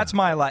 1,800. Yeah.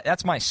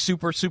 That's my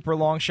super, super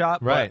long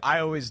shot. Right. But I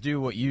always do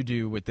what you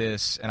do with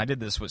this, and I did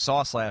this with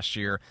Sauce last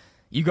year.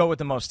 You go with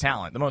the most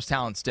talent. The most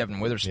talent's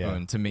Devon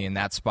Witherspoon to me in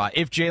that spot.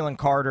 If Jalen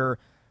Carter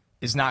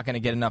is not going to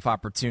get enough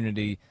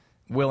opportunity,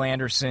 Will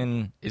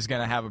Anderson is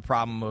going to have a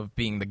problem of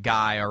being the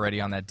guy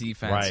already on that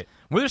defense. Right.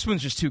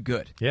 Witherspoon's just too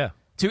good. Yeah.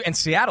 And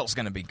Seattle's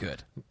going to be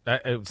good.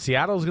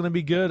 Seattle's going to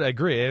be good. I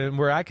agree. And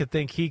where I could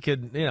think he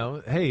could,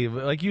 hey,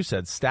 like you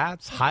said,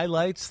 stats,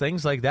 highlights,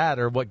 things like that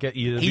are what get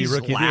you to be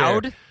rookie loud.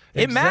 of the year.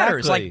 It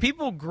matters. Exactly. Like,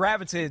 people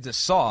gravitated to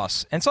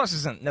Sauce, and Sauce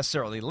isn't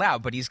necessarily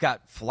loud, but he's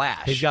got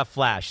flash. He's got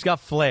flash. He's got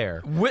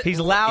flair. He's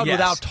loud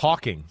without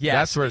talking. Yes.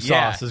 That's where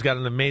Sauce has got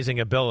an amazing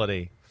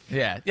ability.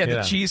 Yeah, the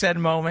cheesehead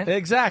moment.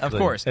 Exactly. Of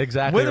course.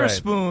 Exactly.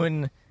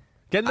 Witherspoon. Right.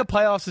 Getting the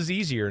playoffs is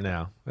easier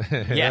now.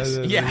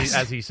 Yes.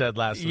 As he said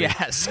last week.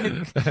 Yes.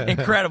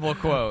 Incredible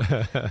quote.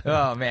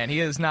 Oh, man. He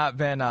has not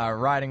been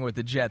riding with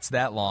the Jets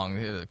that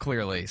long,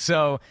 clearly.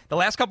 So the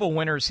last couple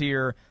winners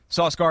here,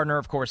 Sauce Gardner,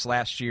 of course,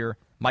 last year.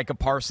 Micah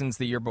Parsons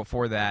the year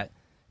before that.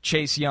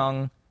 Chase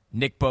Young,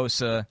 Nick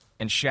Bosa,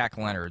 and Shaq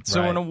Leonard.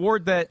 So an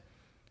award that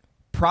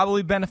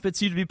probably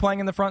benefits you to be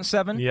playing in the front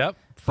seven. Yep.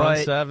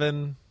 Front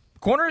seven.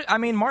 Corner,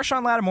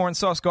 Marshawn Lattimore and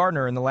Sauce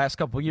Gardner in the last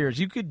couple of years,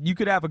 you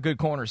could have a good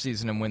corner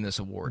season and win this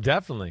award.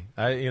 Definitely.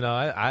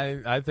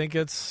 I think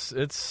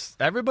it's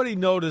everybody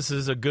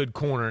notices a good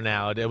corner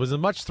now. It was as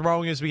much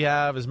throwing as we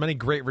have, as many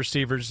great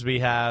receivers as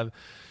we have.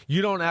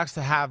 You don't have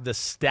to have the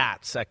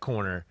stats at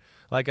corner.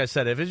 Like I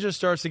said, if it just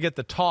starts to get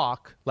the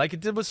talk, like it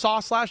did with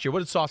Sauce last year. What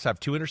did Sauce have,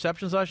 2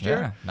 interceptions last year?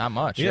 Yeah, not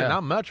much. Yeah,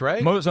 not much,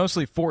 right?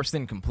 Mostly forced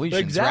incompletions.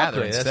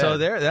 Exactly. So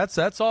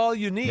that's all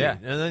you need. Yeah.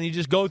 And then you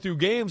just go through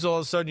games, all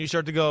of a sudden you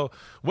start to go,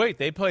 wait,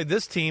 they played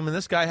this team and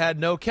this guy had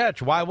no catch.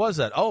 Why was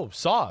that? Oh,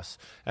 Sauce.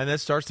 And it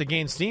starts to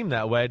gain steam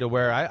that way to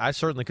where I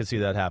certainly could see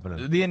that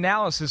happening. The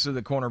analysis of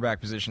the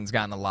cornerback position has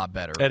gotten a lot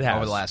better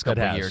over the last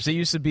couple of years. It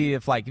used to be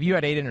if you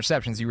had 8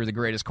 interceptions, you were the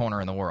greatest corner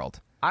in the world.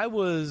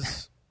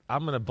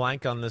 I'm going to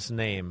blank on this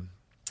name.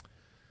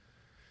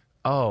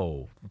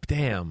 Oh,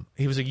 damn.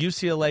 He was a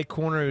UCLA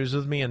corner. He was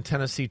with me in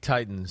Tennessee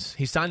Titans.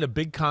 He signed a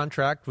big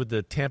contract with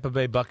the Tampa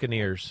Bay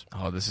Buccaneers.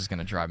 Oh, this is going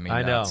to drive me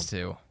nuts,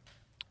 too.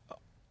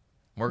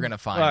 We're going to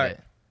find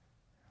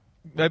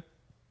it.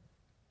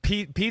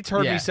 Pete's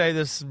heard me say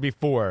this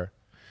before.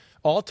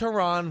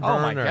 Alteron Werner. Oh,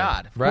 my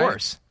God. Of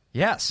course.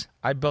 Yes.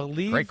 I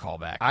believe. Great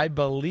callback. I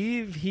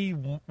believe he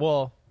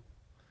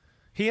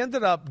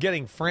ended up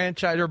getting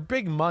franchise or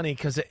big money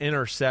because of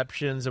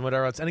interceptions and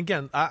whatever else. And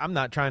again, I'm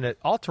not trying to.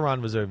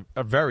 Alteron was a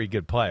very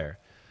good player.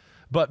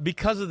 But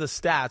because of the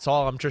stats,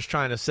 all I'm just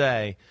trying to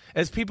say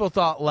is people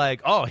thought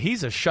like, oh,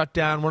 he's a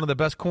shutdown, one of the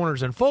best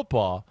corners in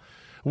football.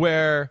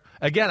 Where,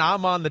 again,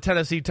 I'm on the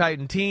Tennessee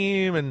Titan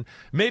team and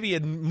maybe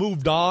had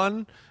moved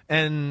on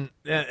and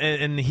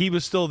he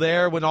was still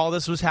there when all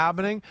this was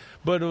happening.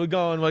 But it was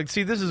going like,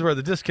 see, this is where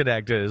the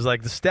disconnect is.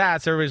 Like the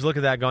stats, everybody's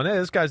looking at that going, hey,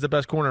 this guy's the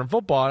best corner in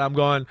football. And I'm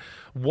going,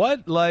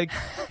 what? Like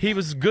he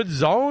was a good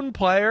zone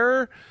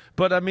player.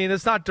 But,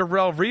 it's not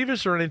Darrelle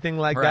Revis or anything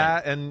like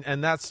that,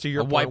 and that's to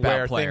your point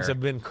where things have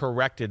been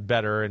corrected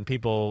better and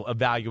people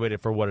evaluate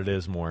it for what it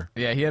is more.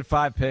 Yeah, he had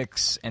 5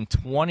 picks and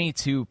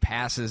 22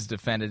 passes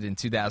defended in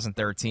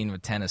 2013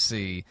 with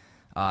Tennessee.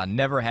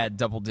 Never had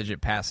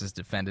double-digit passes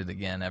defended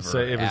again ever. So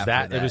it was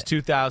that. It was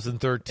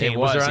 2013.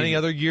 Was there any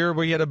other year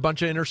where he had a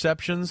bunch of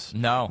interceptions?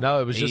 No.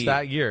 No, it was just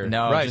that year.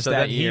 No, right. just so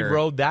that then year. He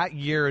rode that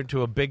year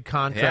into a big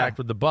contract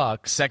with the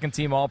Bucs.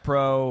 Second-team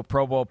All-Pro,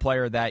 Pro Bowl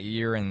player that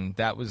year, and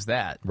that was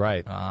that.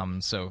 Right.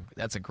 So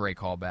that's a great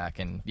callback.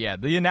 And, yeah,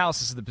 the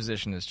analysis of the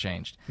position has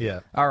changed. Yeah.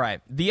 All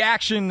right. The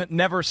action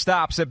never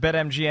stops at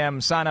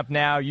BetMGM. Sign up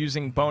now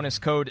using bonus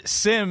code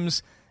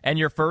SIMS. And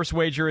your first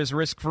wager is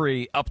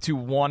risk-free up to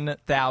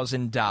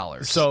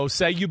 $1,000. So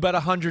say you bet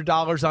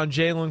 $100 on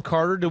Jalen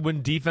Carter to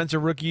win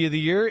Defensive Rookie of the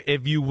Year.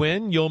 If you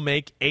win, you'll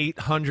make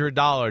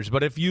 $800.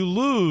 But if you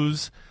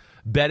lose,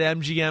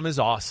 BetMGM is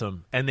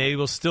awesome, and they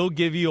will still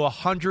give you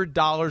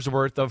 $100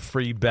 worth of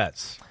free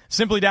bets.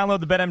 Simply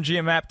download the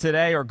BetMGM app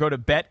today or go to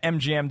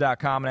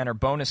BetMGM.com and enter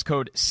bonus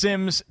code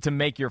SIMS to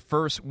make your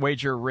first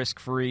wager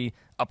risk-free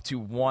up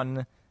to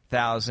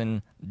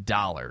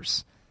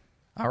 $1,000.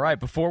 All right,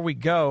 before we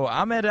go,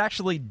 Ahmed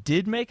actually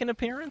did make an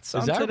appearance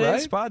on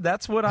today's pod.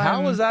 That's what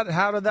How did that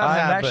happen?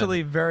 I'm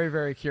actually very,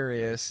 very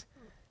curious.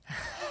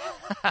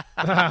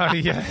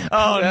 Yeah.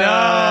 Oh, no.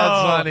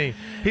 That's funny.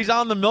 He's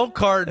on the milk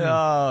carton.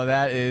 Oh,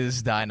 that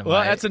is dynamite.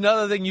 Well, that's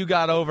another thing you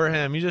got over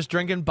him. You're just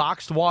drinking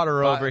boxed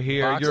water over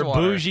here. You're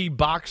bougie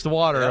boxed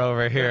water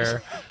over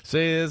here.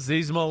 See,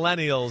 these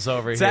millennials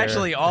over here. It's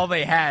actually all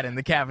they had in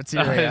the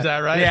cafeteria. Is that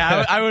right?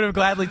 Yeah, I would have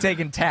gladly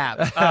taken tap.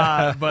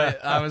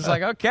 But I was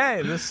like,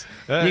 okay,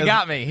 you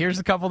got me. Here's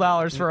a couple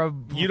dollars for a...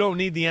 You don't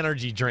need the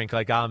energy drink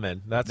like I'm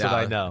in. That's what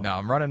I know. No,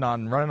 I'm running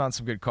on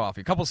some good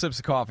coffee. A couple sips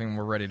of coffee and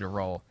we're ready to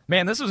roll.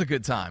 Man, this was a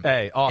good time.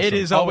 Hey, awesome. It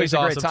is always a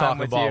great awesome time talking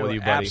with ball with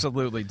you, buddy.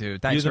 Absolutely,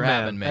 dude. Thanks for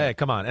having me. Hey,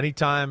 come on.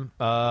 Anytime.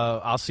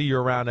 I'll see you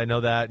around. I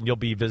know that. And you'll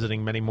be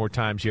visiting many more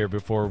times here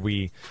before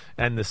we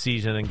end the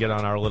season and get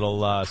on our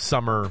little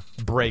summer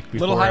break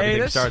before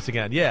everything starts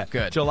again. Yeah.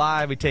 Good.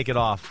 July, we take it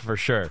off for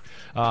sure.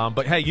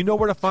 But, hey, you know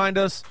where to find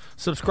us.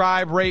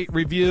 Subscribe, rate,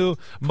 review.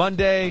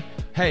 Monday,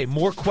 hey,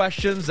 more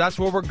questions. That's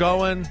where we're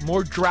going.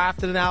 More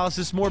draft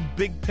analysis, more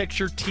big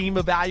picture team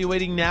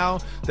evaluating now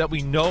that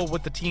we know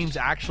what the teams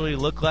actually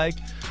look like,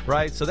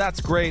 right? So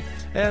that's great.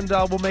 And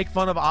we'll make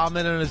fun of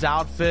Ahmed and his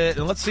outfit.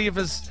 And let's see if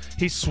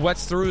he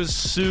sweats through his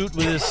suit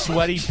with his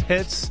sweaty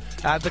pits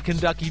at the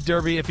Kentucky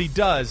Derby. If he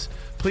does,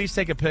 please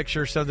take a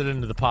picture, send it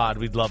into the pod.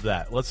 We'd love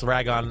that. Let's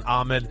rag on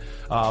Ahmed.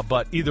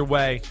 But either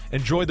way,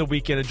 enjoy the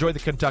weekend. Enjoy the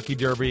Kentucky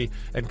Derby.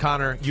 And,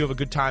 Connor, you have a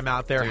good time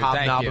out there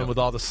hobnobbing with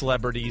all the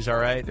celebrities, all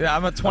right? Yeah,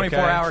 I'm a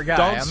 24-hour guy.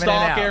 Don't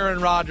stalk Aaron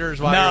Rodgers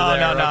while you're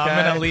there. No. Okay?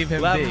 I'm going to leave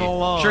him Let be. him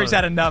alone. I'm sure he's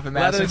had enough in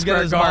Madison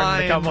Square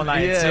Garden a couple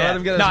nights. Let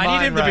him get his mind I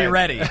need him to be right.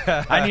 ready.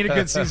 I need a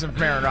good season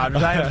from Aaron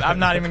Rodgers. I'm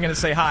not even going to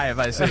say hi if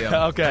I see him.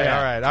 Okay,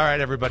 all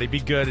right, everybody. Be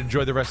good.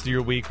 Enjoy the rest of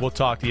your week. We'll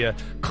talk to you.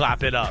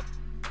 Clap it up.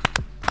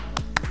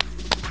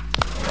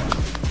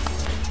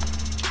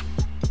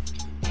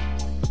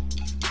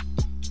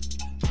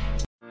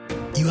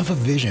 You have a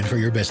vision for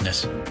your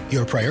business.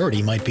 Your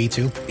priority might be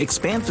to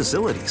expand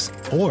facilities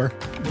or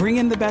bring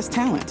in the best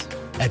talent.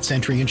 At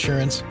Century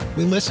Insurance,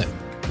 we listen,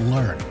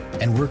 learn,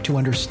 and work to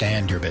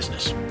understand your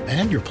business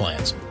and your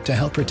plans to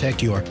help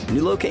protect your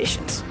new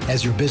locations.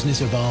 As your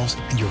business evolves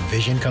and your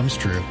vision comes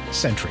true,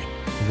 Century,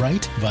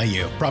 right by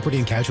you. Property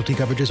and casualty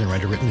coverages and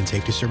underwritten and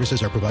safety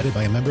services are provided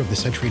by a member of the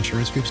Century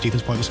Insurance Group,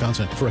 Stevens Point,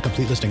 Wisconsin. For a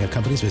complete listing of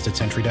companies, visit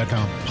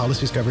Century.com.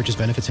 Policies, coverages,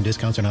 benefits, and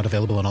discounts are not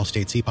available in all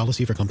states. See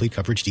policy for complete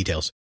coverage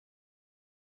details.